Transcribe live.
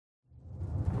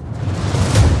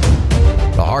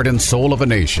heart and soul of a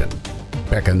nation,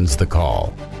 beckons the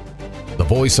call. The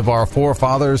voice of our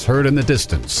forefathers heard in the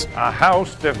distance. A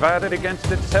house divided against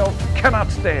itself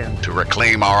cannot stand. To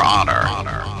reclaim our honor,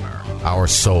 our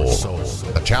soul.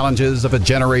 The challenges of a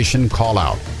generation call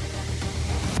out.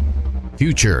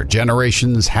 Future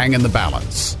generations hang in the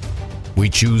balance. We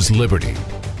choose liberty.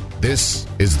 This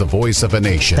is the voice of a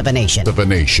nation. Of a nation. Of a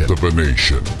nation. Of a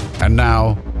nation. And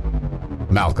now,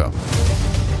 Malcolm.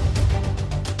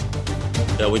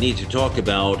 We need to talk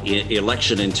about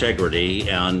election integrity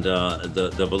and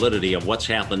the validity of what's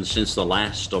happened since the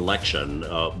last election.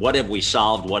 What have we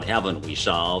solved? What haven't we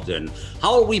solved? And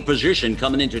how are we positioned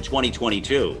coming into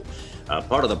 2022?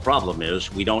 Part of the problem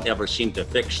is we don't ever seem to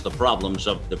fix the problems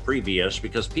of the previous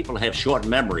because people have short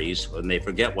memories and they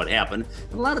forget what happened.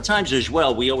 And a lot of times as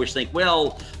well, we always think,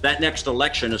 well, that next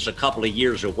election is a couple of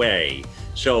years away.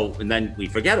 So, and then we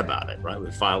forget about it, right?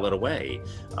 We file it away.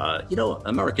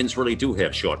 Americans really do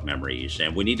have short memories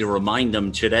and we need to remind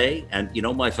them today. And,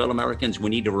 my fellow Americans, we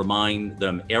need to remind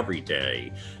them every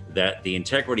day that the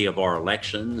integrity of our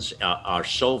elections are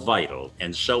so vital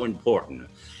and so important.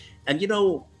 And,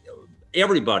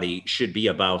 everybody should be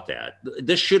about that.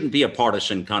 This shouldn't be a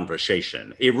partisan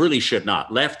conversation. It really should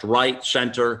not. Left, right,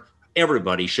 center,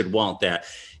 everybody should want that.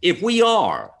 If we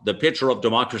are the picture of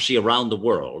democracy around the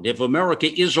world, if America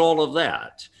is all of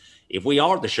that, if we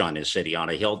are the shining city on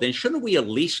a hill, then shouldn't we at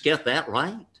least get that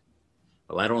right?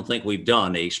 Well, I don't think we've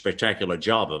done a spectacular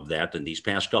job of that in these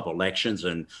past couple elections,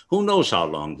 and who knows how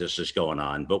long this is going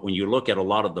on. But when you look at a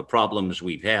lot of the problems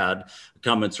we've had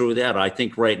coming through that, I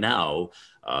think right now,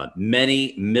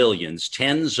 many millions,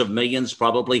 tens of millions,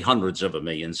 probably hundreds of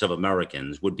millions of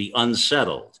Americans would be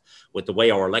unsettled with the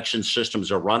way our election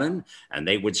systems are running. And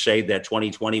they would say that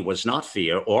 2020 was not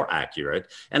fair or accurate.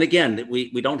 And again,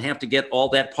 we don't have to get all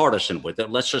that partisan with it.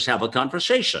 Let's just have a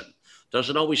conversation.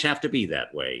 Doesn't always have to be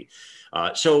that way.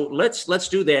 So let's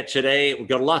do that today. We've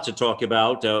got a lot to talk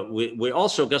about. We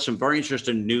also got some very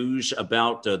interesting news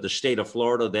about the state of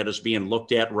Florida that is being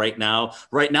looked at right now.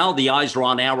 Right now, the eyes are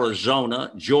on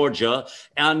Arizona, Georgia,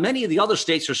 and many of the other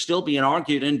states are still being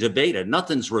argued and debated.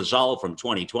 Nothing's resolved from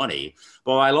 2020.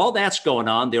 But while all that's going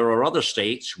on, there are other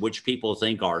states which people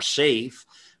think are safe,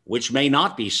 which may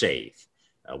not be safe.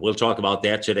 We'll talk about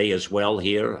that today as well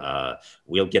here.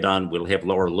 We'll have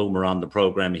Laura Loomer on the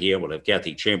program here. We'll have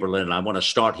Kathy Chamberlain. And I want to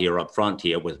start here up front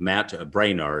here with Matt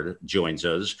Braynard joins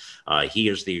us. He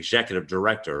is the executive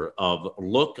director of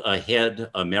Look Ahead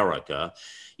America.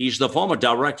 He's the former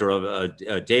director of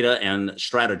data and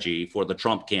strategy for the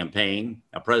Trump campaign,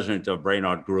 a president of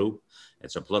Braynard Group.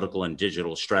 It's a political and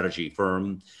digital strategy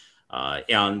firm. I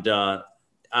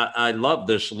love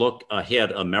this Look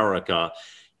Ahead America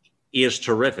is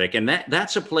terrific. And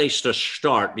that's a place to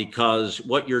start because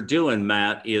what you're doing,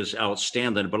 Matt, is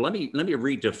outstanding. But let me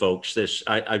read to folks this.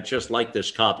 I just like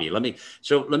this copy. Let me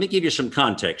give you some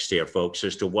context here, folks,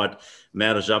 as to what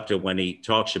Matt is up to when he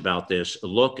talks about this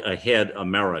Look Ahead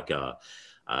America.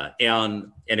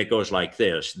 And it goes like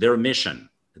this. Their mission.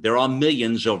 There are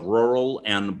millions of rural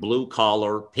and blue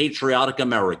collar patriotic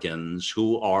Americans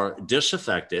who are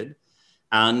disaffected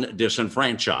and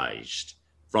disenfranchised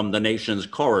from the nation's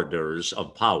corridors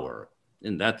of power.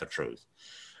 Isn't that the truth?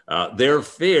 Their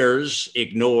fears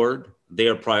ignored,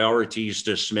 their priorities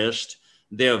dismissed,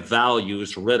 their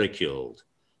values ridiculed.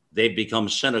 They've become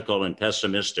cynical and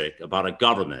pessimistic about a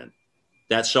government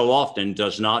that so often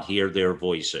does not hear their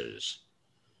voices.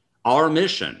 Our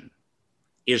mission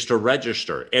is to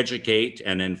register, educate,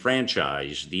 and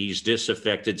enfranchise these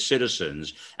disaffected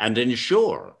citizens and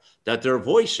ensure that their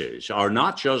voices are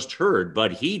not just heard,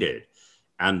 but heeded,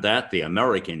 and that the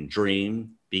American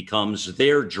dream becomes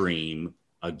their dream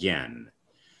again.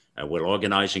 We'll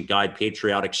organize and guide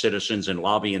patriotic citizens and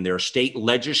lobby in their state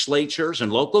legislatures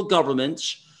and local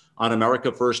governments on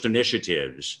America First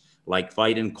initiatives like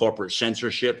fighting corporate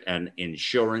censorship and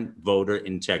ensuring voter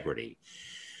integrity.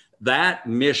 That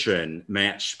mission,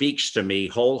 Matt, speaks to me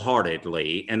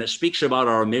wholeheartedly, and it speaks about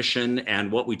our mission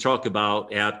and what we talk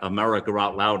about at America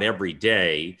Out Loud every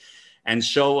day. And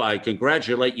so I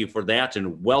congratulate you for that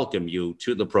and welcome you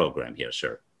to the program here,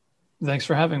 sir. Thanks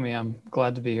for having me. I'm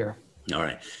glad to be here. All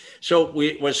right. So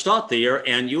we'll start there.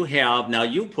 And you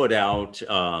put out,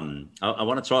 I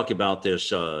want to talk about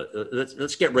this.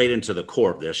 Let's get right into the core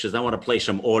of this because I want to play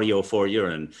some audio for you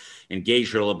and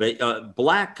engage you a little bit.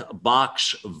 Black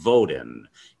box voting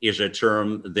is a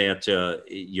term that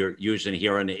you're using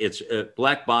here, and it's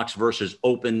black box versus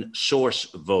open source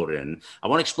voting. I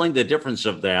want to explain the difference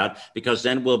of that, because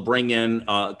then we'll bring in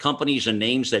companies and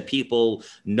names that people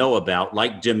know about,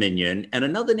 like Dominion, and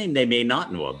another name they may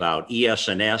not know about,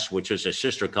 ES&S, which is a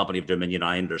sister company of Dominion,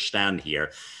 I understand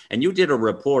here. And you did a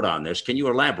report on this. Can you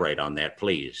elaborate on that,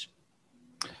 please?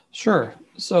 Sure.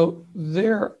 So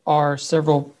there are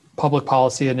several public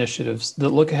policy initiatives that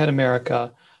Look Ahead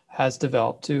America has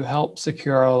developed to help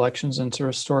secure our elections and to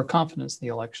restore confidence in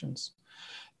the elections.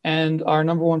 And our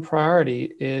number one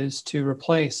priority is to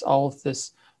replace all of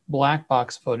this black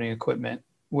box voting equipment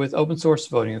with open source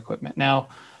voting equipment. Now,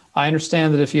 I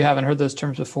understand that if you haven't heard those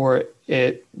terms before,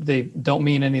 they don't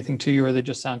mean anything to you, or they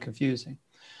just sound confusing.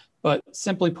 But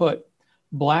simply put,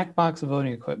 black box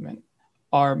voting equipment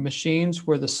are machines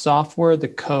where the software, the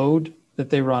code that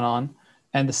they run on,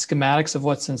 and the schematics of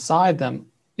what's inside them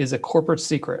is a corporate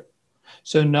secret.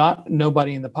 So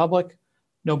nobody in the public,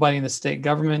 nobody in the state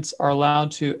governments are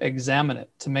allowed to examine it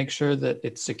to make sure that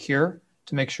it's secure,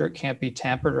 to make sure it can't be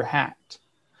tampered or hacked.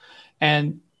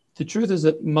 And the truth is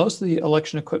that most of the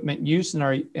election equipment used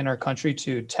in our country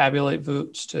to tabulate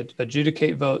votes, to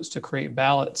adjudicate votes, to create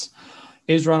ballots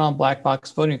is run on black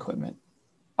box voting equipment.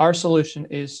 Our solution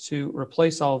is to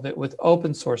replace all of it with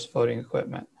open source voting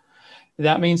equipment.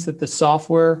 That means that the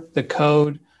software, the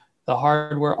code, the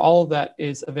hardware, all of that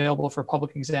is available for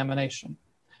public examination.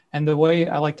 And the way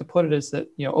I like to put it is that,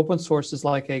 open source is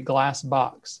like a glass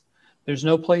box. There's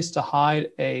no place to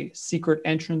hide a secret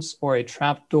entrance or a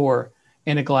trap door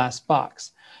in a glass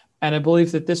box. And I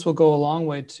believe that this will go a long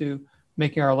way to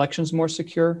making our elections more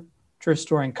secure, to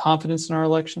restoring confidence in our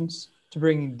elections, to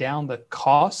bringing down the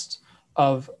cost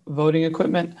of voting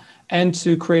equipment, and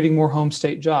to creating more home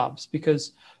state jobs.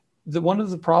 Because one of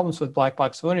the problems with black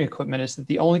box voting equipment is that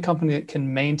the only company that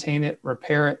can maintain it,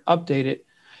 repair it, update it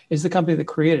is the company that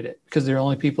created it, because they're the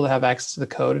only people that have access to the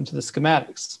code and to the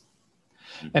schematics.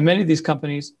 And many of these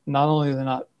companies, not only are they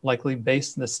not likely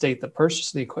based in the state that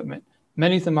purchased the equipment,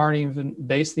 many of them aren't even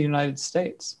based in the United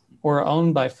States or are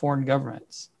owned by foreign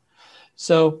governments.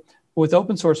 So with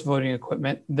open source voting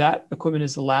equipment, that equipment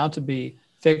is allowed to be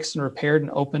fixed and repaired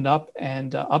and opened up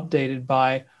and updated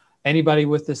by anybody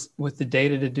with the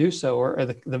data to do so, or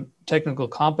the technical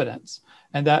competence.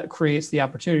 And that creates the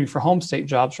opportunity for home state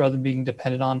jobs rather than being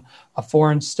dependent on a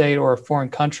foreign state or a foreign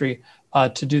country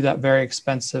to do that very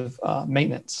expensive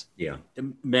maintenance. Yeah.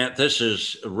 Matt, this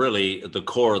is really the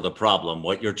core of the problem,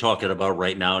 what you're talking about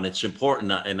right now. And it's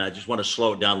important. And I just want to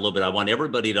slow it down a little bit. I want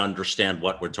everybody to understand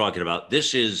what we're talking about.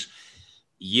 This is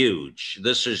huge.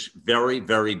 This is very,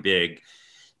 very big.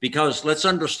 Because let's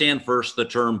understand first the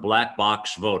term black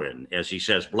box voting, as he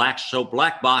says, black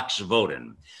box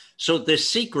voting. So the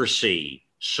secrecy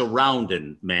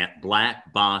surrounding, Matt,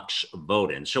 black box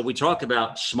voting. So we talk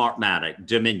about Smartmatic,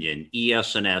 Dominion,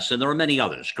 ES&S, and there are many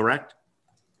others, correct?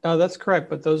 That's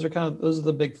correct, but those are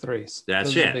the big threes. That's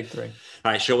those it. Are the big three.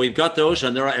 All right, so we've got those,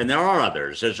 and there are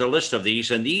others. There's a list of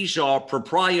these, and these are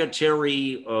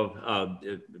proprietary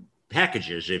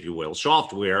packages, if you will,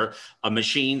 software,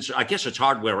 machines. I guess it's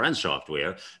hardware and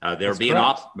software. They're being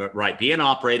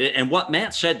operated. And what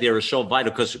Matt said there is so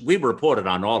vital, because we reported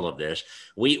on all of this.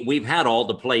 We've had all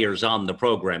the players on the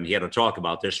program here to talk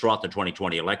about this throughout the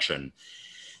 2020 election.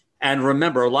 And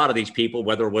remember, a lot of these people,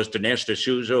 whether it was Dinesh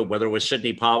D'Souza, whether it was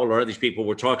Sidney Powell, or these people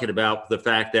were talking about the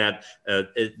fact that,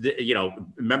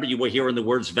 remember you were hearing the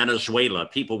words Venezuela.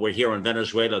 People were hearing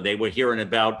Venezuela. They were hearing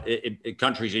about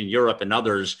countries in Europe and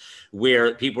others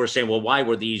where people were saying, well, why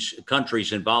were these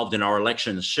countries involved in our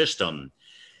election system?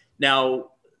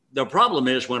 Now, the problem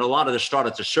is when a lot of this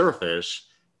started to surface,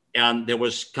 and there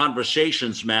was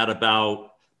conversations, Matt,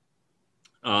 about,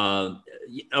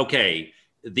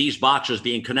 these boxes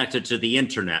being connected to the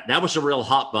internet. That was a real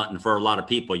hot button for a lot of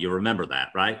people. You remember that,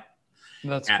 right?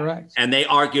 That's correct. And they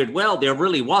argued, well, there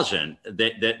really wasn't.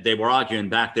 They were arguing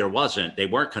back there wasn't. They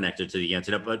weren't connected to the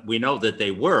internet, but we know that they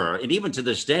were. And even to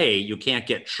this day, you can't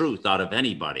get truth out of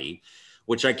anybody,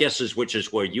 which I guess is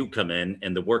where you come in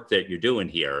and the work that you're doing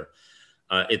here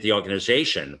at the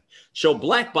organization. So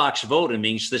black box voting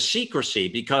means the secrecy,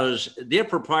 because they're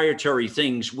proprietary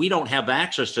things. We don't have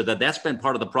access to that. That's been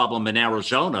part of the problem in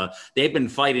Arizona. They've been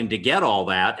fighting to get all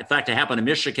that. In fact, it happened in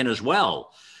Michigan as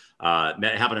well.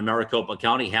 It happened in Maricopa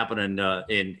County, happened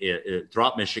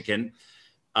throughout Michigan.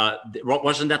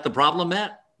 Wasn't that the problem,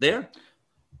 Matt, there?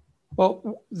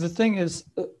 Well, the thing is,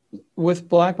 with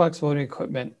black box voting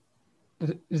equipment,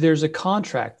 there's a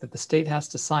contract that the state has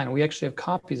to sign. We actually have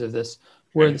copies of this,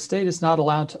 where the state is not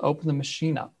allowed to open the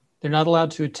machine up. They're not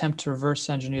allowed to attempt to reverse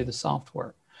engineer the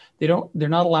software. They're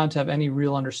not allowed to have any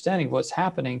real understanding of what's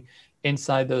happening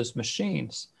inside those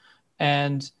machines.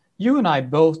 And you and I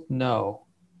both know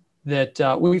that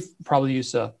we've probably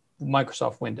used a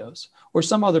Microsoft Windows or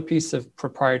some other piece of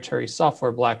proprietary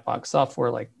software, black box software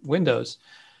like Windows.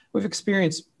 We've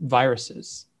experienced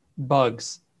viruses,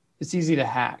 bugs. It's easy to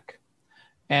hack.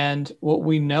 And what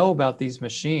we know about these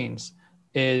machines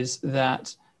is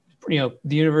that, the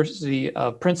University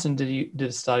of Princeton did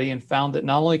a study and found that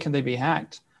not only can they be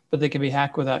hacked, but they can be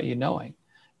hacked without you knowing.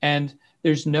 And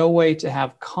there's no way to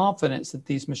have confidence that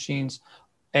these machines,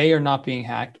 A, are not being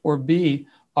hacked, or B,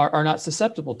 are not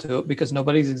susceptible to it because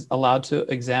nobody's allowed to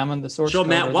examine the source code. So,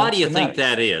 Matt, why do you think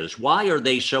that is? Why are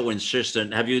they so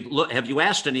insistent? Have you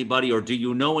asked anybody, or do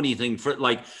you know anything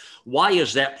why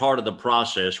is that part of the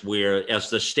process where,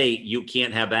 as the state, you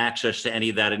can't have access to any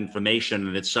of that information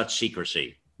and it's such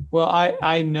secrecy? Well,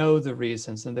 I know the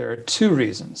reasons, and there are two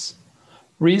reasons.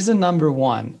 Reason number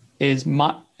one is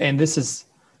and this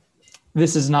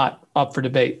is not up for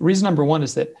debate. Reason number one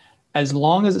is that as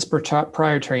long as it's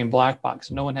proprietary and black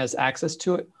box, no one has access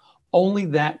to it, only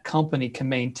that company can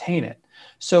maintain it.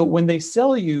 So when they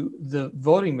sell you the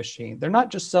voting machine, they're not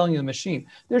just selling you the machine,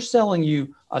 they're selling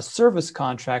you a service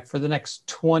contract for the next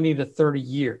 20 to 30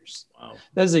 years. Wow.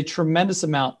 That is a tremendous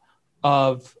amount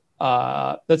of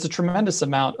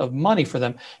money for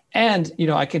them. And,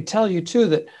 I can tell you too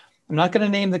that I'm not going to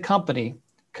name the company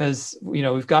because,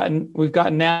 we've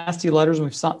gotten nasty letters and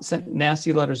we've sent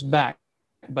nasty letters back.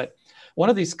 But one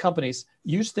of these companies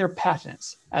used their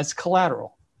patents as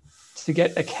collateral to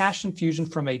get a cash infusion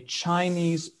from a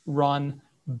Chinese-run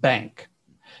bank.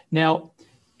 Now,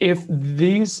 if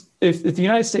the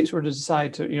United States were to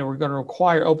decide to, we're going to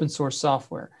require open source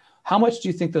software, how much do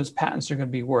you think those patents are going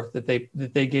to be worth that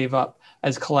they gave up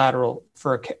as collateral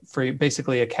for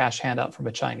basically a cash handout from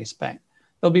a Chinese bank?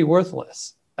 They'll be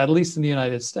worthless, at least in the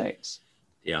United States.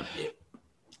 Yeah.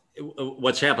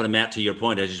 What's happening, Matt, to your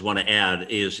point, I just want to add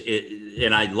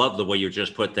and I love the way you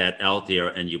just put that out there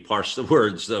and you parse the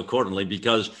words accordingly,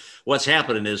 because what's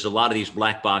happening is a lot of these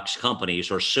black box companies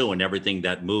are suing everything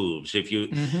that moves.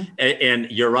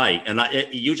 And you're right. And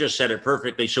you just said it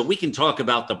perfectly. So we can talk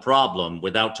about the problem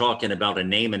without talking about a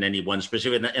name in any one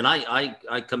specific. And I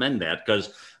commend that,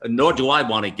 because nor do I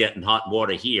want to get in hot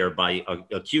water here by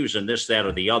accusing this, that,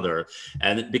 or the other.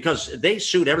 And because they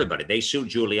sued everybody. They sued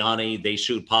Giuliani. They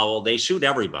sued Powell. They sued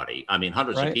everybody. I mean,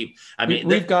 hundreds of people. I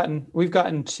mean, I've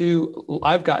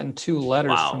gotten two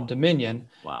letters from Dominion.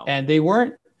 Wow. And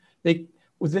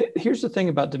here's the thing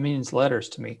about Dominion's letters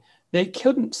to me. They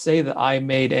couldn't say that I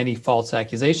made any false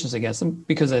accusations against them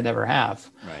because I never have.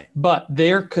 Right. But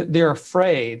they're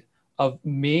afraid of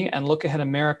me and Look Ahead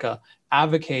America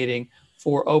advocating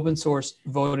for open source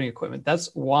voting equipment. That's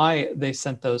why they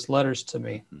sent those letters to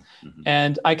me. Mm-hmm.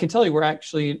 And I can tell you, we're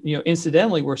actually,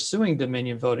 incidentally, we're suing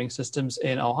Dominion Voting Systems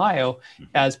in Ohio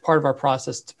as part of our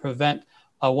process to prevent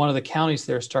one of the counties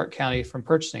there, Stark County, from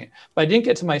purchasing it. But I didn't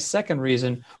get to my second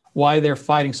reason why they're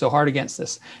fighting so hard against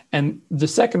this. And the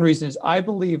second reason is I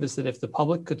believe is that if the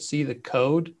public could see the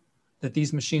code that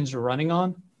these machines are running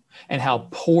on and how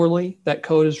poorly that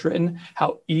code is written,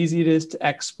 how easy it is to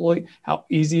exploit, how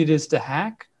easy it is to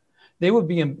hack,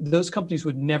 those companies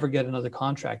would never get another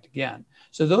contract again.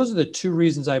 So those are the two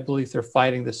reasons I believe they're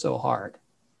fighting this so hard.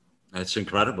 That's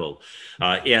incredible.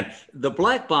 And the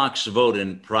black box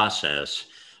voting process,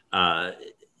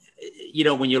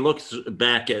 when you look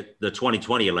back at the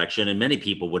 2020 election, and many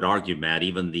people would argue, Matt,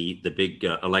 even the big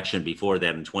election before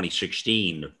that in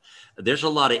 2016, there's a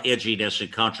lot of edginess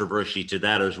and controversy to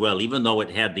that as well. Even though it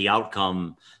had the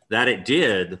outcome that it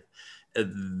did,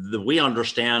 we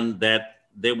understand that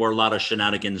there were a lot of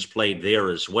shenanigans played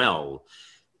there as well.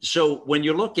 So when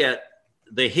you look at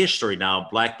the history now,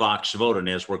 black box voting,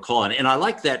 as we're calling it, and I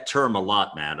like that term a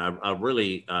lot, Matt. I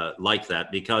really like that,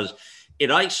 because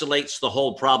it isolates the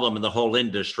whole problem and the whole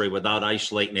industry without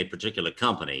isolating a particular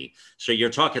company. So you're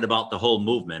talking about the whole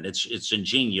movement. It's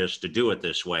ingenious to do it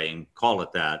this way and call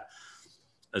it that.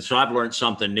 And so I've learned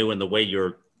something new in the way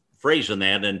you're phrasing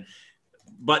that.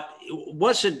 But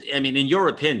wasn't, I mean, in your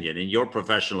opinion, in your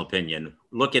professional opinion,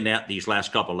 looking at these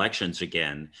last couple elections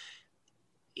again,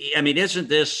 I mean, isn't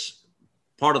this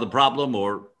part of the problem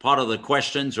or part of the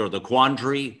questions or the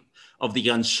quandary of the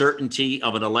uncertainty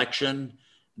of an election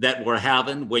that we're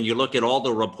having when you look at all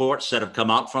the reports that have come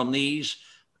out from these?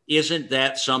 Isn't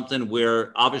that something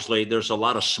where obviously there's a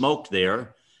lot of smoke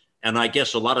there? And I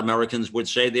guess a lot of Americans would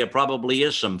say there probably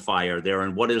is some fire there.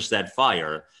 And what is that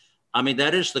fire? I mean,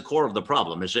 that is the core of the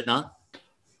problem, is it not?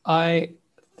 I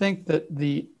think that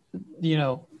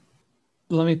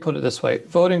let me put it this way.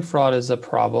 Voting fraud is a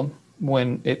problem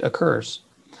when it occurs.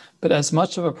 But as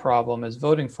much of a problem as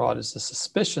voting fraud is the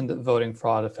suspicion that voting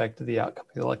fraud affected the outcome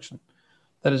of the election.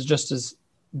 That is just as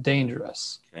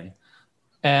dangerous. Okay.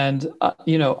 And,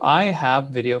 I have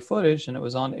video footage, and it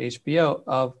was on HBO,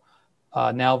 of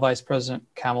now Vice President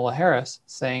Kamala Harris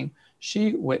saying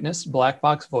she witnessed black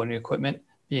box voting equipment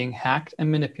being hacked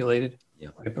and manipulated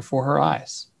right before her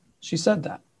eyes. She said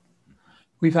that.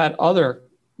 We've had other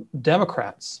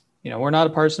Democrats, we're not a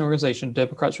partisan organization,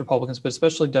 Democrats, Republicans, but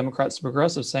especially Democrats and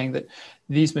progressives, saying that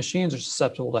these machines are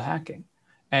susceptible to hacking.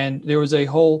 And there was a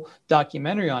whole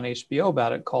documentary on HBO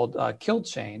about it called Kill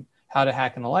Chain, How to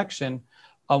Hack an Election,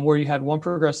 where you had one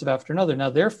progressive after another. Now,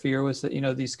 their fear was that,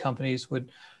 these companies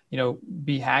would,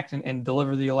 be hacked and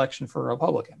deliver the election for a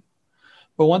Republican.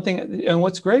 But one thing, and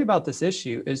what's great about this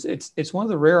issue is it's one of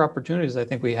the rare opportunities I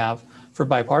think we have for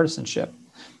bipartisanship,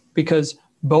 because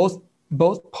both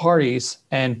parties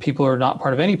and people who are not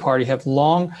part of any party have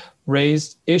long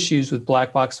raised issues with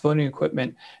black box voting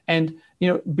equipment. And,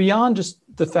 beyond just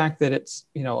the fact that it's,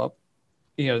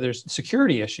 there's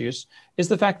security issues, is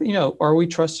the fact that, are we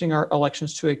trusting our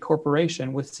elections to a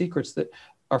corporation with secrets that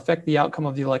affect the outcome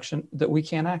of the election that we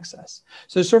can't access?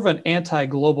 So there's sort of an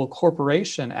anti-global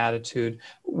corporation attitude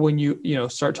when you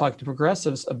start talking to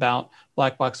progressives about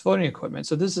black box voting equipment.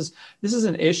 So this is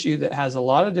an issue that has a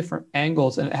lot of different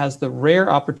angles, and it has the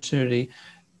rare opportunity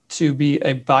to be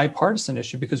a bipartisan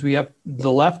issue, because we have the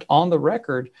left on the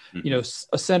record,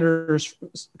 senators,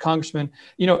 congressmen,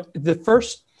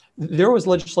 there was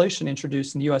legislation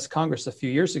introduced in the U.S. Congress a few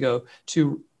years ago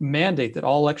to mandate that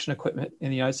all election equipment in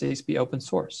the United States be open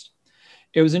source.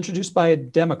 It was introduced by a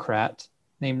Democrat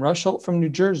named Rush Holt from New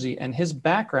Jersey, and his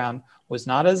background was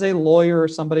not as a lawyer or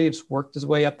somebody who's worked his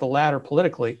way up the ladder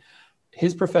politically.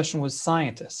 His profession was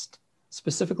scientist,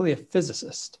 specifically a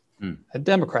physicist, a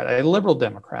Democrat, a liberal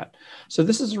Democrat. So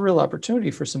this is a real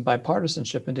opportunity for some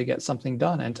bipartisanship and to get something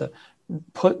done and to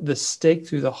put the stake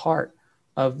through the heart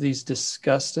of these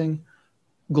disgusting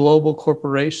global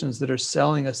corporations that are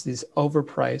selling us these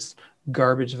overpriced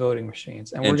garbage voting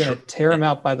machines. And we're going to tear them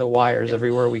out by the wires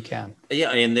everywhere we can.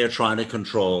 Yeah, and they're trying to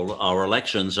control our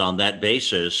elections on that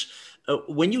basis.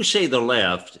 When you say the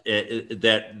left,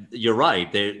 that you're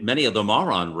right, many of them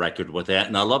are on record with that.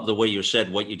 And I love the way you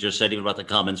said what you just said, even about the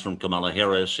comments from Kamala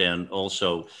Harris and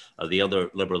also the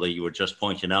other liberal that you were just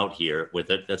pointing out here with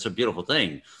it. That's a beautiful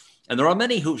thing. And there are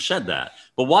many who've said that.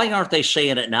 But why aren't they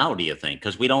saying it now, do you think?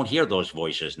 Because we don't hear those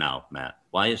voices now, Matt.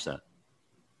 Why is that?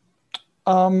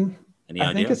 Any idea?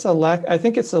 I think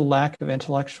it's a lack of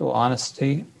intellectual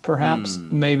honesty, perhaps,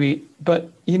 maybe.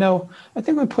 But, I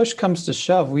think when push comes to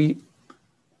shove, we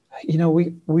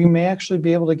may actually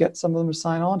be able to get some of them to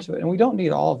sign on to it. And we don't need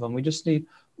all of them. We just need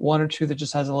one or two that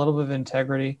just has a little bit of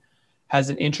integrity, has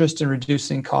an interest in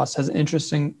reducing costs, has an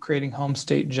interest in creating home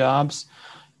state jobs,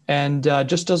 and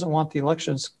just doesn't want the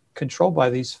elections controlled by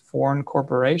these foreign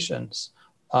corporations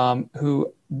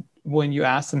who, when you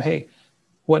ask them, hey,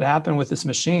 what happened with this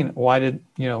machine? How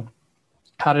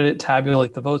did it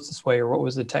tabulate the votes this way? Or what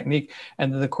was the technique?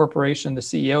 And then the corporation, the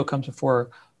CEO comes before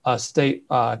a state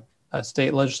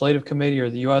legislative committee or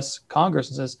the U.S. Congress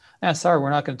and says, sorry,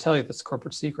 we're not going to tell you that's a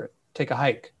corporate secret. Take a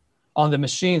hike on the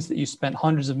machines that you spent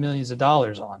hundreds of millions of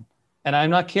dollars on. And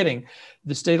I'm not kidding.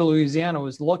 The state of Louisiana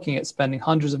was looking at spending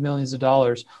hundreds of millions of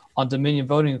dollars on Dominion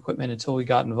voting equipment until we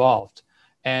got involved.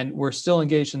 And we're still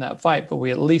engaged in that fight, but we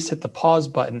at least hit the pause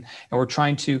button, and we're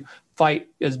trying to fight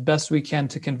as best we can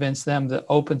to convince them that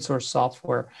open source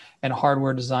software and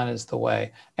hardware design is the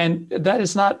way. And that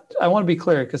is not, I want to be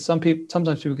clear, because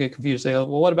sometimes people get confused. They go,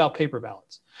 well, what about paper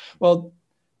ballots? Well,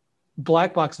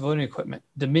 black box voting equipment,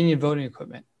 Dominion voting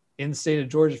equipment in the state of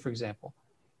Georgia, for example,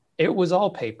 it was all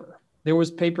paper. There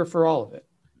was paper for all of it.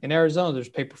 In Arizona, there's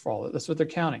paper for all of it. That's what they're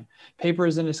counting. Paper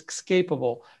is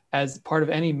inescapable as part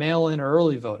of any mail-in or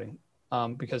early voting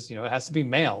because, it has to be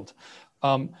mailed.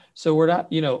 So we're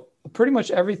not, pretty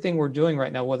much everything we're doing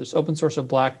right now, whether it's open source or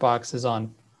black box, is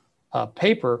on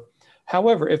paper.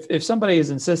 However, if somebody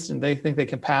is insistent, they think they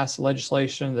can pass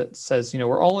legislation that says,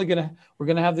 we're going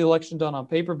to have the election done on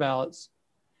paper ballots,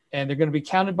 and they're going to be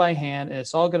counted by hand, and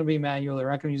it's all going to be manual. They're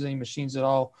not going to use any machines at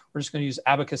all. We're just going to use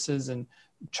abacuses and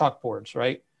chalkboards,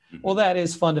 right? Mm-hmm. Well, that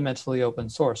is fundamentally open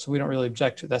source, so we don't really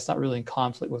object to it. That's not really in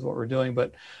conflict with what we're doing.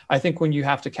 But I think when you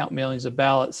have to count millions of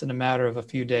ballots in a matter of a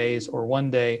few days or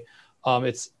one day,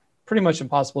 it's pretty much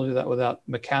impossible to do that without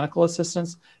mechanical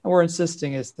assistance. And we're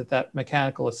insisting is that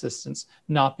mechanical assistance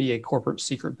not be a corporate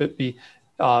secret, but be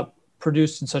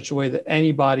produced in such a way that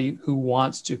anybody who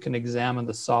wants to can examine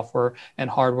the software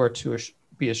and hardware to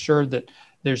be assured that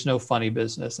there's no funny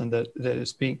business and that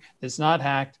it's not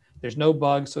hacked. There's no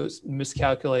bugs, so it's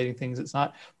miscalculating things. It's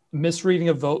not misreading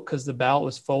a vote because the ballot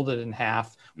was folded in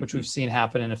half, which we've seen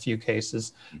happen in a few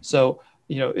cases. So,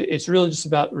 it's really just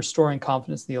about restoring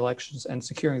confidence in the elections and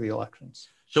securing the elections.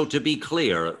 So to be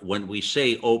clear, when we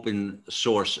say open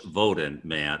source voting,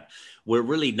 Matt, we're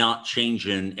really not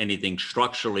changing anything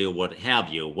structurally or what have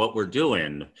you. What we're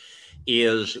doing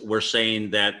is we're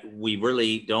saying that we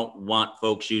really don't want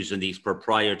folks using these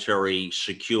proprietary,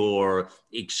 secure,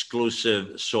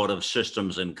 exclusive sort of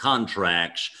systems and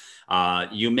contracts.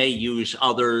 You may use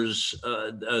others'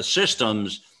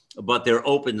 systems, but they're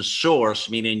open source,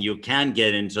 meaning you can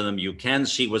get into them, you can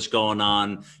see what's going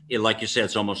on. Like you said,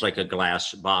 it's almost like a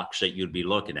glass box that you'd be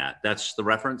looking at. That's the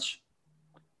reference?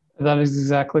 That is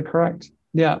exactly correct.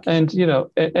 Yeah. And,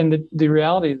 the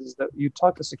reality is that you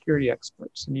talk to security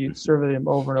experts and you survey them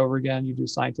over and over again. You do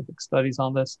scientific studies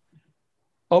on this.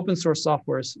 Open source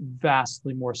software is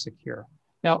vastly more secure.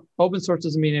 Now, open source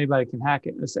doesn't mean anybody can hack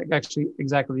it. It's actually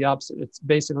exactly the opposite. It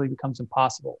basically becomes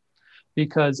impossible,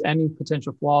 because any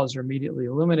potential flaws are immediately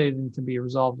illuminated and can be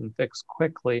resolved and fixed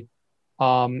quickly.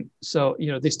 So,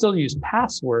 they still use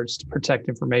passwords to protect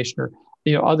information or,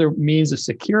 other means of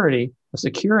security, of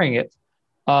securing it.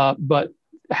 But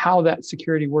how that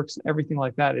security works and everything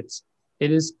like that,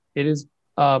 it is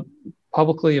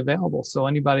publicly available. So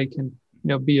anybody can,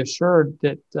 be assured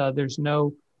that there's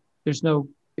no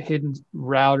hidden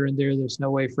router in there. There's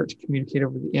no way for it to communicate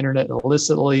over the internet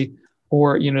illicitly,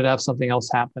 or to have something else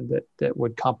happen that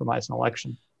would compromise an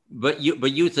election. But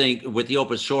you think with the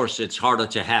open source, it's harder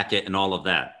to hack it and all of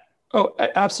that? Oh,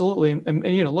 absolutely. And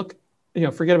look,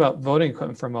 forget about voting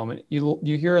equipment for a moment. You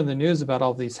hear in the news about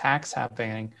all these hacks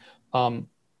happening,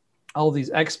 all these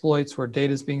exploits where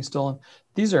data is being stolen.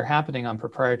 These are happening on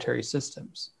proprietary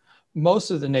systems.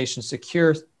 Most of the nation's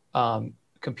secure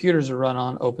computers are run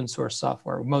on open source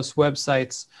software. Most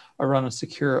websites are run on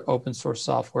secure open source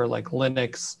software like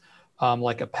Linux,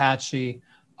 like Apache,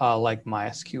 like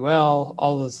MySQL,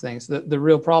 all those things. The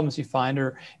real problems you find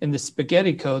are in the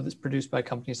spaghetti code that's produced by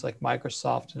companies like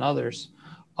Microsoft and others,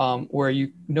 where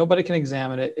nobody can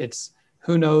examine it. It's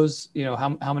who knows,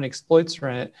 how many exploits are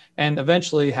in it, and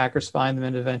eventually hackers find them,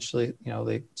 and eventually,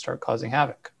 they start causing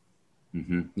havoc.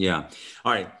 Mm-hmm. Yeah.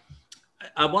 All right.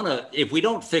 I want to, if we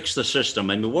don't fix the system,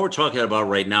 what we're talking about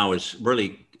right now is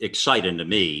really exciting to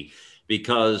me,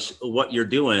 because what you're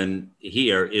doing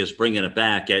here is bringing it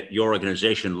back at your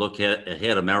organization, Look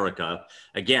Ahead America.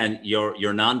 Again,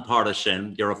 you're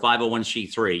nonpartisan. You're a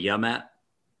 501c3. Yeah, Matt?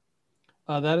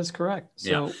 That is correct.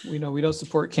 So, we don't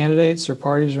support candidates or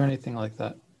parties or anything like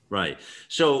that. Right.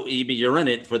 So you're in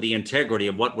it for the integrity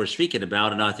of what we're speaking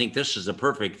about. And I think this is the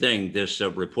perfect thing, this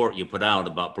report you put out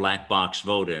about black box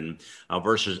voting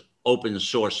versus open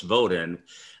source voting.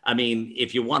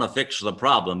 If you want to fix the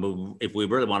problem, if we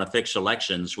really want to fix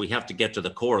elections, we have to get to the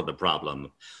core of the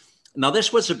problem. Now,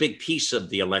 this was a big piece of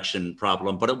the election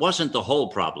problem, but it wasn't the whole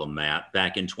problem, Matt,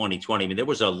 back in 2020. There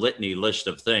was a litany list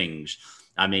of things.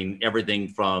 Everything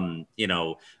from,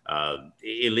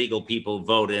 illegal people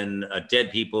voting, dead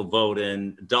people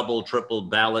voting, double, triple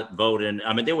ballot voting.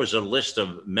 There was a list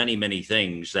of many, many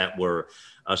things that were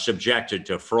subjected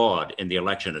to fraud in the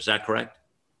election. Is that correct?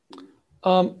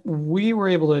 We were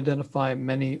able to identify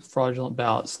many fraudulent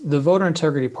ballots. The Voter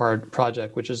Integrity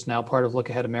Project, which is now part of Look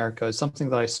Ahead America, is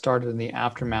something that I started in the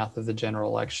aftermath of the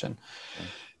general election. Okay.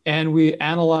 And we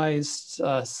analyzed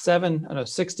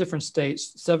 6 different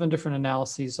states, 7 different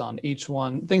analyses on each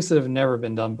one, things that have never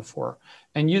been done before.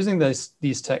 And using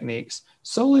these techniques,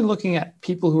 solely looking at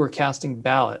people who are casting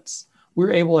ballots, we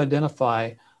were able to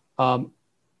identify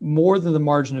more than the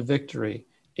margin of victory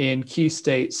in key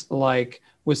states like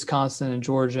Wisconsin and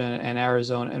Georgia and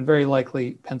Arizona, and very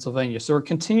likely Pennsylvania. So we're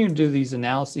continuing to do these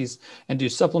analyses and do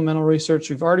supplemental research.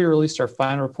 We've already released our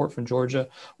final report from Georgia,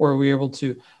 where we were able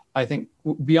to, I think,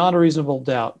 beyond a reasonable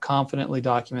doubt, confidently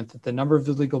document that the number of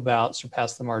illegal ballots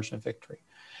surpassed the margin of victory.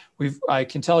 I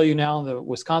can tell you now, the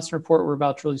Wisconsin report we're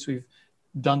about to release, we've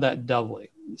done that doubly.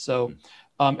 So,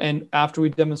 and after we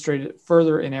demonstrated it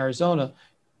further in Arizona,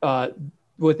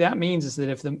 what that means is that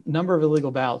if the number of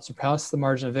illegal ballots surpass the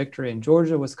margin of victory in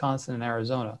Georgia, Wisconsin, and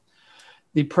Arizona,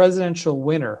 the presidential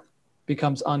winner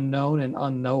becomes unknown and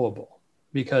unknowable,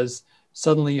 because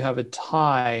suddenly you have a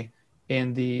tie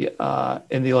in the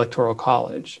Electoral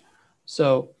College.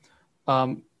 So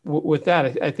with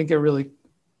that, I think it really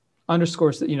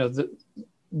underscores that,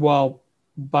 while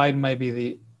Biden might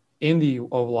be in the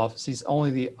Oval Office, he's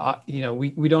only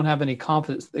we don't have any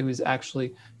confidence that he was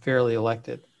actually fairly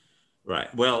elected.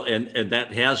 Right. Well, and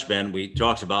that has been, we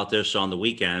talked about this on the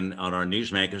weekend on our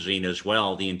news magazine as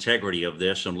well, the integrity of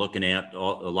this, and looking at a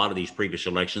lot of these previous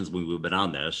elections. We've been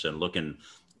on this and looking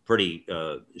pretty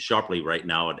sharply right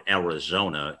now, and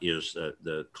Arizona is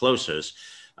the closest.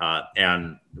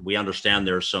 And we understand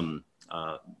there's some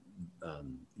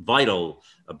vital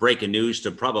breaking news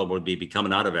to probably be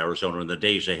coming out of Arizona in the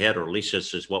days ahead, or at least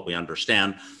this is what we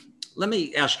understand. Let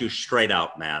me ask you straight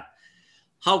out, Matt,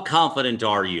 how confident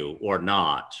are you or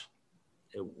not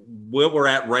where we're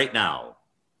at right now,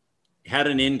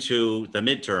 heading into the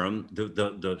midterm,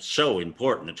 the so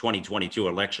important, the 2022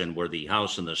 election, where the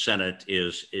House and the Senate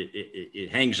it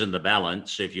hangs in the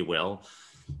balance, if you will,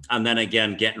 and then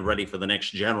again getting ready for the next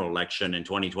general election in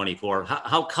 2024.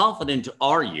 How confident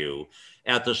are you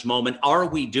at this moment? Are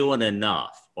we doing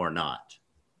enough or not?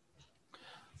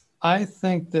 I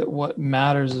think that what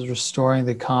matters is restoring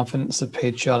the confidence of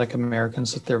patriotic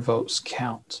Americans that their votes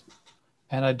count.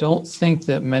 And I don't think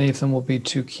that many of them will be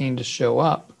too keen to show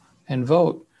up and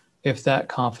vote if that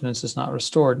confidence is not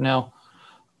restored. Now,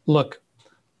 look,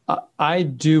 I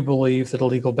do believe that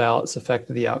illegal ballots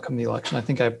affected the outcome of the election. I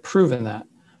think I've proven that.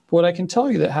 But what I can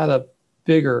tell you that had a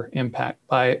bigger impact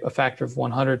by a factor of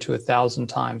 100 to 1,000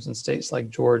 times in states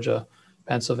like Georgia,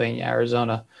 Pennsylvania,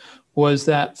 Arizona, was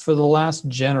that for the last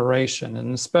generation,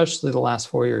 and especially the last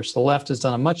 4 years, the left has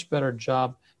done a much better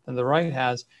job than the right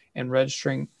has in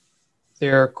registering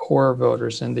their core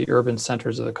voters in the urban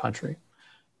centers of the country.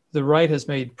 The right has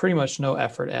made pretty much no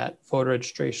effort at voter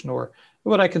registration, or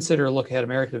what I consider Look Ahead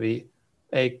America to be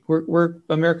we're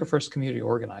America First community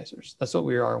organizers. That's what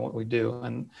we are and what we do.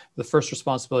 And the first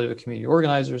responsibility of a community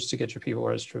organizer is to get your people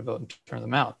registered to vote and turn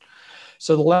them out.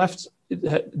 So the left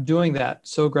doing that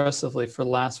so aggressively for the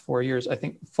last 4 years, I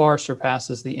think far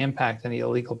surpasses the impact any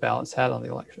illegal ballots had on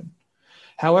the election.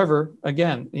 However,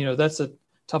 again, that's a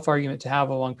tough argument to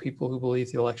have among people who believe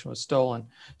the election was stolen.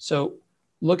 So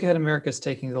Look Ahead America is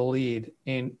taking the lead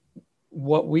in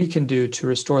what we can do to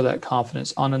restore that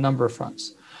confidence on a number of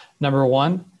fronts. Number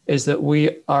one is that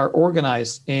we are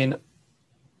organized in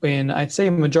I'd say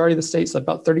a majority of the states,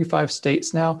 about 35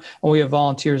 states now, and we have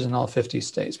volunteers in all 50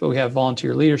 states, but we have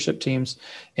volunteer leadership teams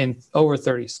in over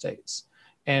 30 states.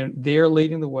 And they're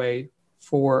leading the way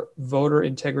for voter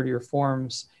integrity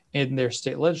reforms in their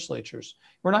state legislatures.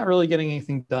 We're not really getting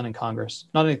anything done in Congress,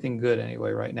 not anything good anyway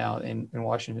right now in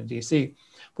Washington, D.C.,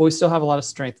 but we still have a lot of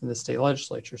strength in the state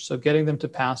legislature. So getting them to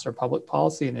pass our public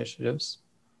policy initiatives,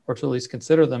 or to at least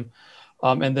consider them,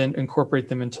 and then incorporate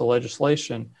them into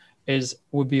legislation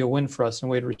would be a win for us and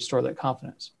a way to restore that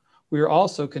confidence. We are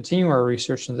also continuing our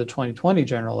research into the 2020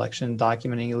 general election,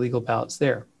 documenting illegal ballots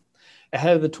there.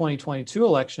 Ahead of the 2022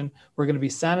 election, we're going to be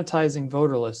sanitizing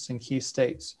voter lists in key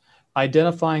states,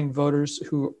 identifying voters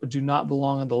who do not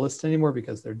belong on the list anymore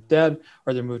because they're dead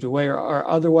or they're moved away or are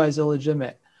otherwise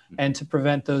illegitimate, and to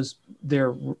prevent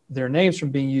their names from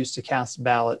being used to cast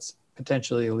ballots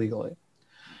potentially illegally.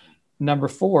 Number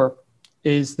four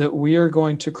is that we are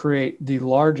going to create the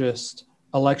largest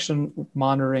election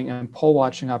monitoring and poll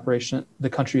watching operation the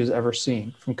country has ever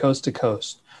seen, from coast to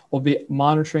coast. We'll be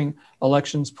monitoring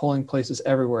elections, polling places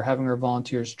everywhere, having our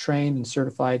volunteers trained and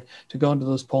certified to go into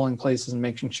those polling places and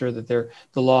making sure that the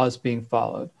law is being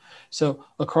followed. So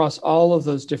across all of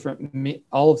those different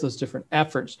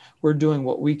efforts, we're doing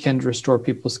what we can to restore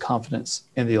people's confidence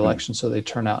in the election so they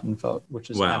turn out and vote, which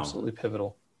is absolutely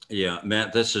pivotal. Yeah,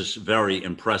 Matt, this is very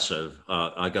impressive.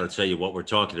 I got to tell you what we're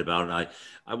talking about. And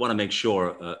I want to make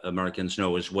sure Americans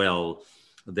know as well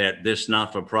that this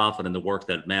not-for-profit and the work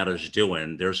that Matt is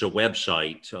doing, there's a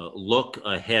website,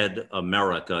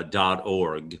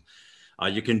 lookaheadamerica.org.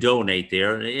 You can donate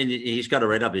there. And he's got it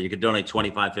right up there. You can donate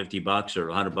 $25, $50 or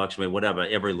 $100, maybe whatever,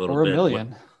 every little bit. Or a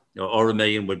million. Or a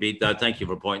million would be, thank you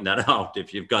for pointing that out.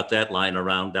 If you've got that lying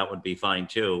around, that would be fine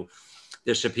too.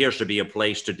 This appears to be a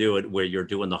place to do it where you're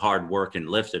doing the hard work and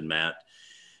lifting, Matt.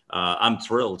 I'm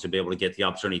thrilled to be able to get the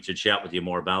opportunity to chat with you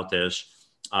more about this.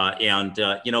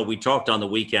 We talked on the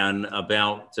weekend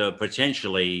about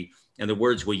potentially, and the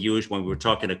words we used when we were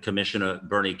talking to Commissioner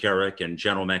Bernie Carrick and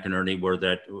General McInerney were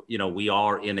that, we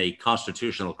are in a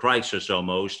constitutional crisis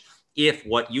almost, if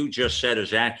what you just said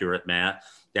is accurate, Matt,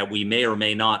 that we may or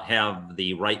may not have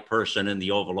the right person in the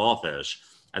Oval Office.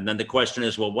 And then the question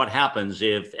is, well, what happens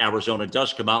if Arizona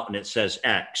does come out and it says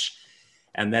X,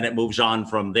 and then it moves on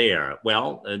from there?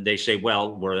 Well, they say,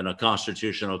 well, we're in a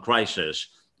constitutional crisis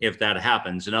if that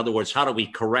happens. In other words, how do we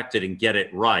correct it and get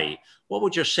it right? What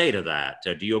would you say to that?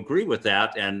 Do you agree with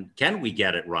that? And can we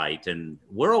get it right? And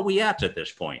where are we at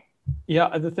this point?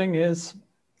 Yeah, the thing is,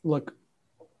 look,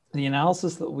 the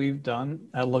analysis that we've done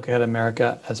at Look Ahead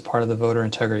America as part of the Voter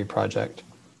Integrity Project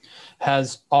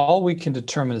has all we can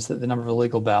determine is that the number of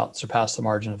illegal ballots surpassed the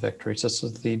margin of victory, such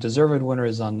that the deserved winner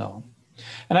is unknown.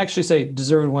 And I actually say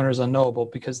deserved winners unknowable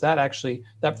because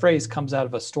that phrase comes out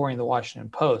of a story in the Washington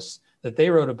Post that they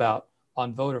wrote about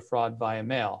on voter fraud via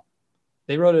mail.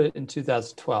 They wrote it in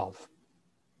 2012,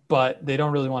 but they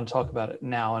don't really want to talk about it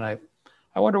now. And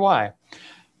I wonder why.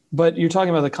 But you're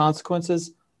talking about the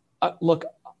consequences. Look,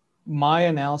 my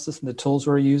analysis and the tools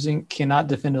we're using cannot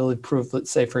definitively prove,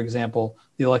 let's say, for example,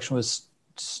 the election was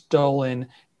stolen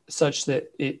such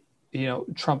that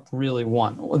Trump really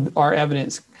won. Our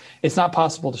evidence, it's not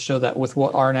possible to show that with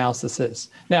what our analysis is.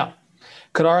 Now,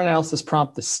 could our analysis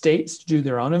prompt the states to do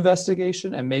their own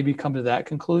investigation and maybe come to that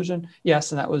conclusion?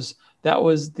 Yes, and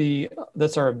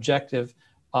that's our objective.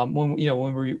 When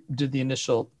we did the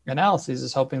initial analyses,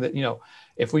 is hoping that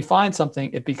if we find something,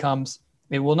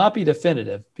 it will not be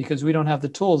definitive because we don't have the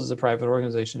tools as a private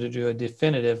organization to do a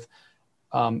definitive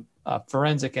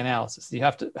forensic analysis. You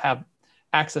have to have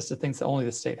access to things that only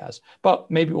the state has,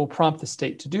 but maybe we'll prompt the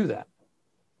state to do that.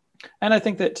 And I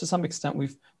think that to some extent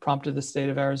we've prompted the state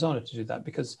of Arizona to do that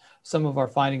because some of our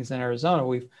findings in Arizona,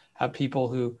 we've had people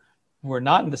who were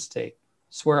not in the state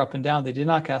swear up and down they did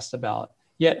not cast a ballot,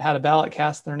 yet had a ballot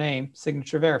cast their name,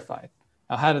 signature verified.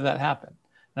 Now, how did that happen?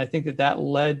 And I think that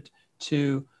led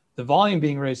to the volume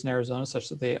being raised in Arizona such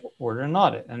that they ordered an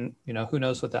audit, and who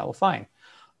knows what that will find.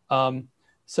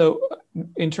 So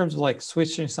in terms of like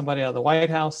switching somebody out of the White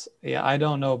House, yeah, I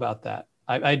don't know about that.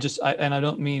 I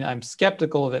don't mean I'm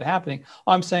skeptical of it happening.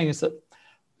 All I'm saying is that,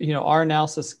 our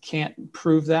analysis can't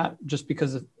prove that just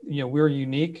because of, we're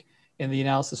unique in the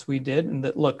analysis we did. And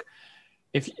that, look,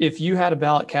 if you had a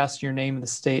ballot cast your name in the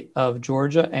state of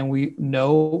Georgia and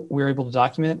we're able to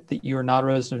document that you are not a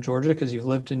resident of Georgia because you've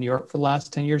lived in New York for the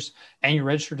last 10 years and you're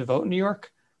registered to vote in New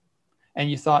York,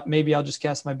 and you thought maybe I'll just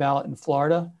cast my ballot in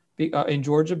Florida, in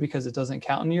Georgia, because it doesn't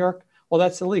count in New York, well,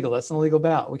 that's illegal. That's an illegal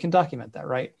ballot. We can document that,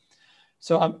 right?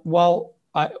 So while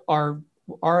our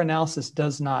analysis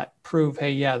does not prove,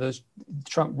 hey, yeah,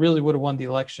 Trump really would have won the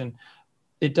election,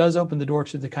 it does open the door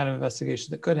to the kind of investigation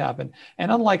that could happen.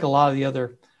 And unlike a lot of the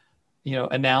other,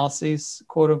 analyses,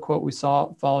 quote unquote, we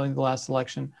saw following the last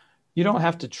election, you don't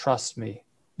have to trust me,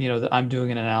 that I'm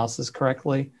doing an analysis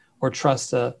correctly, or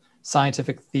trust a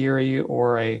scientific theory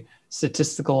or a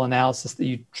statistical analysis that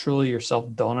you truly yourself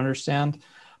don't understand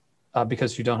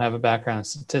because you don't have a background in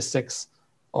statistics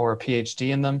or a PhD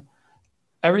in them.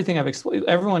 Everything I've explained,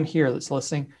 everyone here that's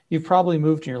listening, you've probably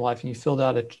moved in your life and you filled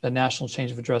out a national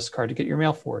change of address card to get your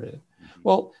mail forwarded.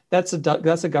 Well, that's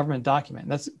a government document.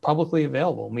 That's publicly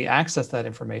available. And we access that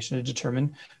information to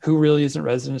determine who really isn't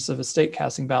residents of a state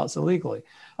casting ballots illegally.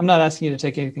 I'm not asking you to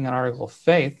take anything on article of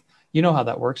faith. You know how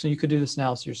that works, and you could do this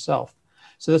analysis yourself.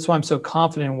 So that's why I'm so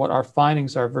confident in what our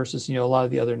findings are versus, a lot of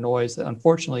the other noise that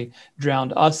unfortunately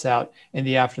drowned us out in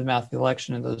the aftermath of the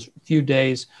election in those few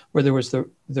days where there was the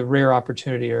rare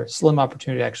opportunity or slim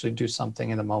opportunity to actually do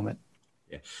something in the moment.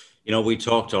 Yeah. We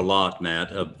talked a lot, Matt,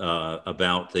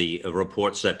 about the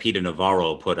reports that Peter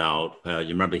Navarro put out. You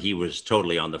remember he was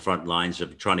totally on the front lines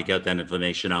of trying to get that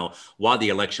information out while the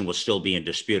election was still being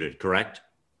disputed, correct?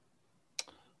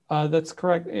 That's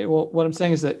correct. Well, what I'm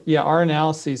saying is that, yeah, our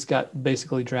analyses got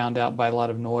basically drowned out by a lot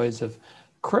of noise of,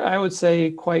 I would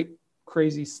say, quite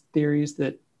crazy theories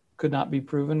that could not be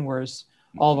proven, whereas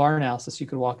all of our analysis, you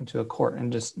could walk into a court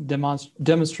and just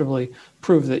demonstrably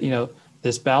prove that,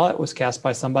 this ballot was cast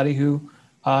by somebody who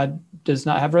does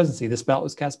not have residency. This ballot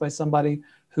was cast by somebody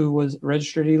who was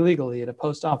registered illegally at a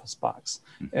post office box,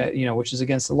 which is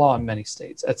against the law in many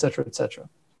states, et cetera, et cetera.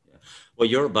 Well,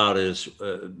 you're about as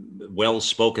well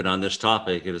spoken on this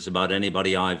topic as about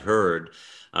anybody I've heard.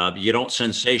 You don't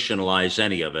sensationalize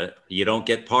any of it. You don't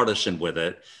get partisan with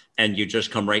it. And you just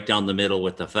come right down the middle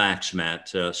with the facts,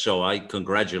 Matt. So I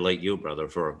congratulate you, brother,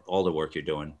 for all the work you're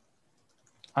doing.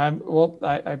 I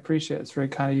appreciate it. It's very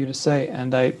kind of you to say.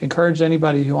 And I encourage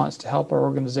anybody who wants to help our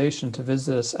organization to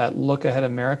visit us at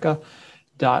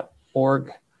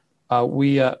lookaheadamerica.org.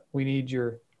 We need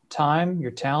your time,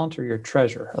 your talent, or your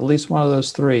treasure, at least one of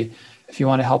those three, if you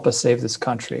want to help us save this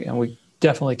country. And we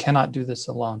definitely cannot do this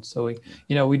alone. So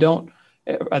we don't,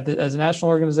 as a national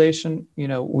organization,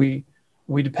 we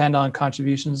depend on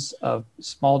contributions of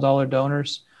small dollar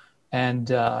donors,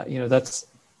 and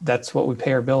that's what we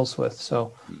pay our bills with.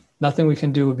 So nothing we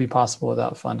can do would be possible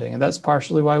without funding. And that's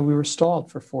partially why we were stalled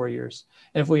for 4 years.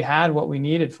 And if we had what we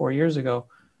needed 4 years ago,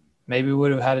 maybe we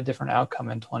would have had a different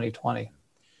outcome in 2020.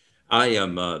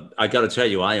 I got to tell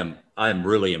you, I am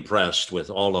really impressed with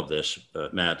all of this,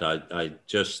 Matt. I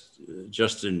just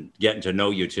in getting to know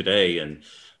you today and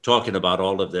talking about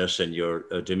all of this and your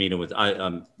demeanor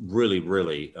I'm really,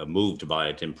 really moved by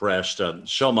it, impressed,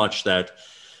 so much that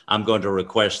I'm going to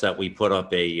request that we put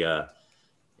up a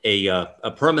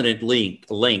permanent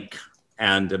link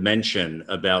and mention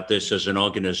about this as an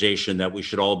organization that we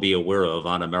should all be aware of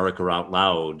on America Out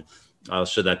Loud,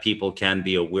 so that people can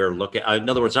be aware. In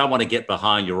other words, I want to get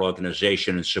behind your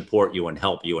organization and support you and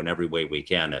help you in every way we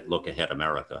can at Look Ahead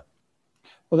America.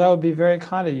 Well, that would be very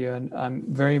kind of you, and I'm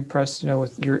very impressed,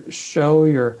 with your show,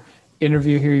 your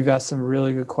interview here. You've asked some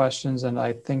really good questions, and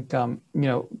I think,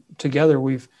 together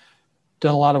we've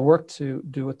done a lot of work to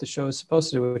do what the show is supposed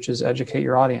to do, which is educate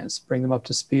your audience, bring them up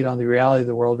to speed on the reality of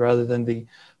the world rather than the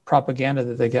propaganda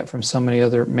that they get from so many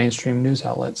other mainstream news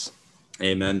outlets.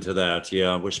 Amen to that.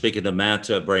 Yeah, we're speaking to Matt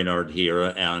Braynard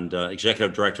here, and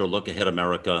Executive Director of Look Ahead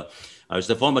America. I was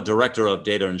the former Director of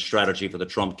Data and Strategy for the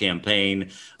Trump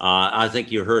campaign. I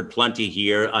think you heard plenty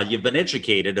here. You've been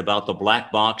educated about the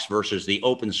black box versus the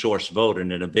open source vote,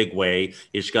 and in a big way,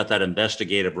 he's got that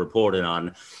investigative reporting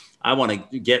on. I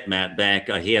want to get Matt back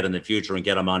ahead in the future and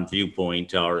get him on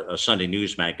Viewpoint, our Sunday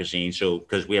news magazine,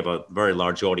 because we have a very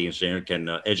large audience there, can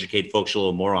educate folks a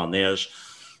little more on this.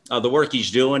 The work he's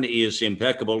doing is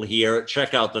impeccable here.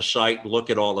 Check out the site,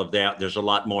 look at all of that. There's a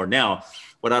lot more. Now,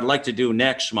 what I'd like to do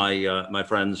next, my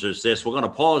friends, is this. We're going to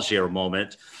pause here a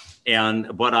moment,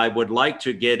 but I would like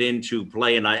to get into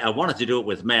play, and I wanted to do it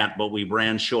with Matt, but we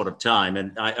ran short of time,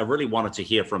 and I really wanted to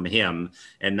hear from him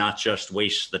and not just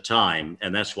waste the time,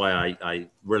 and that's why I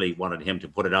really wanted him to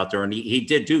put it out there, and he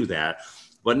did do that.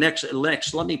 But next,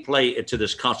 let me play it to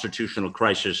this constitutional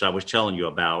crisis I was telling you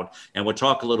about, and we'll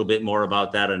talk a little bit more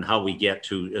about that and how we get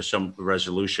to some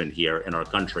resolution here in our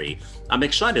country. I'm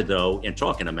excited, though, in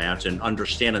talking to Matt and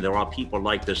understanding there are people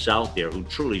like this out there who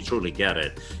truly, truly get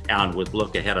it, and with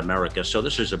Look Ahead America. So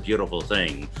this is a beautiful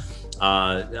thing.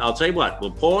 I'll tell you what,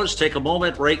 we'll pause, take a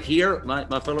moment right here, my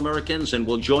fellow Americans, and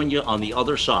we'll join you on the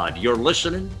other side. You're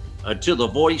listening to the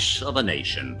Voice of a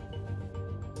Nation.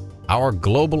 Our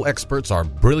global experts are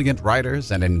brilliant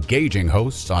writers and engaging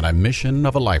hosts on a mission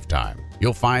of a lifetime.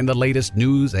 You'll find the latest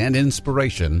news and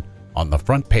inspiration on the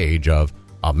front page of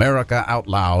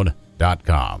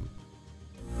AmericaOutloud.com.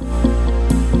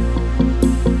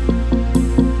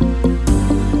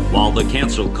 While the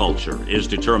cancel culture is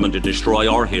determined to destroy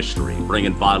our history,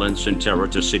 bringing violence and terror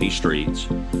to city streets,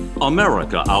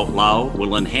 America Out Loud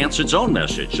will enhance its own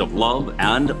message of love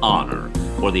and honor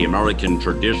for the American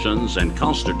traditions and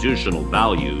constitutional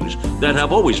values that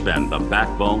have always been the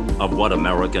backbone of what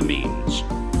America means: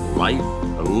 life,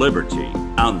 liberty,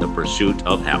 and the pursuit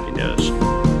of happiness.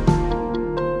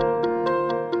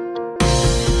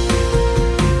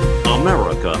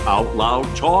 America Out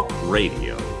Loud Talk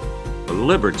Radio.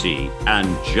 Liberty and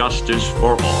justice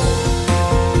for all.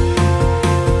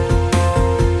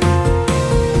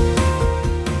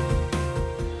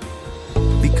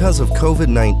 Because of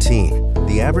COVID-19,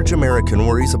 the average American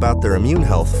worries about their immune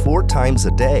health 4 times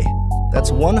a day.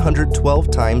 That's 112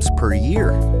 times per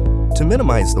year. To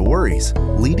minimize the worries,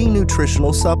 leading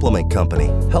nutritional supplement company,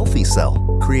 Healthy Cell,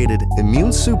 created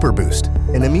Immune Super Boost,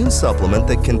 an immune supplement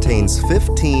that contains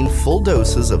 15 full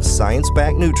doses of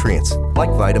science-backed nutrients like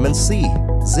vitamin C,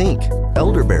 zinc,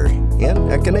 elderberry,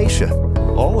 and echinacea,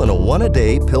 all in a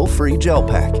 1-a-day pill-free gel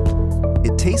pack.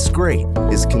 It tastes great,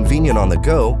 is convenient on the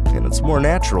go, and it's more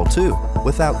natural too,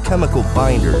 without chemical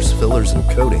binders, fillers, and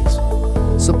coatings.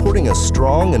 Supporting a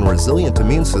strong and resilient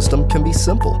immune system can be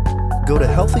simple. Go to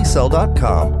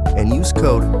healthycell.com and use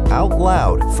code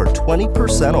OUTLOUD for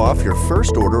 20% off your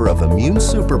first order of Immune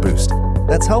Super Boost.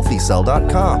 That's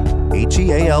healthycell.com,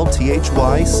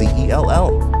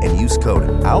 HEALTHYCELL, and use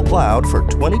code OUTLOUD for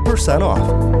 20% off.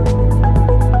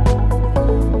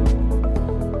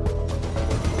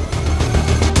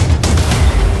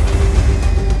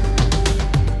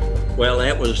 Well,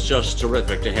 that was just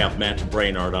terrific to have Matt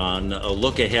Braynard on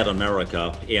Look Ahead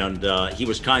America, and he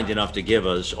was kind enough to give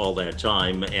us all that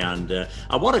time, and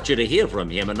I wanted you to hear from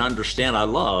him and understand I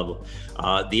love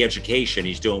the education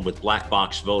he's doing with black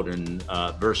box voting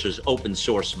versus open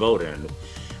source voting.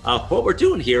 What we're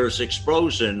doing here is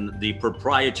exposing the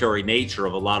proprietary nature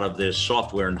of a lot of this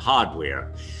software and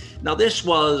hardware. Now, this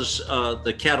was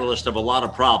the catalyst of a lot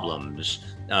of problems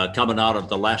coming out of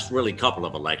the last really couple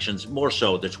of elections, more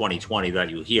so the 2020 that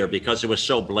you hear, because it was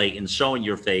so blatant, so in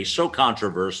your face, so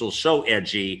controversial, so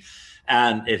edgy.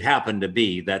 And it happened to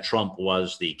be that Trump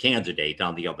was the candidate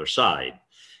on the other side.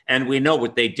 And we know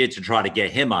what they did to try to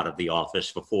get him out of the office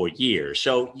for 4 years.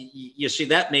 So you see,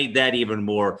 that made that even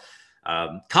more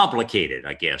complicated,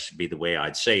 I guess, would be the way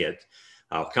I'd say it.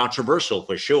 Controversial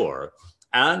for sure.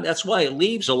 And that's why it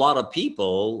leaves a lot of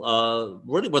people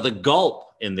really with a gulp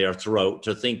in their throat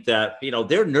to think that,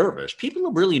 they're nervous. People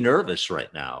are really nervous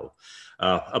right now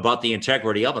about the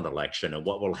integrity of an election and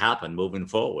what will happen moving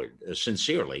forward,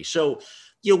 sincerely. So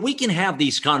we can have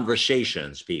these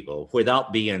conversations, people,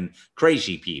 without being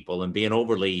crazy people and being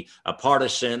overly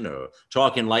partisan or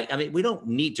talking we don't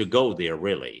need to go there,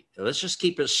 really. Let's just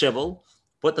keep it civil.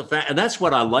 But and that's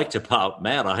what I liked about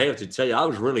Matt. I have to tell you, I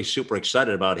was really super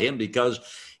excited about him because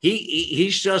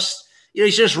he's just,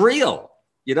 he's just real.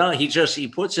 He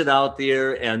puts it out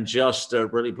there and just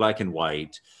really black and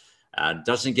white, and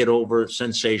doesn't get over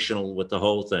sensational with the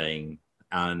whole thing.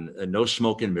 And no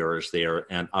smoke and mirrors there.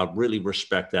 And I really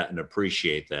respect that and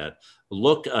appreciate that.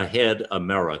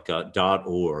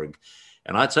 Lookaheadamerica.org.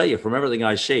 And I tell you, from everything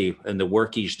I see and the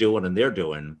work he's doing and they're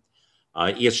doing,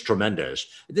 it's tremendous.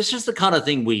 This is the kind of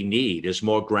thing we need, is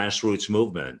more grassroots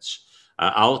movements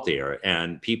out there,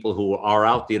 and people who are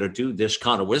out there to do this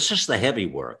kind of work. This is the heavy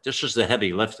work. This is the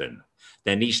heavy lifting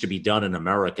that needs to be done in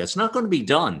America. It's not going to be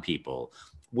done, people,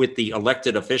 with the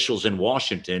elected officials in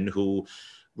Washington who,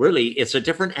 really, it's a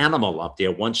different animal up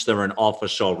there once they're in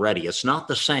office already. It's not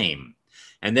the same.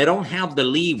 And they don't have the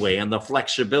leeway and the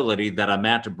flexibility that a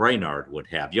Matt Braynard would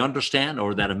have. You understand?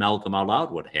 Or that a Malcolm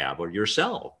Allowed would have, or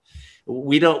yourself.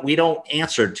 We don't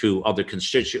answer to other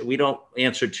constituents. We don't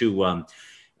answer to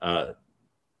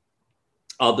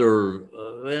other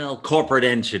corporate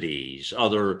entities,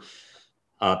 other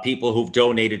people who've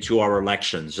donated to our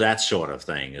elections, that sort of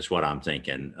thing is what I'm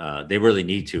thinking. They really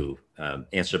need to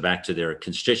answer back to their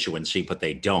constituency, but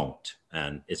they don't.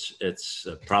 And it's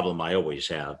a problem I always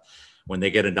have when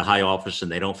they get into high office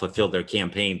and they don't fulfill their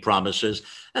campaign promises.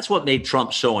 That's what made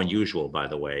Trump so unusual, by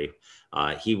the way.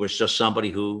 He was just somebody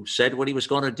who said what he was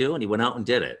going to do, and he went out and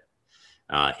did it.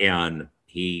 And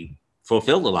he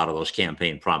fulfilled a lot of those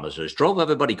campaign promises, drove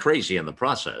everybody crazy in the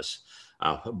process.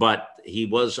 But he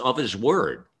was of his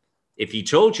word. If he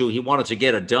told you he wanted to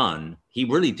get it done, he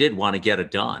really did want to get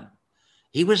it done.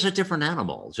 He was a different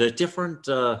animal. It's a different,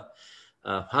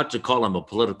 hard to call him a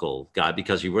political guy,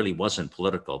 because he really wasn't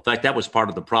political. In fact, that was part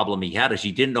of the problem he had, is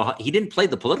he didn't play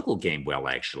the political game well,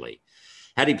 actually.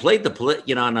 Had he played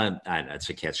that's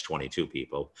a catch-22,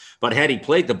 people. But had he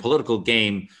played the political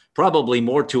game probably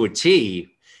more to a T,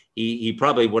 he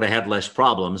probably would have had less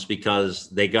problems, because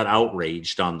they got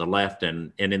outraged on the left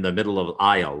and in the middle of the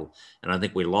aisle. And I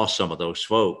think we lost some of those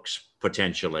folks,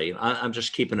 potentially. I'm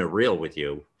just keeping it real with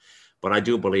you. But I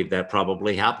do believe that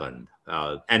probably happened.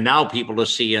 And now people are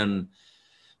seeing,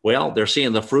 they're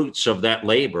seeing the fruits of that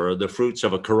labor, the fruits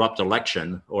of a corrupt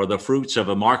election, or the fruits of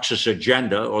a Marxist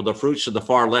agenda, or the fruits of the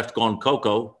far left gone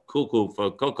cuckoo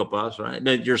for Cocoa Puffs, right? I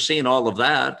mean, you're seeing all of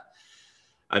that.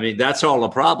 I mean, that's all a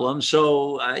problem.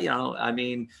 So,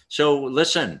 so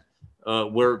listen,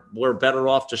 we're better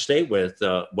off to stay with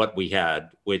what we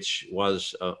had, which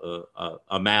was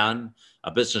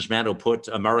a businessman who put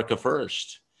America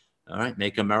first. All right,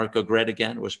 make America great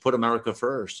again, was put America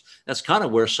first. That's kind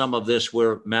of where some of this,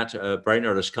 where Matt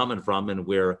Braynard is coming from, and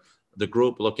where the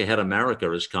group Look Ahead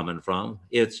America is coming from.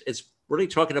 It's really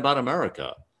talking about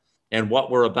America and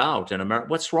what we're about, and America.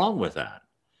 What's wrong with that?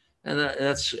 And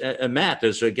that's Matt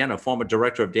is, again, a former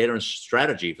director of data and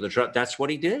strategy for the. That's what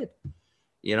he did.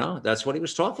 That's what he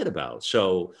was talking about.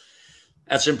 So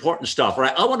that's important stuff.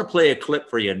 Right. I want to play a clip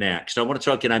for you next. I want to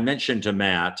talk, and I mentioned to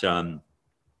Matt.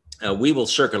 We will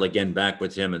circle again back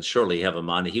with him and surely have him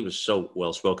on. He was so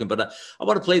well spoken. But I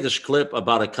want to play this clip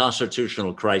about a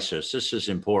constitutional crisis. This is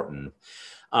important.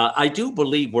 I do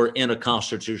believe we're in a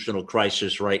constitutional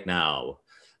crisis right now.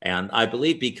 And I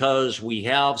believe because we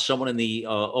have someone in the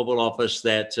Oval Office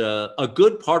that a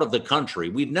good part of the country,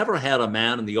 we've never had a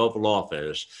man in the Oval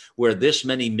Office where this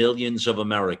many millions of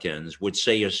Americans would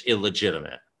say is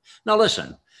illegitimate. Now,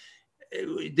 listen.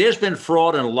 There's been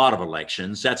fraud in a lot of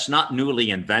elections. That's not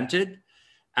newly invented.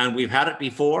 And we've had it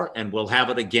before, and we'll have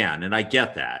it again. And I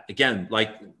get that. Again,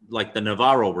 like the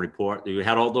Navarro report, you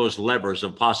had all those levers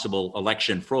of possible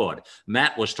election fraud.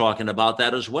 Matt was talking about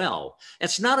that as well.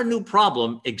 It's not a new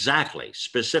problem exactly,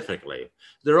 specifically.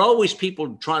 There are always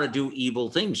people trying to do evil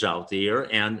things out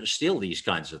there and steal these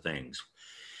kinds of things.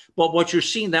 But what you're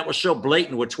seeing that was so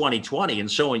blatant with 2020 and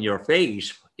so in your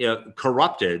face,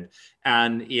 corrupted,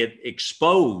 and it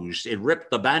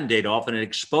ripped the Band-Aid off, and it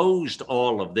exposed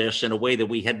all of this in a way that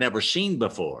we had never seen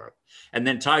before. And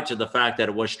then tied to the fact that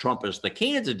it was Trump as the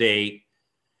candidate,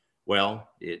 well,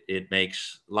 it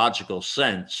makes logical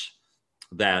sense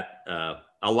that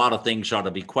a lot of things ought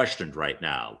to be questioned right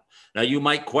now. Now, you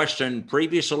might question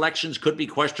previous elections, could be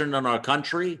questioned in our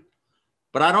country,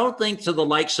 but I don't think to the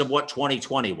likes of what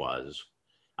 2020 was.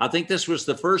 I think this was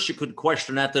the first you could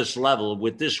question at this level,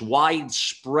 with this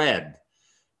widespread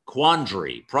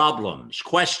quandary, problems,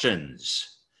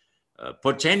 questions,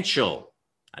 potential.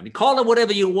 I mean, call it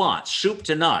whatever you want, soup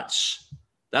to nuts.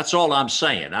 That's all I'm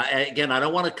saying. Again, I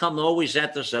don't want to come always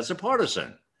at this as a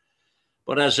partisan,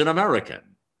 but as an American.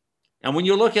 And when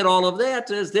you look at all of that,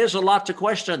 there's a lot to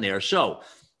question there. So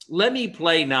let me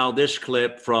play now this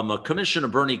clip from Commissioner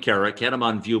Bernie Kerik, had him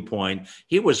on Viewpoint.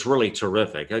 He was really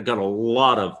terrific. I got a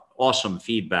lot of awesome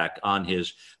feedback on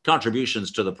his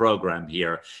contributions to the program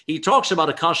here. He talks about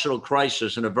a constitutional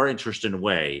crisis in a very interesting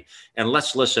way. And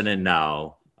let's listen in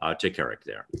now to Kerik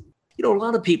there. You know, a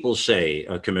lot of people say,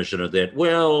 Commissioner, that,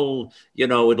 well, you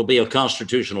know, it'll be a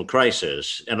constitutional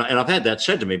crisis. And I've had that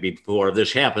said to me before. If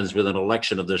this happens with an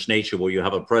election of this nature where you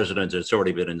have a president that's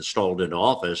already been installed into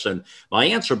office. And my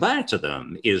answer back to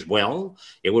them is, well,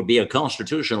 it would be a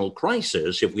constitutional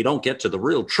crisis if we don't get to the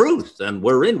real truth. And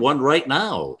we're in one right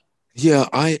now. Yeah,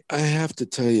 I have to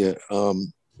tell you,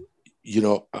 you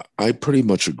know, I pretty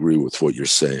much agree with what you're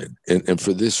saying. And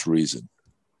for this reason,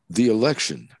 the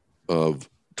election of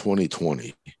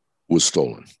 2020 was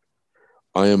stolen.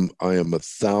 I am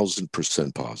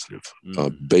 1,000% positive,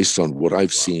 based on what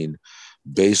I've seen,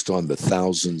 based on the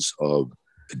thousands of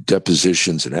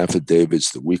depositions and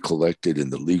affidavits that we collected in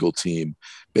the legal team,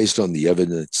 based on the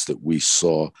evidence that we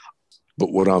saw.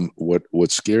 But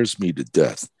what scares me to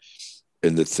death,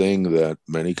 and the thing that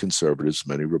many conservatives,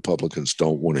 many Republicans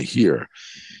don't want to hear,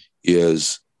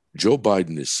 is Joe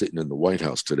Biden is sitting in the White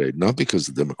House today, not because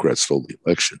the Democrats stole the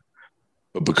election,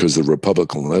 but because the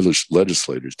Republican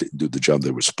legislators didn't do the job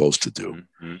they were supposed to do.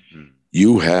 Mm-hmm.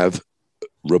 You have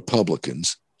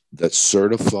Republicans that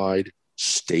certified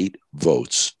state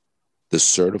votes, that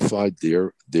certified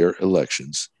their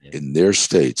elections in their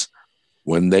states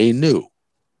when they knew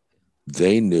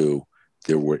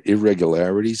there were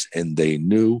irregularities and they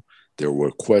knew there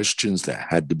were questions that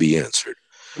had to be answered.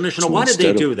 Commissioner, why did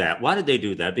they do that? Why did they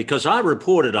do that? Because I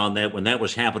reported on that when that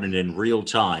was happening in real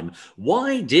time.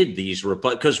 Why did these,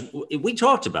 because we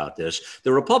talked about this,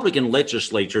 the Republican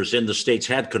legislatures in the states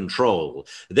had control.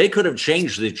 They could have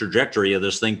changed the trajectory of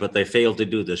this thing, but they failed to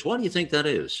do this. Why do you think that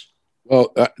is?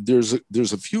 Well, there's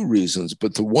a few reasons,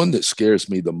 but the one that scares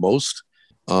me the most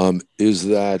is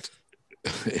that,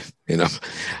 and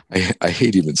I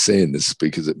hate even saying this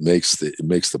because it makes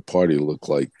the party look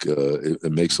like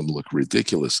it makes them look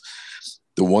ridiculous.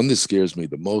 The one that scares me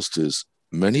the most is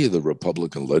many of the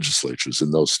Republican legislatures in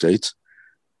those states,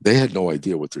 they had no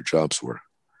idea what their jobs were.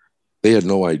 They had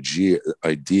no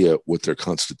idea what their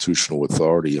constitutional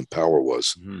authority and power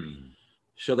was.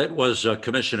 So that was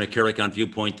Commissioner Kerik on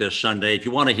Viewpoint this Sunday. If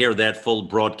you want to hear that full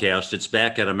broadcast, it's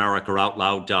back at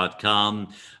AmericaOutloud.com.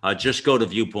 Just go to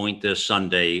Viewpoint this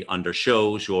Sunday under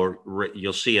shows, or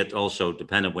you'll see it also,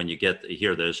 depending when you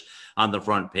hear this, on the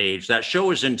front page. That show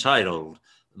is entitled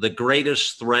The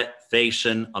Greatest Threat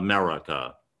Facing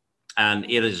America. And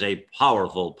it is a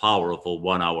powerful, powerful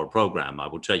 1 hour program. I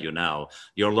will tell you now,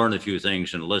 you'll learn a few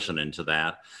things in listening to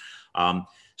that.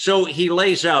 So he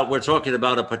lays out, we're talking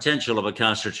about a potential of a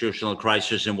constitutional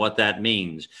crisis and what that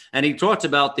means. And he talked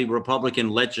about the Republican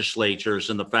legislatures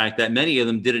and the fact that many of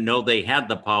them didn't know they had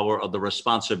the power or the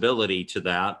responsibility to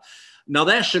that. Now,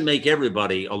 that should make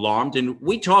everybody alarmed. And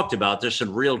we talked about this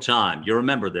in real time. You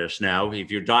remember this now. If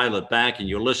you dial it back and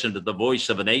you listen to the Voice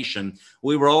of a Nation,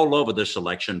 we were all over this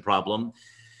election problem.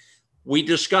 We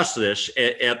discussed this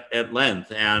at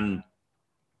length, and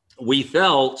we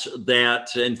felt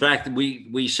that, in fact,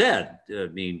 we said, I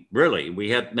mean, really, we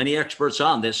had many experts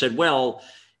on that said, well,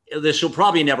 this will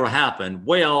probably never happen.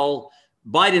 Well,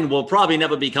 Biden will probably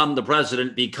never become the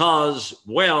president because,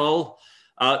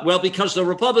 because the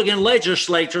Republican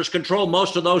legislatures control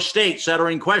most of those states that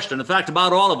are in question. In fact,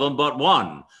 about all of them but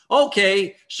one.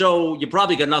 Okay, so you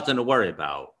probably got nothing to worry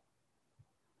about.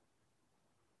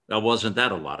 Now, wasn't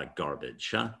that a lot of garbage,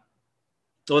 huh?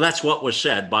 So that's what was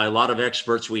said by a lot of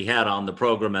experts we had on the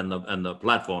program and the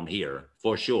platform here,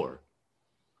 for sure.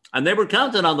 And they were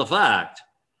counting on the fact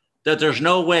that there's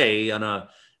no way on a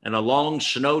long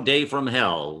snow day from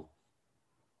hell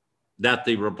that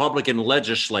the Republican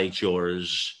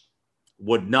legislatures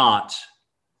would not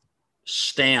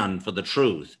stand for the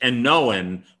truth, and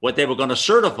knowing what they were going to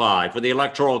certify for the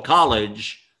Electoral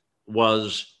College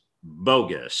was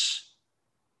bogus.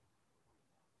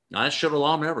 Now, that should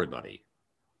alarm everybody.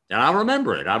 And I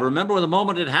remember it. I remember the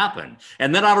moment it happened.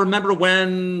 And then I remember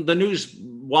when the news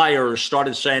wire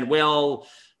started saying, well,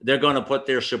 they're going to put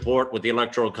their support with the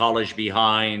Electoral College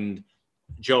behind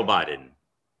Joe Biden.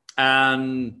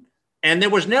 And there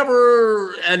was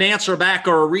never an answer back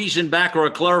or a reason back or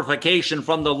a clarification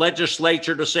from the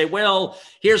legislature to say, well,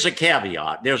 here's a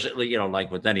caveat. There's,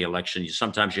 like with any election,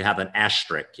 sometimes you have an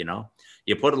asterisk,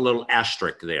 you put a little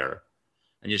asterisk there.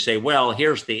 And you say, well,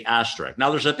 here's the asterisk.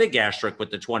 Now, there's a big asterisk with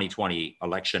the 2020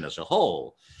 election as a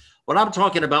whole. What I'm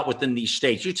talking about within these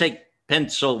states, you take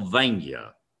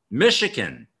Pennsylvania,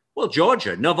 Michigan, well,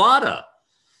 Georgia, Nevada,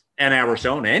 and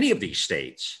Arizona, any of these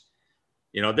states,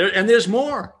 there's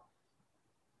more.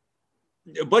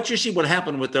 But you see what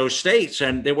happened with those states,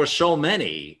 and there were so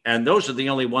many, and those are the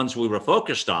only ones we were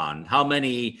focused on. How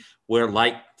many were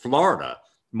like Florida?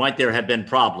 Might there have been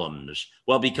problems?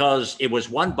 Well, because it was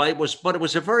won by, it was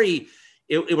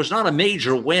not a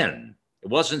major win. It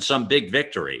wasn't some big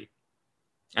victory.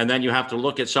 And then you have to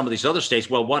look at some of these other states.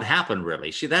 Well, what happened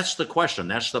really? See, that's the question.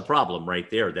 That's the problem right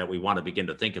there that we want to begin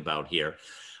to think about here.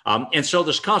 And so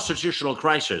this constitutional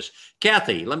crisis,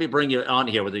 Kathy, let me bring you on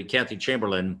here with Kathy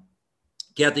Chamberlain.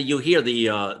 Kathy, you hear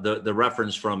the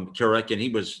reference from Couric, and he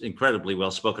was incredibly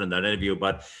well spoken in that interview.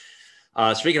 But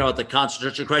speaking about the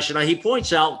constitutional crisis, now he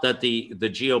points out that the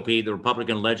GOP, the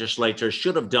Republican legislature,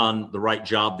 should have done the right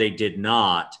job. They did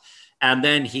not. And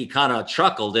then he kind of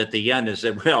chuckled at the end and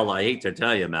said, well, I hate to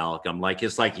tell you, Malcolm,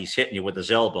 it's like he's hitting you with his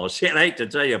elbows. I hate to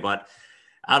tell you, but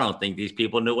I don't think these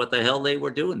people knew what the hell they were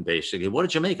doing, basically. What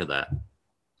did you make of that?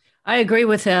 I agree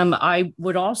with him. I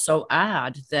would also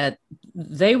add that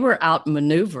they were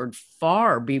outmaneuvered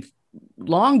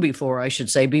long before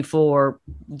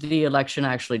the election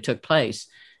actually took place.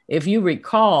 If you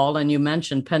recall, and you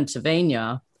mentioned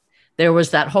Pennsylvania, there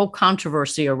was that whole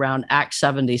controversy around Act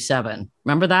 77.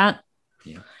 Remember that?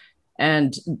 Yeah.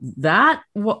 And that,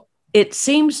 it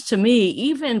seems to me,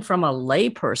 even from a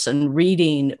layperson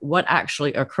reading what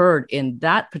actually occurred in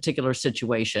that particular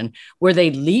situation, where the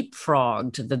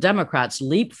Democrats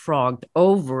leapfrogged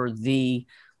over the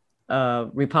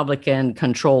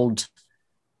Republican-controlled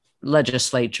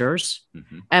legislatures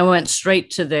and went straight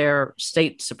to their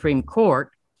state Supreme Court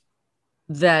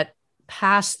that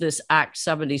passed this Act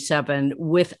 77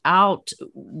 without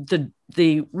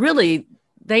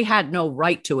they had no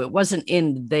right to. It wasn't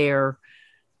in their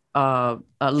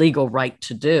legal right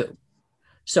to do.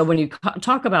 So when you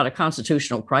talk about a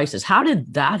constitutional crisis, how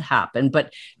did that happen?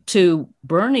 But to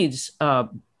Bernie's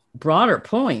broader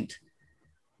point,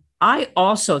 I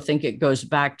also think it goes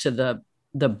back to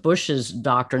the Bush's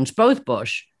doctrines, both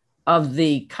Bush, of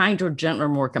the kinder, gentler,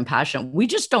 more compassionate. We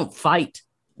just don't fight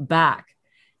back.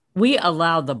 We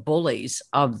allow the bullies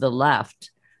of the left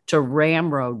to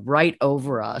ramrod right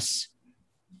over us.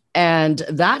 And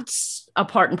that's a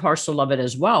part and parcel of it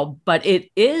as well. But it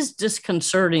is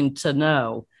disconcerting to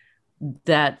know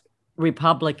that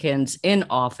Republicans in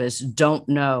office don't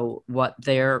know what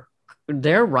their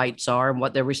rights are and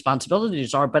what their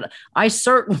responsibilities are. But I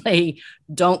certainly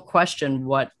don't question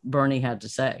what Bernie had to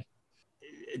say.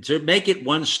 To make it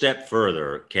one step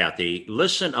further, Kathy,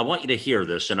 listen, I want you to hear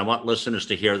this, and I want listeners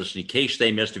to hear this in case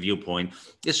they missed a viewpoint.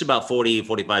 It's about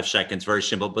 45 seconds, very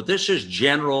simple. But this is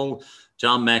General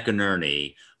Tom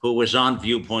McInerney, who was on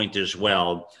Viewpoint as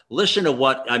well. Listen to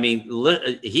what,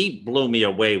 he blew me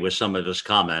away with some of his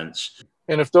comments.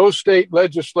 And if those state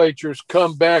legislatures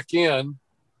come back in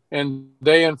and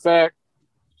they, in fact,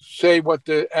 say what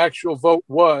the actual vote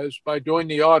was by doing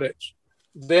the audits,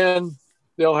 then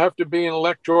there'll have to be an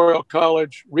electoral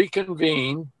college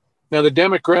reconvene. Now, the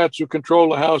Democrats who control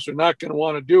the House are not going to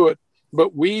want to do it,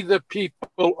 but we, the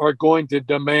people, are going to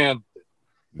demand it.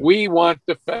 We want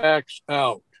the facts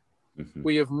out. Mm-hmm.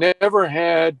 We have never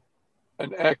had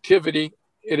an activity.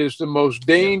 It is the most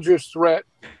dangerous threat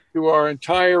to our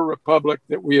entire republic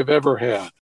that we have ever had.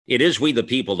 It is we the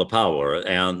people, the power,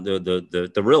 and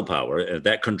the real power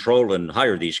that control and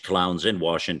hire these clowns in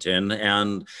Washington.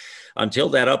 And until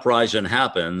that uprising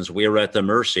happens, we are at the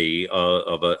mercy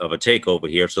of a takeover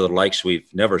here, so the likes we've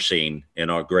never seen in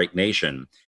our great nation.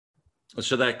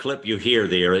 So that clip you hear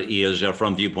there is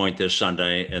from Viewpoint this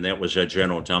Sunday, and that was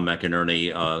General Tom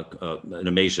McInerney, an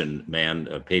amazing man,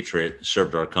 a patriot,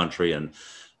 served our country in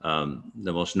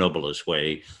the most noblest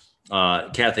way.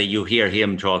 Kathy, you hear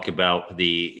him talk about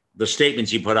the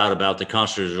statements he put out about the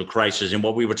constitutional crisis, and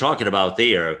what we were talking about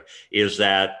there is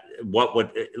that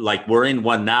we're in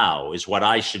one now is what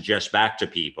I suggest back to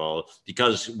people,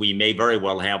 because we may very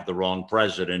well have the wrong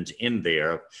president in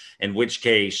there, in which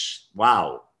case,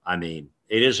 wow. It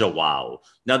is a wow.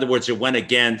 In other words, it went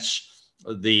against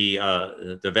the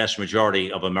vast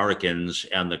majority of Americans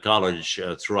and the college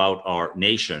throughout our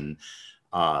nation.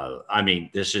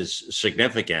 This is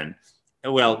significant.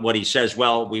 Well, what he says,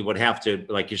 we would have to,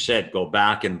 like you said, go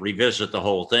back and revisit the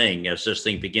whole thing as this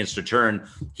thing begins to turn.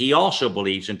 He also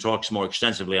believes and talks more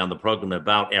extensively on the program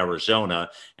about Arizona,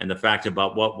 and the fact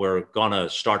about what we're going to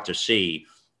start to see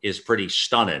is pretty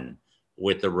stunning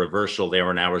with the reversal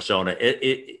there in Arizona.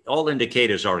 All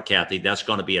indicators are, Kathy, that's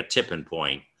going to be a tipping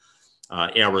point,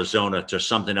 Arizona, to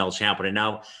something else happening.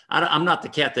 Now, I'm not the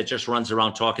cat that just runs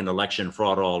around talking election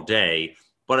fraud all day,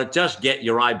 but it does get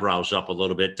your eyebrows up a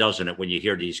little bit, doesn't it, when you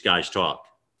hear these guys talk?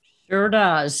 Sure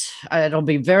does. It'll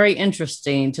be very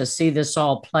interesting to see this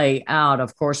all play out.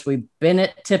 Of course, we've been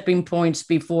at tipping points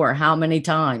before. How many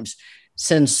times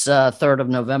since 3rd of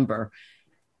November?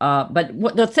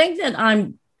 But the thing that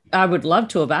I would love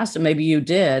to have asked, and maybe you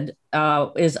did,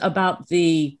 is about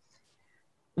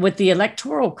with the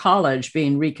Electoral College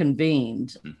being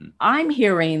reconvened. Mm-hmm. I'm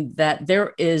hearing that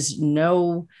there is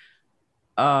no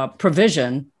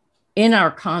provision in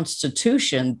our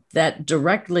Constitution that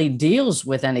directly deals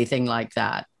with anything like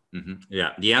that. Mm-hmm.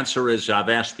 Yeah, the answer is, I've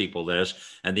asked people this,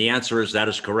 and the answer is that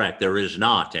is correct. There is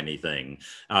not anything.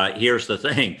 Here's the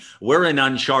thing. We're in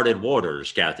uncharted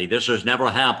waters, Kathy. This has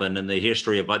never happened in the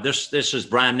history of this. This is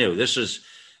brand new. This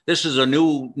is a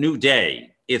new day.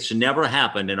 It's never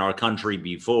happened in our country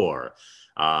before.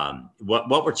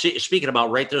 What we're speaking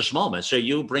about right this moment. So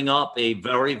you bring up a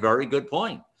very, very good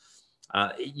point.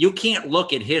 You can't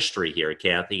look at history here,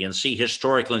 Kathy, and see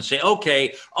historically and say,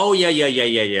 okay, oh,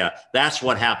 yeah. That's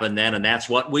what happened then, and that's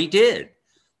what we did.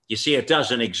 You see, it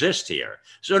doesn't exist here.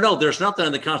 So, no, there's nothing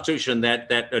in the Constitution that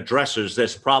addresses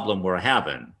this problem we're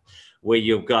having, where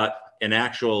you've got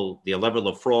the level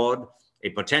of fraud, a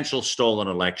potential stolen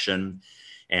election,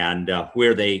 and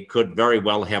where they could very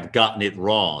well have gotten it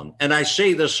wrong. And I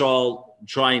say this all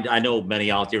I know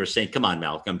many out there are saying, come on,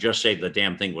 Malcolm, just say the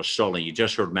damn thing was stolen. You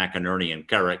just heard McInerney and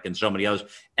Carrick and so many others,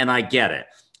 and I get it.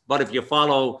 But if you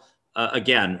follow,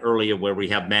 again, earlier where we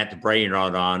have Matt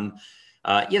Braynard on,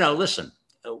 listen,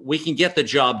 we can get the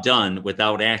job done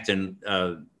without acting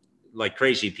like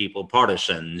crazy people,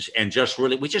 partisans, and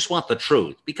we just want the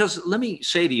truth. Because let me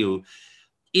say to you,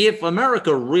 if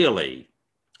America really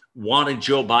wanted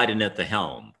Joe Biden at the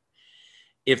helm,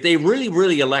 if they really,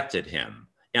 really elected him,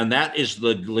 and that is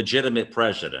the legitimate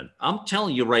president, I'm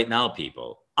telling you right now,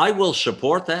 people, I will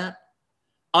support that.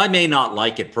 I may not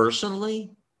like it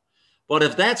personally, but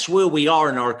if that's where we are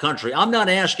in our country, I'm not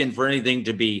asking for anything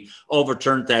to be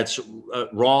overturned that's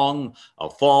wrong,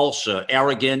 false,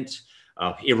 arrogant,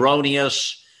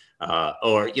 erroneous,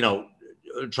 or,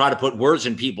 try to put words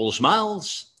in people's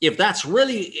mouths. If that's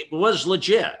really was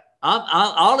legit,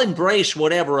 I'll embrace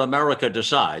whatever America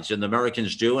decides, and the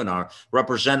Americans do, and our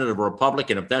representative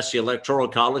Republican, if that's the Electoral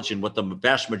College and what the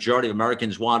vast majority of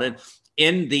Americans wanted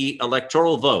in the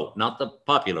electoral vote, not the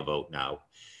popular vote now.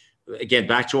 Again,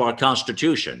 back to our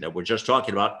Constitution that we're just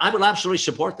talking about, I will absolutely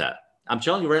support that. I'm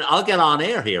telling you, I'll get on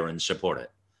air here and support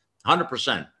it,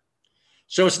 100%.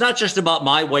 So it's not just about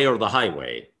my way or the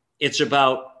highway. It's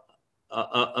about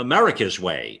America's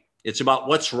way. It's about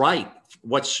what's right,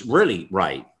 what's really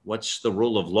right. What's the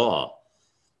rule of law,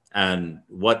 and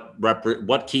what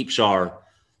keeps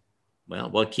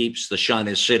what keeps the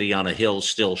shining city on a hill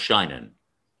still shining,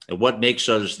 and what makes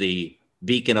us the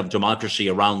beacon of democracy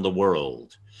around the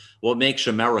world? What makes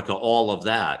America all of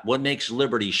that? What makes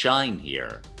liberty shine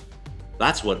here?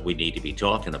 That's what we need to be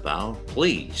talking about,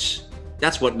 please.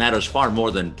 That's what matters far more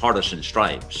than partisan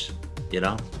stripes,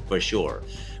 for sure.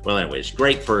 Well, anyways,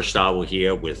 great first hour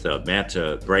here with Matt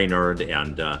Braynard,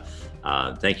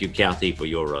 and thank you, Kathy, for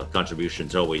your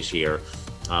contributions always here.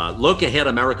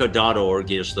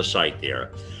 Lookaheadamerica.org is the site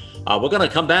there. We're going to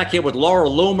come back here with Laura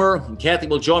Loomer. Kathy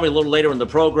will join me a little later in the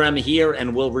program here,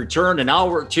 and we'll return an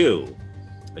hour or two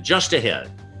just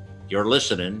ahead. You're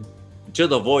listening to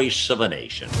the Voice of a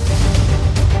Nation.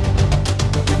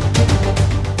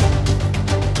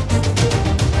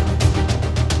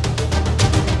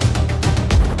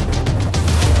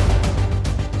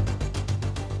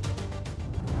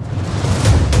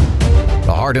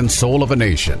 Heart and soul of a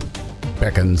nation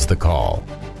beckons the call.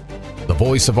 The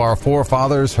voice of our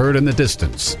forefathers heard in the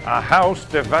distance. A house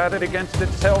divided against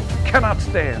itself cannot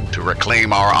stand. To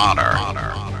reclaim our honor,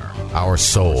 our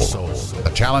soul.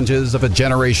 The challenges of a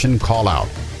generation call out.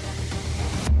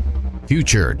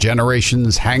 Future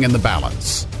generations hang in the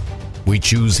balance. We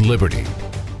choose liberty.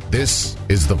 This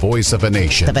is the voice of a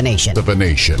nation. Of a nation. Of a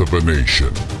nation. Of a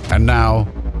nation. And now,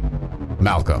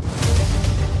 Malcolm.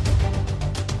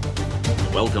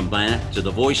 Welcome back to the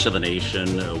Voice of a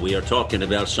Nation. We are talking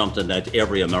about something that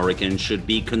every American should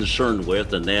be concerned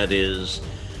with, and that is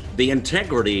the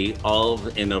integrity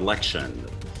of an election.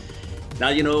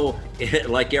 Now,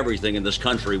 like everything in this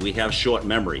country, we have short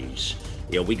memories.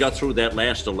 We got through that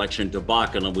last election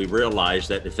debacle, and we realized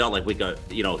that it felt like we got,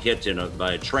 hit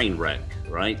by a train wreck,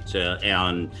 right?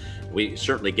 And we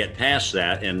certainly get past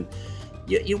that. And,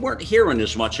 you weren't hearing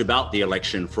as much about the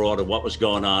election fraud or what was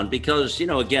going on because,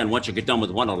 again, once you get done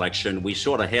with one election, we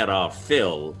sort of had our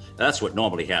fill. That's what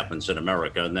normally happens in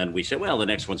America. And then we say, well, the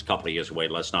next one's a couple of years away.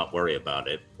 Let's not worry about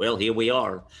it. Well, here we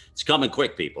are. It's coming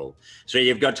quick, people. So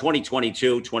you've got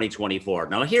 2022, 2024.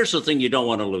 Now, here's the thing you don't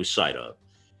want to lose sight of.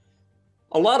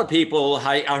 A lot of people,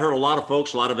 I heard a lot of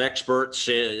folks, a lot of experts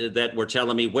that were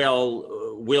telling me,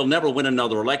 well, we'll never win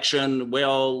another election.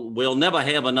 Well, we'll never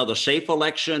have another safe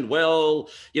election. Well,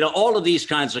 all of these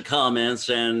kinds of comments,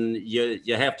 and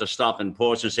you have to stop and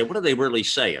pause and say, what are they really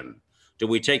saying? Do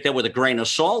we take that with a grain of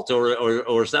salt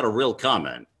or is that a real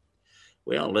comment?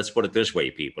 Well, let's put it this way,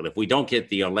 people. If we don't get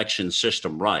the election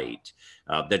system right,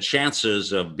 the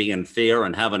chances of being fair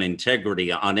and having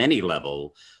integrity on any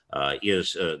level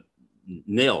is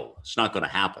nil. It's not going to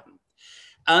happen.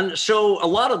 And so a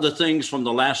lot of the things from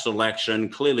the last election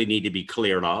clearly need to be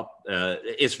cleared up.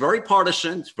 It's very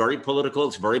partisan, it's very political,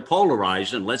 it's very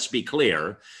polarized. And let's be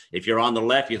clear, if you're on the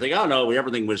left, you think, oh no,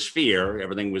 everything was fair,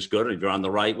 everything was good. And if you're on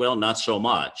the right, well, not so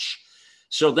much.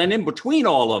 So then in between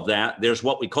all of that, there's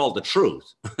what we call the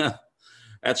truth.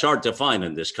 That's hard to find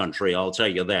in this country, I'll tell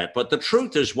you that. But the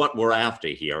truth is what we're after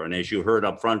here. And as you heard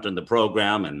up front in the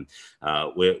program, and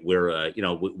we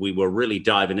were really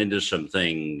diving into some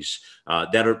things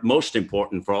that are most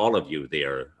important for all of you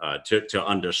there to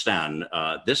understand.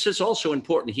 This is also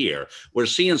important here. We're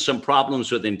seeing some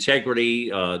problems with integrity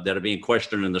that are being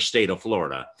questioned in the state of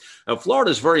Florida.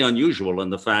 Florida is very unusual in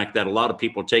the fact that a lot of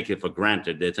people take it for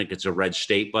granted. They think it's a red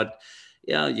state, but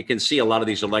yeah, you can see a lot of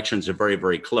these elections are very,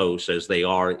 very close, as they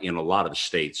are in a lot of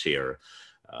states here.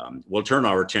 We'll turn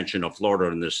our attention to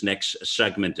Florida in this next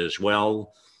segment as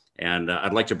well. And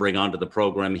I'd like to bring onto the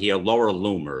program here, Laura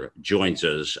Loomer joins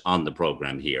us on the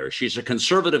program here. She's a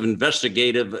conservative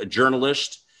investigative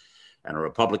journalist and a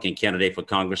Republican candidate for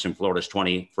Congress in Florida's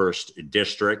 21st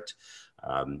district.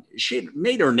 She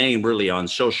made her name really on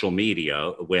social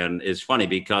media when it's funny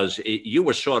because you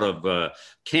were sort of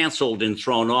canceled and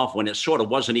thrown off when it sort of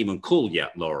wasn't even cool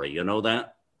yet, Lori. You know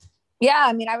that? Yeah.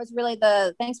 I mean, I was really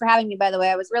thanks for having me, by the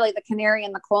way. I was really the canary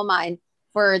in the coal mine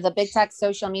for the big tech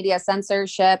social media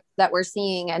censorship that we're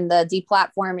seeing and the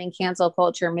deplatforming cancel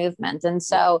culture movement. And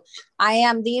so I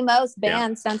am the most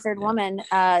banned, censored woman,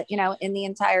 in the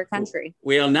entire country.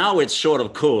 Well, now it's sort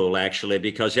of cool, actually,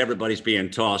 because everybody's being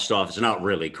tossed off. It's not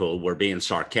really cool. We're being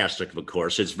sarcastic, of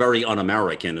course. It's very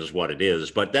un-American is what it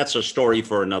is. But that's a story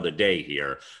for another day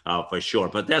here, for sure.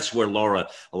 But that's where Laura,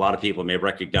 a lot of people may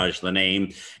recognize the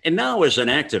name. And now as an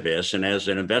activist and as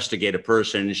an investigative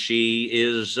person, she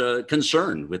is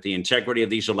concerned with the integrity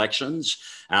of these elections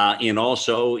and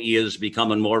also is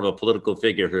becoming more of a political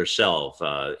figure herself.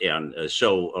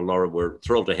 So, Laura, we're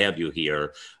thrilled to have you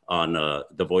here on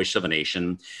The Voice of a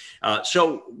Nation.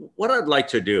 So what I'd like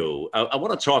to do, I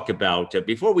want to talk about,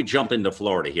 before we jump into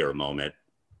Florida here a moment,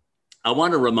 I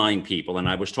want to remind people, and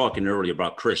I was talking earlier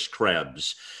about Chris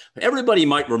Krebs. Everybody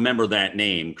might remember that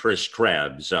name, Chris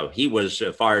Krebs. He was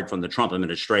fired from the Trump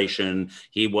administration.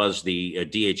 He was the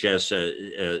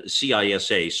DHS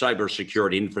CISA,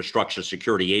 Cybersecurity Infrastructure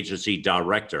Security Agency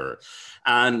Director.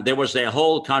 And there was that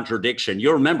whole contradiction.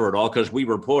 You remember it all because we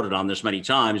reported on this many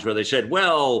times where they said,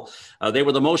 well, they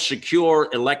were the most secure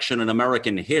election in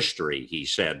American history, he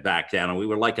said back then. And we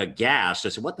were like aghast. I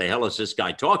said, what the hell is this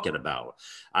guy talking about?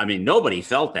 I mean, nobody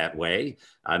felt that way.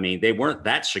 I mean, they weren't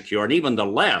that secure. And even the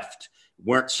left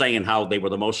weren't saying how they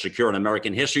were the most secure in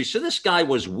American history. So this guy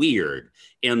was weird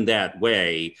in that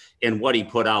way in what he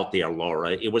put out there,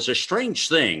 Laura. It was a strange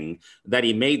thing that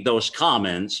he made those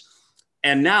comments.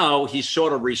 And now he's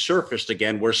sort of resurfaced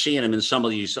again. We're seeing him in some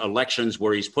of these elections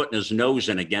where he's putting his nose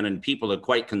in again, and people are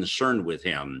quite concerned with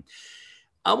him.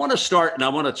 I want to start and I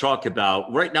want to talk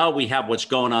about, right now we have what's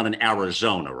going on in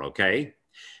Arizona, okay?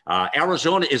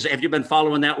 Arizona have you been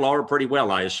following that, Laura, pretty well,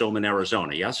 I assume, in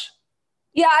Arizona, yes?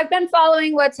 Yeah, I've been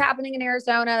following what's happening in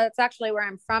Arizona. That's actually where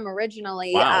I'm from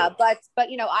originally. Wow. But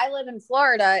I live in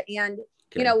Florida, and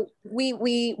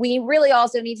we really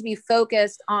also need to be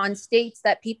focused on states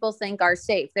that people think are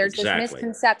safe. There's this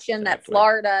misconception that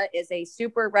Florida is a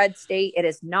super red state. It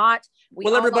is not.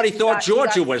 Well, everybody thought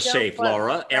Georgia was safe,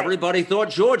 Laura. Right. Everybody thought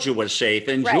Georgia was safe,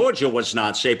 and Georgia was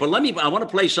not safe. But I want to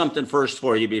play something first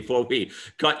for you before we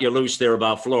cut you loose there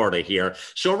about Florida here.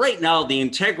 So right now, the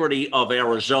integrity of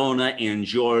Arizona and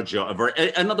Georgia,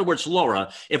 in other words,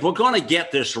 Laura, if we're going to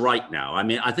get this right now, I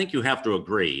mean, I think you have to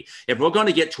agree, if we're going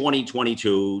to get 2022,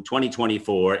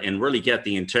 2024, and really get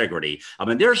the integrity, I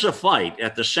mean, there's a fight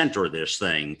at the center of this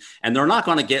thing, and they're not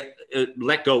going to get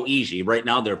let go easy. Right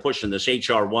now, they're pushing this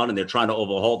HR1 and they're trying to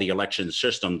overhaul the election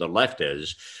system. The left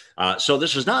is. So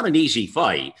this is not an easy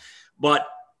fight. But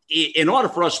in order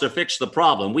for us to fix the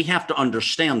problem, we have to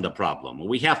understand the problem.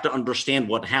 We have to understand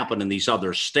what happened in these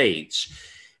other states.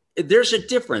 There's a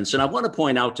difference, and I want to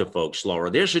point out to folks, Laura,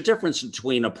 there's a difference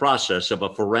between a process of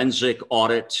a forensic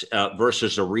audit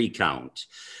versus a recount.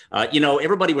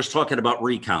 Everybody was talking about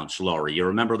recounts, Laura. You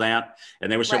remember that?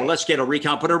 And they would say, well, let's get a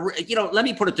recount. But, let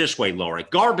me put it this way, Laura,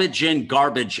 garbage in,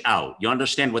 garbage out. You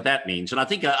understand what that means? And I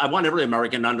think I want every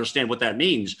American to understand what that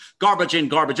means. Garbage in,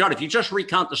 garbage out. If you just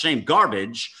recount the same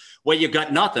garbage, well, you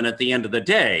got nothing at the end of the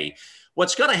day.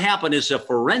 What's going to happen is a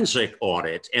forensic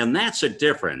audit, and that's a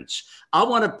difference. I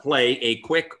want to play a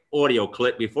quick audio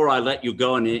clip before I let you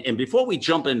go. And before we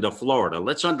jump into Florida,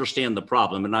 let's understand the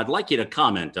problem. And I'd like you to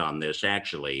comment on this,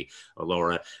 actually,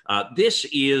 Laura. This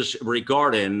is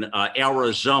regarding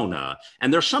Arizona,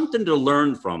 and there's something to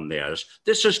learn from this.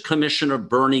 This is Commissioner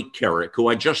Bernie Kerik, who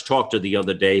I just talked to the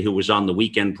other day, who was on the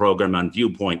weekend program on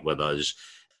Viewpoint with us.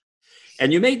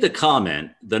 And you made the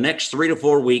comment, the next 3 to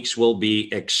 4 weeks will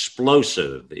be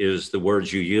explosive, is the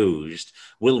words you used,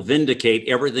 will vindicate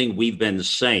everything we've been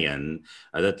saying,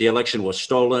 that the election was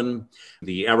stolen,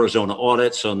 the Arizona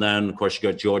audits, and then, of course,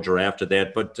 you got Georgia after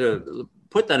that. But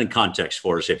put that in context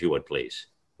for us, if you would, please.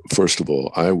 First of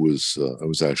all, I was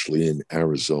actually in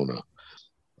Arizona.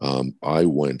 I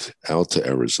went out to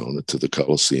Arizona, to the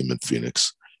Coliseum in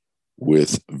Phoenix,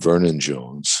 with Vernon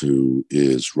Jones, who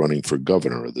is running for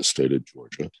governor of the state of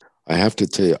Georgia. I have to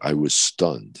tell you, I was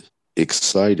stunned,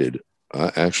 excited,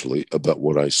 actually, about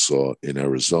what I saw in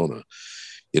Arizona.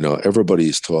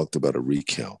 Everybody's talked about a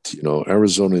recount.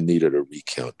 Arizona needed a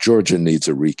recount. Georgia needs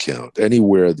a recount.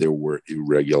 Anywhere there were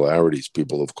irregularities,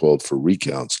 people have called for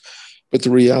recounts. But the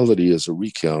reality is a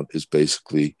recount is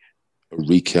basically a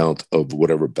recount of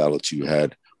whatever ballots you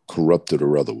had, corrupted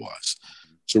or otherwise.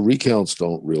 So recounts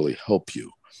don't really help you.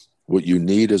 What you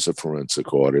need is a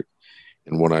forensic audit.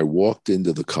 And when I walked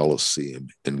into the Coliseum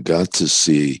and got to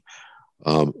see,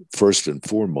 first and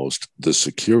foremost, the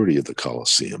security of the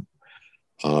Coliseum,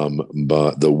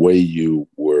 but the way you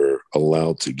were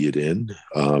allowed to get in,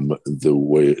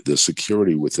 the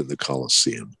security within the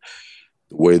Coliseum,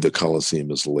 the way the Coliseum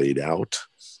is laid out,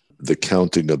 the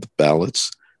counting of the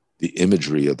ballots, the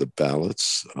imagery of the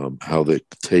ballots, how they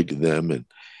take them and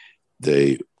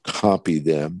they copy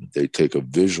them, they take a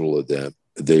visual of them,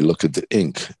 they look at the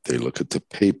ink, they look at the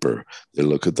paper, they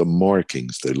look at the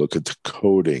markings, they look at the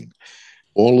coding.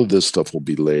 All of this stuff will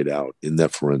be laid out in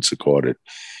that forensic audit.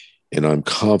 And I'm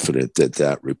confident that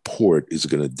that report is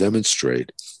going to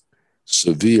demonstrate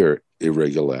severe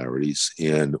irregularities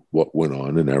in what went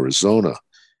on in Arizona.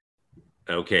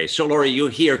 Okay. So, Laura, you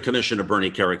hear Commissioner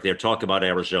Bernie Kerik there talk about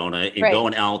Arizona and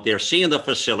going out there, seeing the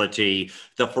facility,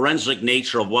 the forensic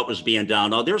nature of what was being done.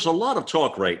 Now, there's a lot of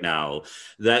talk right now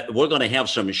that we're going to have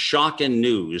some shocking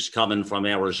news coming from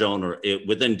Arizona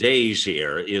within days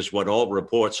here, is what all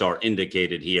reports are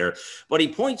indicated here. But he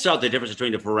points out the difference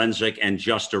between the forensic and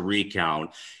just a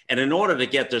recount. And in order to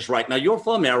get this right, now you're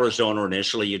from Arizona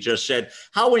initially, you just said,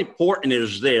 how important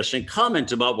is this? And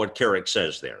comment about what Kerik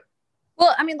says there.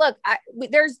 Well, I mean, look,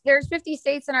 there's 50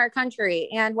 states in our country,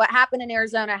 and what happened in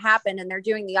Arizona happened, and they're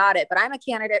doing the audit. But I'm a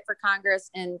candidate for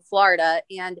Congress in Florida,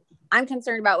 and I'm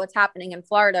concerned about what's happening in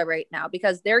Florida right now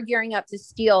because they're gearing up to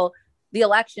steal the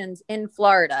elections in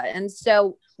Florida. And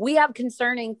so we have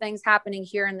concerning things happening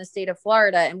here in the state of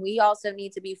Florida, and we also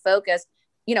need to be focused.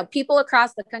 People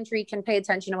across the country can pay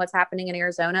attention to what's happening in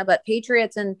Arizona, but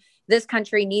patriots in this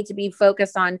country need to be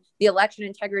focused on the election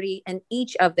integrity in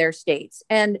each of their states.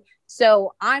 And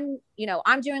so I'm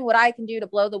doing what I can do to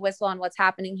blow the whistle on what's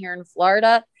happening here in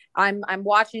Florida. I'm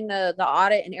watching the